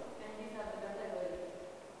project.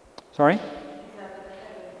 Sorry?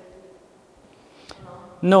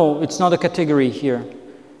 No, it's not a category here.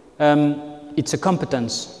 it's a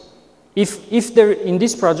competence. If there, in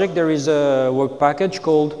this project there is a work package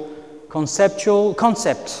called concept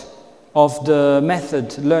of the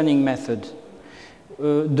method, learning method.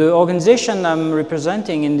 The organization I'm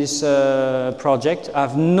representing in this project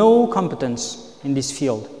have no competence in this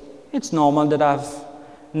field. It's normal that I have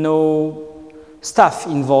no staff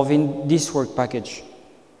involved in this work package.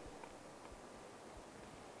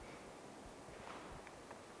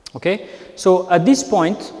 Okay, so at this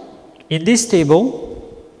point, in this table,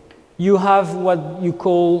 you have what you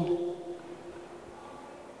call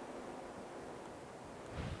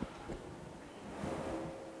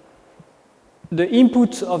the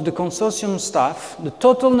input of the consortium staff. The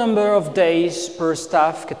total number of days per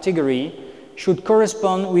staff category should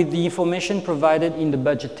correspond with the information provided in the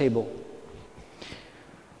budget table.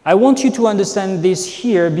 I want you to understand this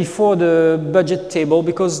here before the budget table,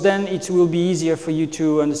 because then it will be easier for you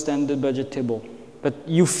to understand the budget table. But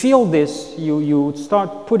you feel this, you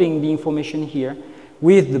start putting the information here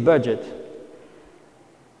with the budget.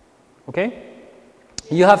 Okay?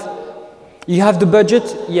 You have the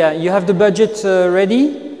budget, yeah, you have the budget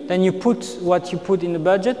ready, then you put what you put in the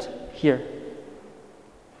budget here.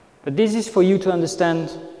 But this is for you to understand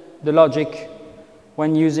the logic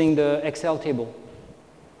when using the Excel table.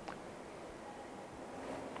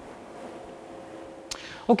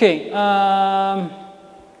 Okay,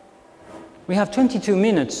 we have 22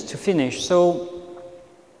 minutes to finish, so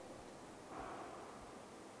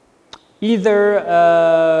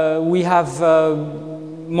either we have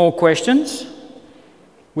more questions,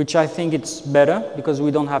 which I think it's better because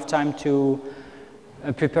we don't have time to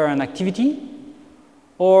prepare an activity,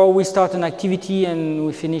 or we start an activity and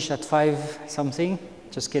we finish at 5 something,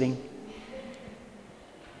 just kidding.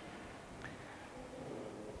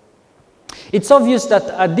 It's obvious that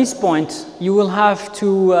at this point you will have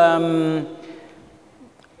to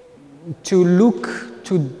look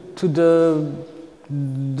to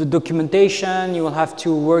the documentation. You will have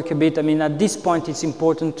to work a bit. I mean, at this point it's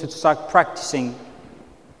important to start practicing,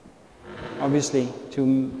 obviously,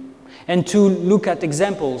 and to look at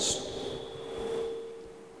examples.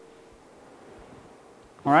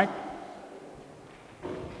 All right?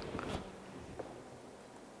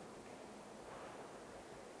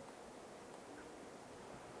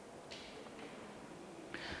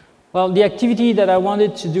 Well, the activity that I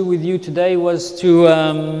wanted to do with you today was to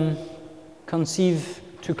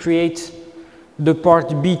create the part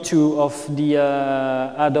B2 of the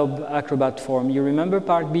Adobe Acrobat form. You remember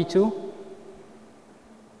part B2?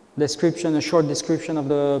 Description, a short description of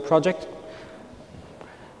the project.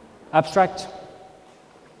 Abstract.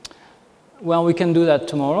 Well, we can do that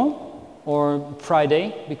tomorrow or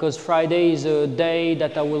Friday, because Friday is a day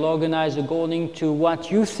that I will organize according to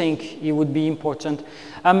what you think it would be important.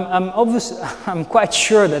 I'm quite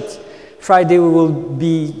sure that Friday we will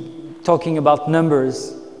be talking about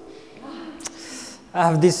numbers. I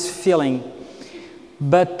have this feeling,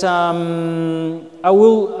 but I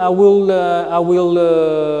will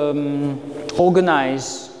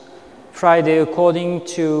organize Friday according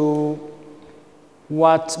to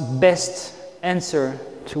what best answer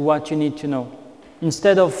to what you need to know.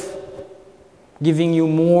 Instead of giving you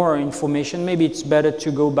more information, maybe it's better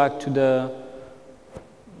to go back to the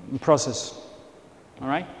process. All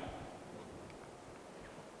right?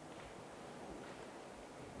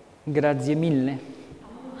 Grazie mille.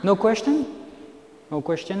 No question? No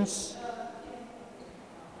questions?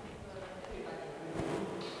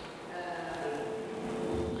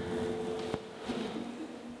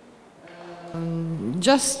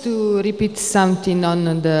 Just to repeat something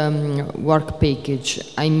on the work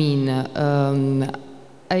package, I mean, I'm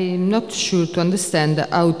not sure to understand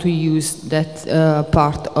how to use that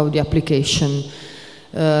part of the application,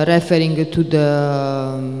 referring to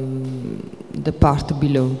the part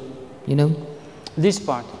below, you know? This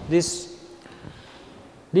part, this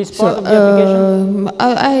part of the application?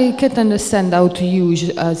 I can't understand how to use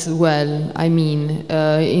as well. I mean,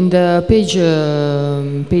 in the page,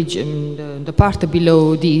 the part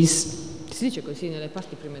below this, si dice così nelle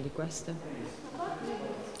parti prima di queste?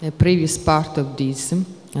 The previous part of this,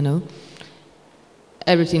 you know,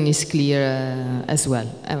 everything is clear as well.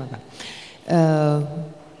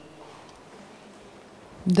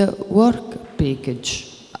 The work package.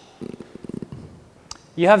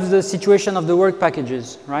 You have the situation of the work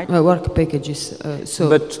packages, right? Work packages.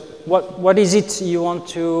 But what is it you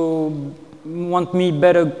want me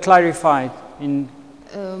better clarified in?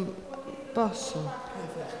 Basso.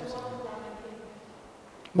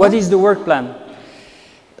 What is the work plan?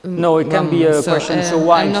 No, it can be a question. So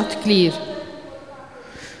why? I'm not clear.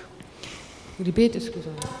 Ripeti,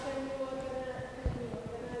 scusa.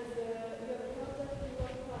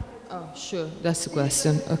 Oh, sure, that's the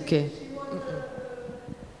question. Okay.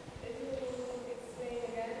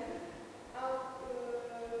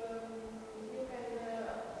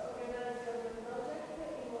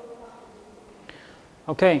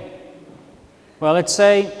 Okay. Well, let's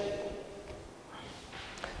say,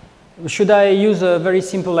 should I use a very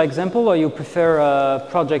simple example, or you prefer a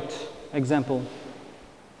project example?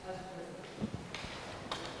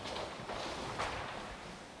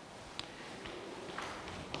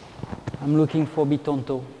 I'm looking for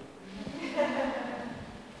Bitonto.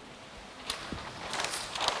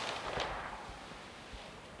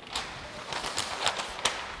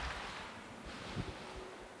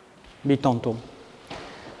 Bitonto.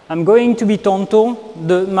 I'm going to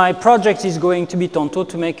Bitonto. My project is going to Bitonto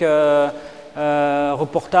to make a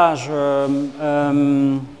reportage,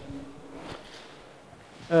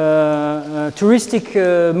 touristic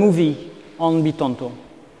movie on Bitonto.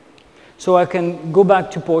 So I can go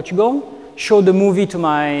back to Portugal, show the movie to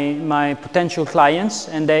my potential clients,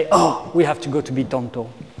 and they, oh, we have to go to Bitonto.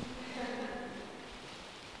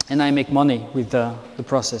 And I make money with the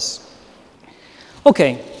process.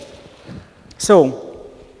 Okay, so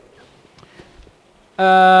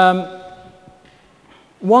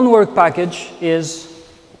one work package is,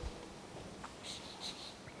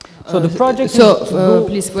 so the project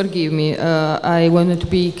please forgive me, I wanted to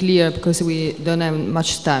be clear because we don't have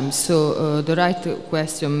much time. So the right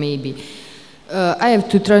question maybe, I have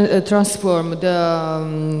to transform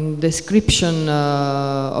the description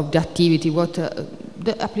of the activity,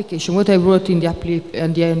 the application, what I wrote in the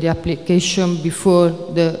application before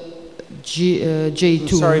the J2. I'm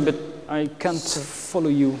sorry, but I can't follow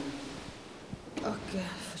you. Okay,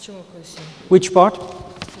 facciamo così. Which part?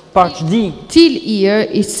 Part D. Till here,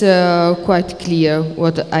 it's quite clear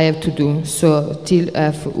what I have to do. So till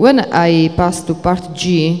F. When I pass to part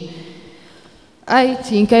G, I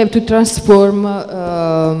think I have to transform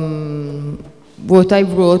what I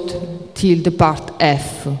wrote till the part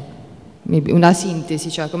F. Maybe una sintesi,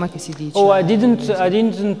 cioè com'è che si dice? Oh, I didn't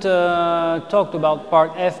talk about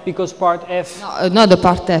part F because part F. No, not the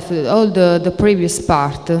part F. All the previous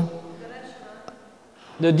part.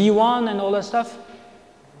 The D1 and all that stuff.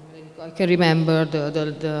 I can remember the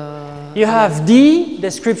You have D,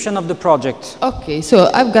 description of the project. Okay, so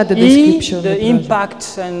I've got the description. E, the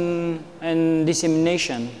impact and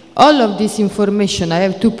dissemination. All of this information I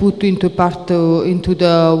have to put into into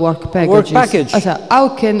the work packages. Work package. How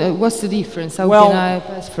can? What's the difference? How can I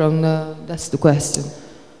pass from? That's the question.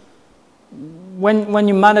 When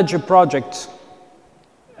you manage a project,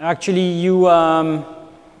 actually you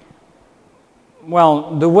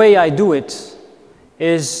well, the way I do it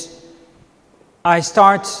is I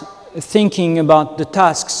start thinking about the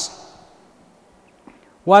tasks.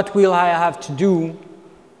 What will I have to do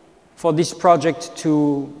for this project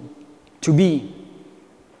to be?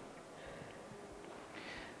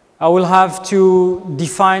 I will have to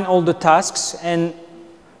define all the tasks, and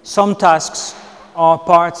some tasks are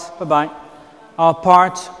part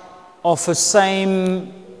of a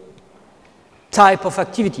same type of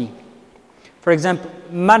activity. For example,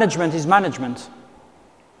 management is management.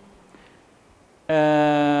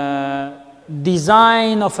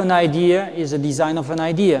 Design of an idea is a design of an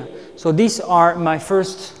idea. So these are my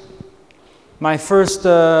first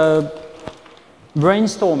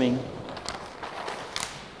brainstorming.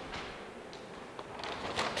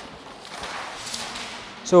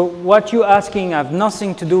 So what you're asking have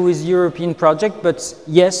nothing to do with European project, but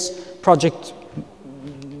yes, project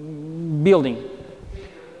building.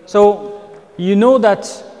 So you know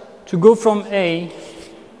that to go from A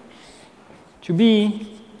to B,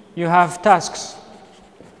 you have tasks.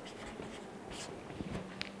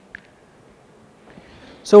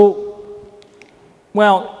 So,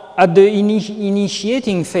 well, at the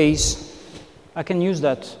initiating phase, I can use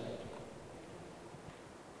that.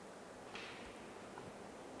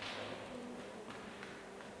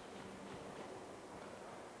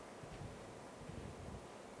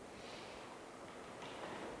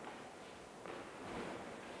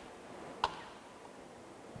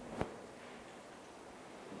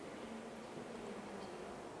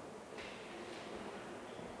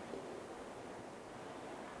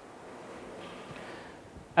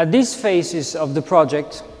 At these phases of the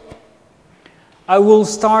project, I will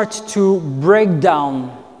start to break down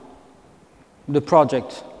the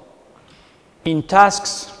project in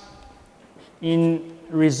tasks, in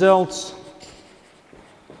results,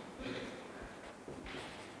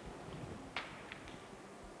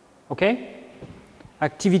 okay?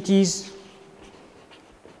 Activities,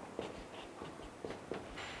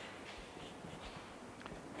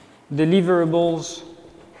 deliverables,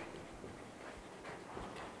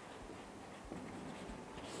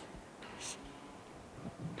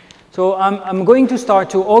 So I'm going to start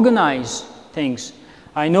to organize things.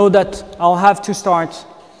 I know that I'll have to start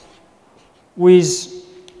with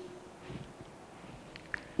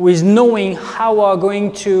knowing how I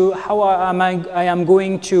am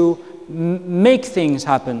going to make things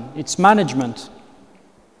happen. It's management.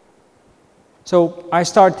 So I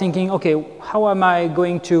start thinking, okay, how am I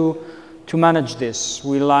going to manage this?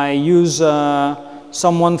 Will I use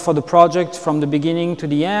someone for the project from the beginning to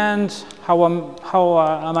the end? How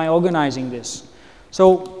am I organizing this?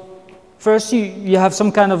 So first you have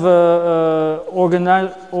some kind of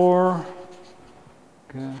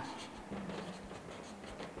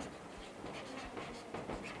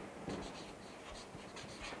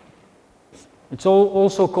it's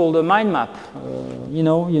also called a mind map.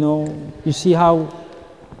 You see how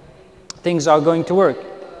things are going to work.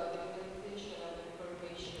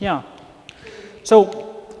 Yeah.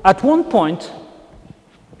 So at one point,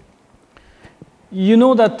 you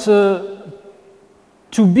know that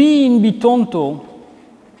to be in Bitonto,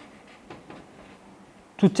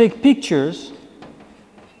 to take pictures,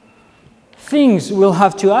 things will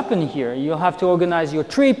have to happen here. You'll have to organize your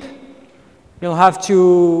trip. You'll have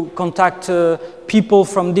to contact people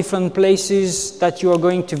from different places that you are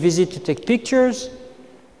going to visit to take pictures.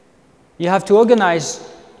 You have to organize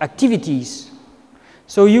activities.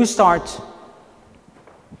 So you start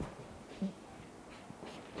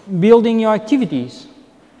building your activities.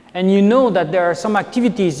 And you know that there are some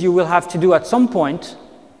activities you will have to do at some point.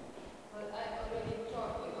 But I already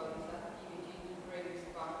talked about this activity in the previous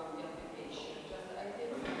part of the application. Just I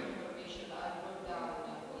take some information I wrote down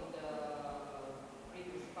in the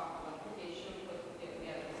previous part of the application because we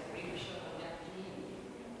have a description of the activity.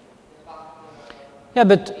 Yeah,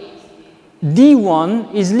 but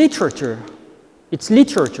D1 is literature. It's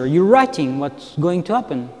literature. You're writing what's going to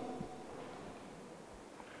happen.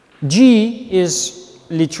 G is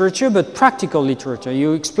literature, but practical literature.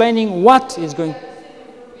 You're explaining what is going.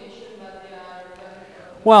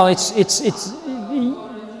 Well, it's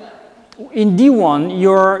in D1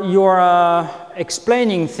 you're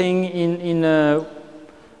explaining thing in a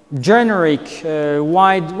generic,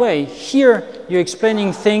 wide way. Here you're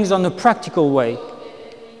explaining things on a practical way.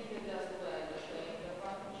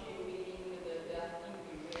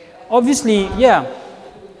 Obviously, yeah.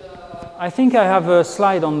 I think I have a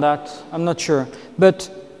slide on that. I'm not sure. But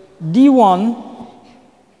D1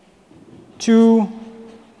 to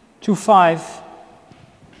 5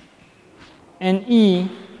 and E,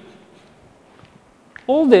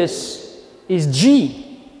 all this is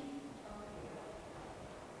G.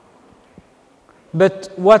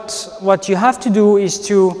 But what you have to do is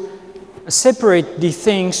to separate the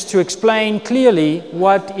things to explain clearly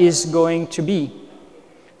what is going to be.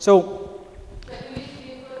 So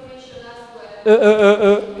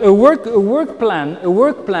a work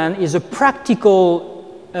plan is a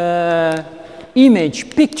practical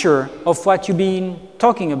image, picture of what you've been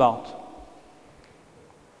talking about.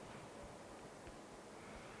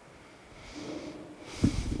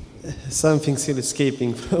 Something still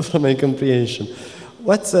escaping from my comprehension.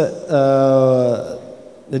 What's the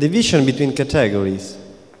division between categories?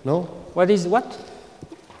 No? What is what?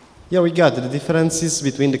 Yeah, we got the differences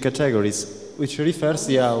between the categories, which refers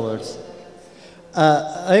the hours.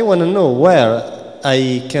 I want to know where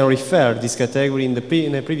I can refer this category in the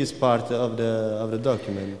previous part of the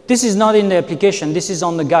document. This is not in the application. This is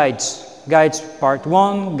on the guides. Guides part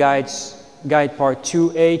 1, guide part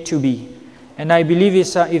 2A, 2B. And I believe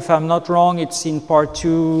it's, if I'm not wrong, it's in part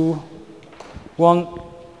 1.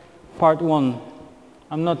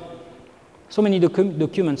 I'm not, so many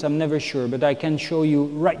documents, I'm never sure, but I can show you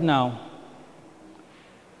right now.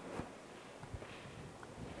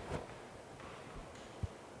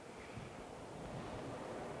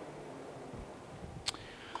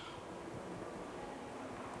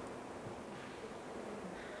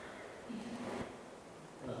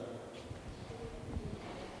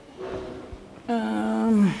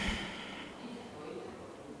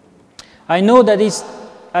 I know that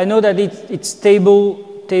it's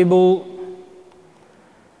table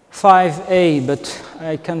 5A, but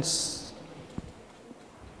I can't.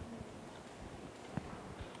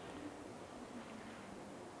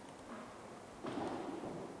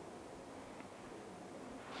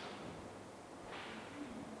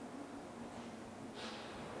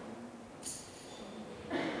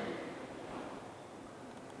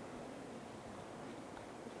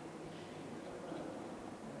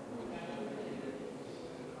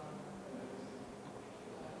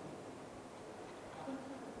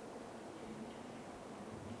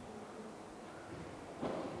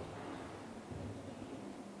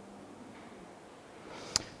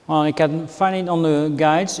 Well, you can find it on the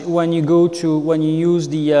guides when you go to, when you use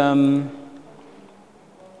the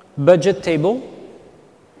budget table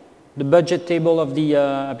of the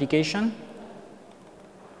application.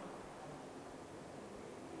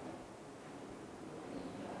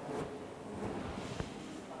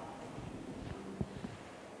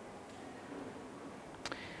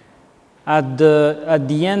 At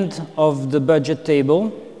the end of the budget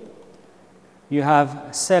table, you have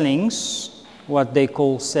sellings, what they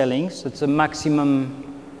call sellings. It's a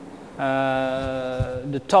maximum,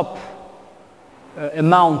 the top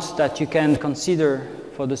amount that you can consider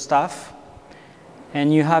for the staff.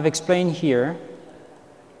 And you have explained here.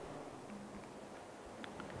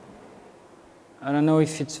 I don't know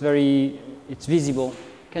if it's visible.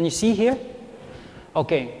 Can you see here?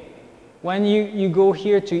 Okay. When you go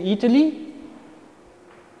here to Italy,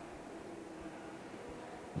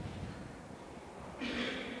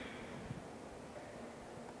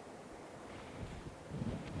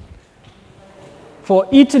 for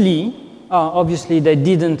Italy, obviously they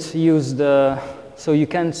didn't use so you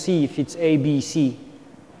can't see if it's A, B, C.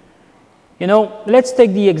 You know, let's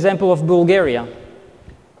take the example of Bulgaria.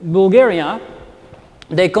 Bulgaria,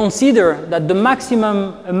 they consider that the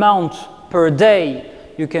maximum amount per day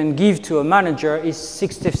you can give to a manager is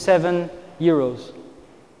 67 euros.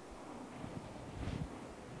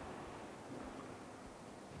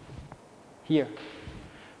 Here.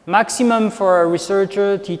 Maximum for a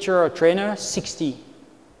researcher, teacher, or trainer, 60.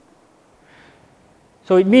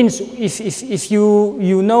 So it means if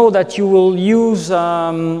you know that you will use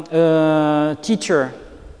a teacher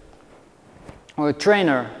or a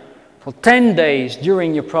trainer for 10 days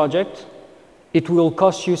during your project, it will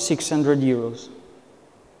cost you 600 euros.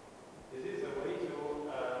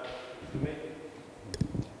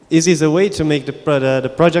 Is this a way to make the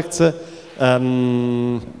projects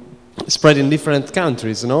spread in different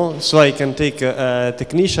countries, no? So I can take a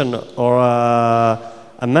technician or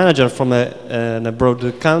a manager from an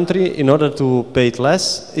abroad country in order to pay it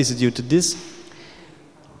less? Is it due to this?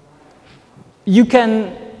 You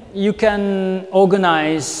can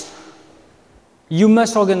organize, you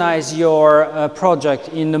must organize your project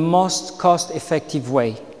in the most cost-effective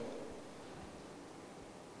way.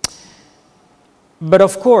 But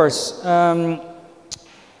of course,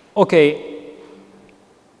 okay,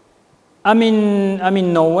 I'm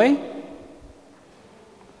in Norway,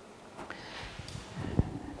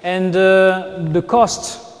 and the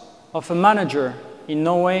cost of a manager in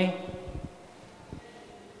Norway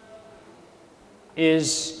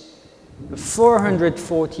is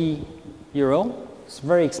 440 euro. It's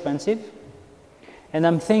very expensive, and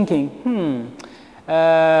I'm thinking,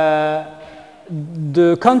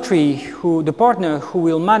 the partner who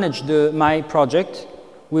will manage my project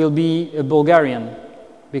will be a Bulgarian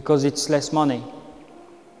because it's less money.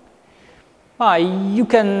 You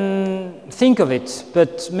can think of it,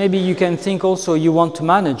 but maybe you can think also you want to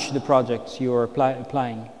manage the project you are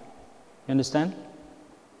applying. You understand?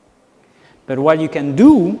 But what you can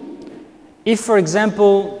do, if for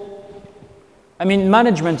example,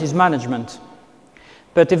 management is management,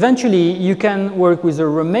 but eventually you can work with a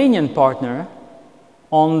Romanian partner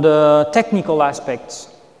on the technical aspects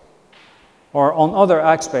or on other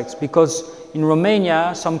aspects, because in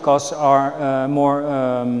Romania some costs are more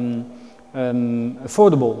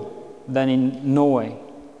affordable than in Norway.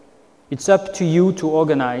 It's up to you to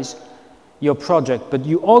organize your project, but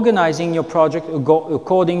you're organizing your project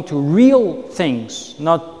according to real things,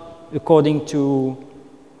 not according to...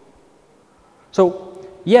 So,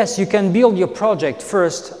 yes, you can build your project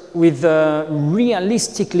first with a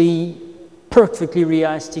perfectly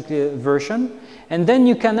realistic version, and then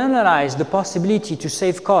you can analyze the possibility to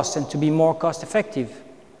save costs and to be more cost effective.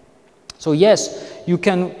 So yes, you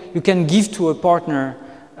can give to a partner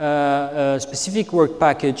a specific work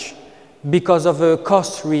package because of a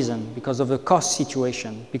cost reason, because of a cost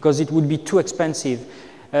situation, because it would be too expensive.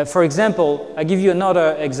 For example, I give you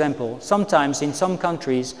another example. Sometimes in some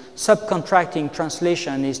countries, subcontracting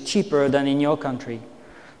translation is cheaper than in your country.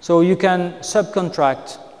 So you can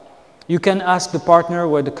subcontract. You can ask the partner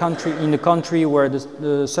in the country where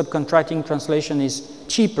the subcontracting translation is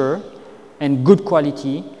cheaper and good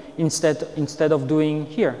quality instead of doing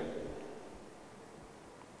here.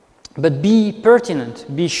 But be pertinent,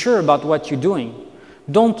 be sure about what you're doing.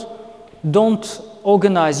 Don't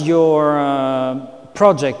organize your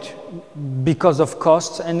project because of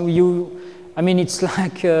costs, and it's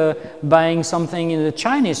like buying something in a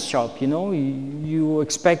Chinese shop, you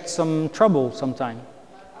expect some trouble sometime.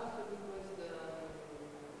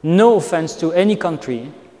 No offense to any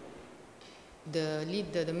country,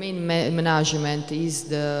 The main management is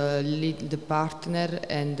the partner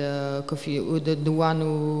and the one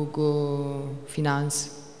who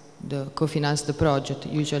co-finance the project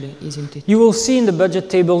usually, isn't it? You will see in the budget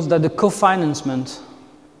tables that the co-financement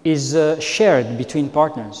is shared between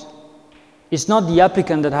partners. It's not the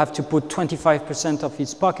applicant that have to put 25% of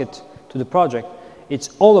his pocket to the project. It's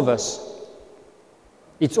all of us.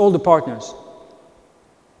 It's all the partners.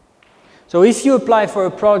 So if you apply for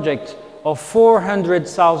a project of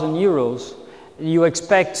 400,000 euros, you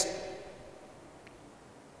expect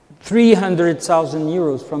 300,000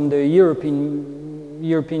 euros from the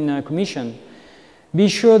European Commission. Be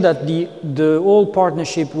sure that the whole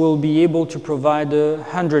partnership will be able to provide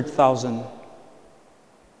 100,000,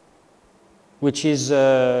 which is,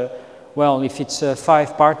 well, if it's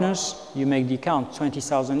 5 partners, you make the account,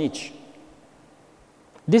 20,000 each.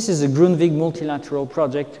 This is a Grundtvig multilateral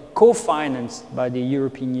project co-financed by the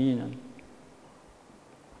European Union.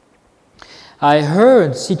 I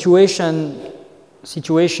heard situations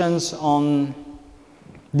on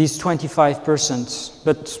these 25%,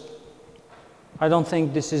 but I don't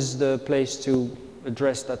think this is the place to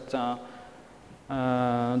address that,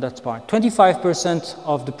 that part. 25%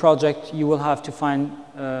 of the project you will have to find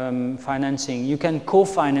financing. You can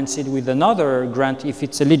co-finance it with another grant if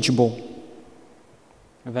it's eligible,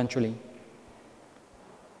 eventually.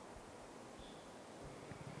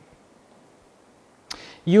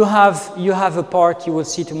 You have a part, you will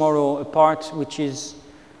see tomorrow, a part which is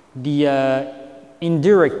the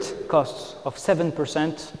indirect costs of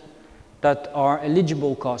 7% that are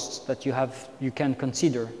eligible costs that you can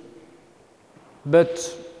consider.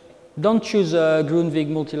 But don't choose a Grundtvig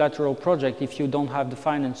multilateral project if you don't have the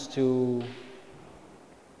finance to.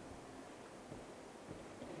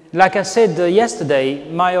 Like I said yesterday,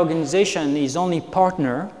 my organization is only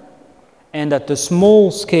partner and at the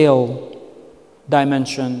small scale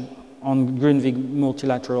dimension on Grundtvig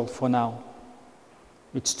multilateral for now.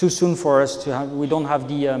 It's too soon for us to have, we don't have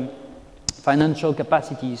the financial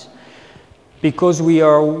capacities because we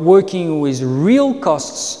are working with real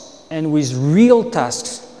costs and with real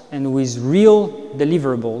tasks and with real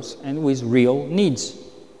deliverables and with real needs.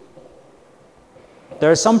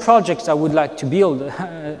 There are some projects I would like to build,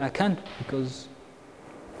 I can't because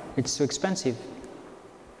it's too expensive.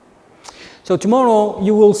 So tomorrow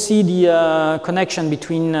you will see the connection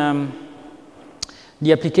between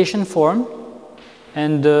the application form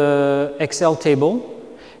and the Excel table.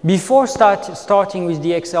 Before starting with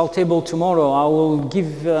the Excel table tomorrow, I will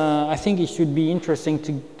give, I think it should be interesting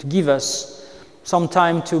to give us some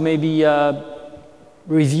time to maybe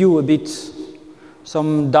review a bit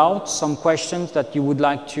some doubts, some questions that you would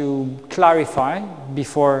like to clarify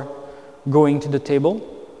before going to the table.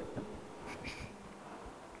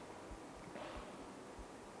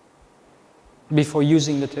 Before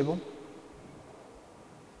using the table.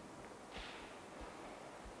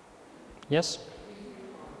 Yes?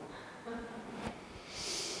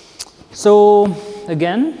 So,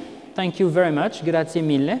 again, thank you very much. Grazie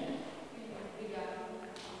mille.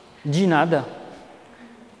 De nada.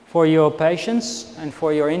 For your patience and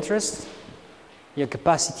for your interest, your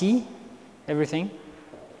capacity, everything.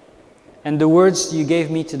 And the words you gave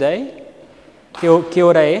me today. Che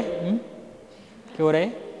ora è? Che ora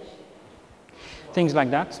è? Things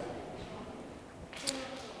like that.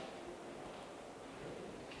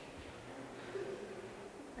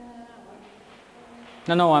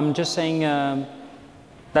 No, I'm just saying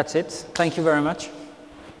that's it. Thank you very much.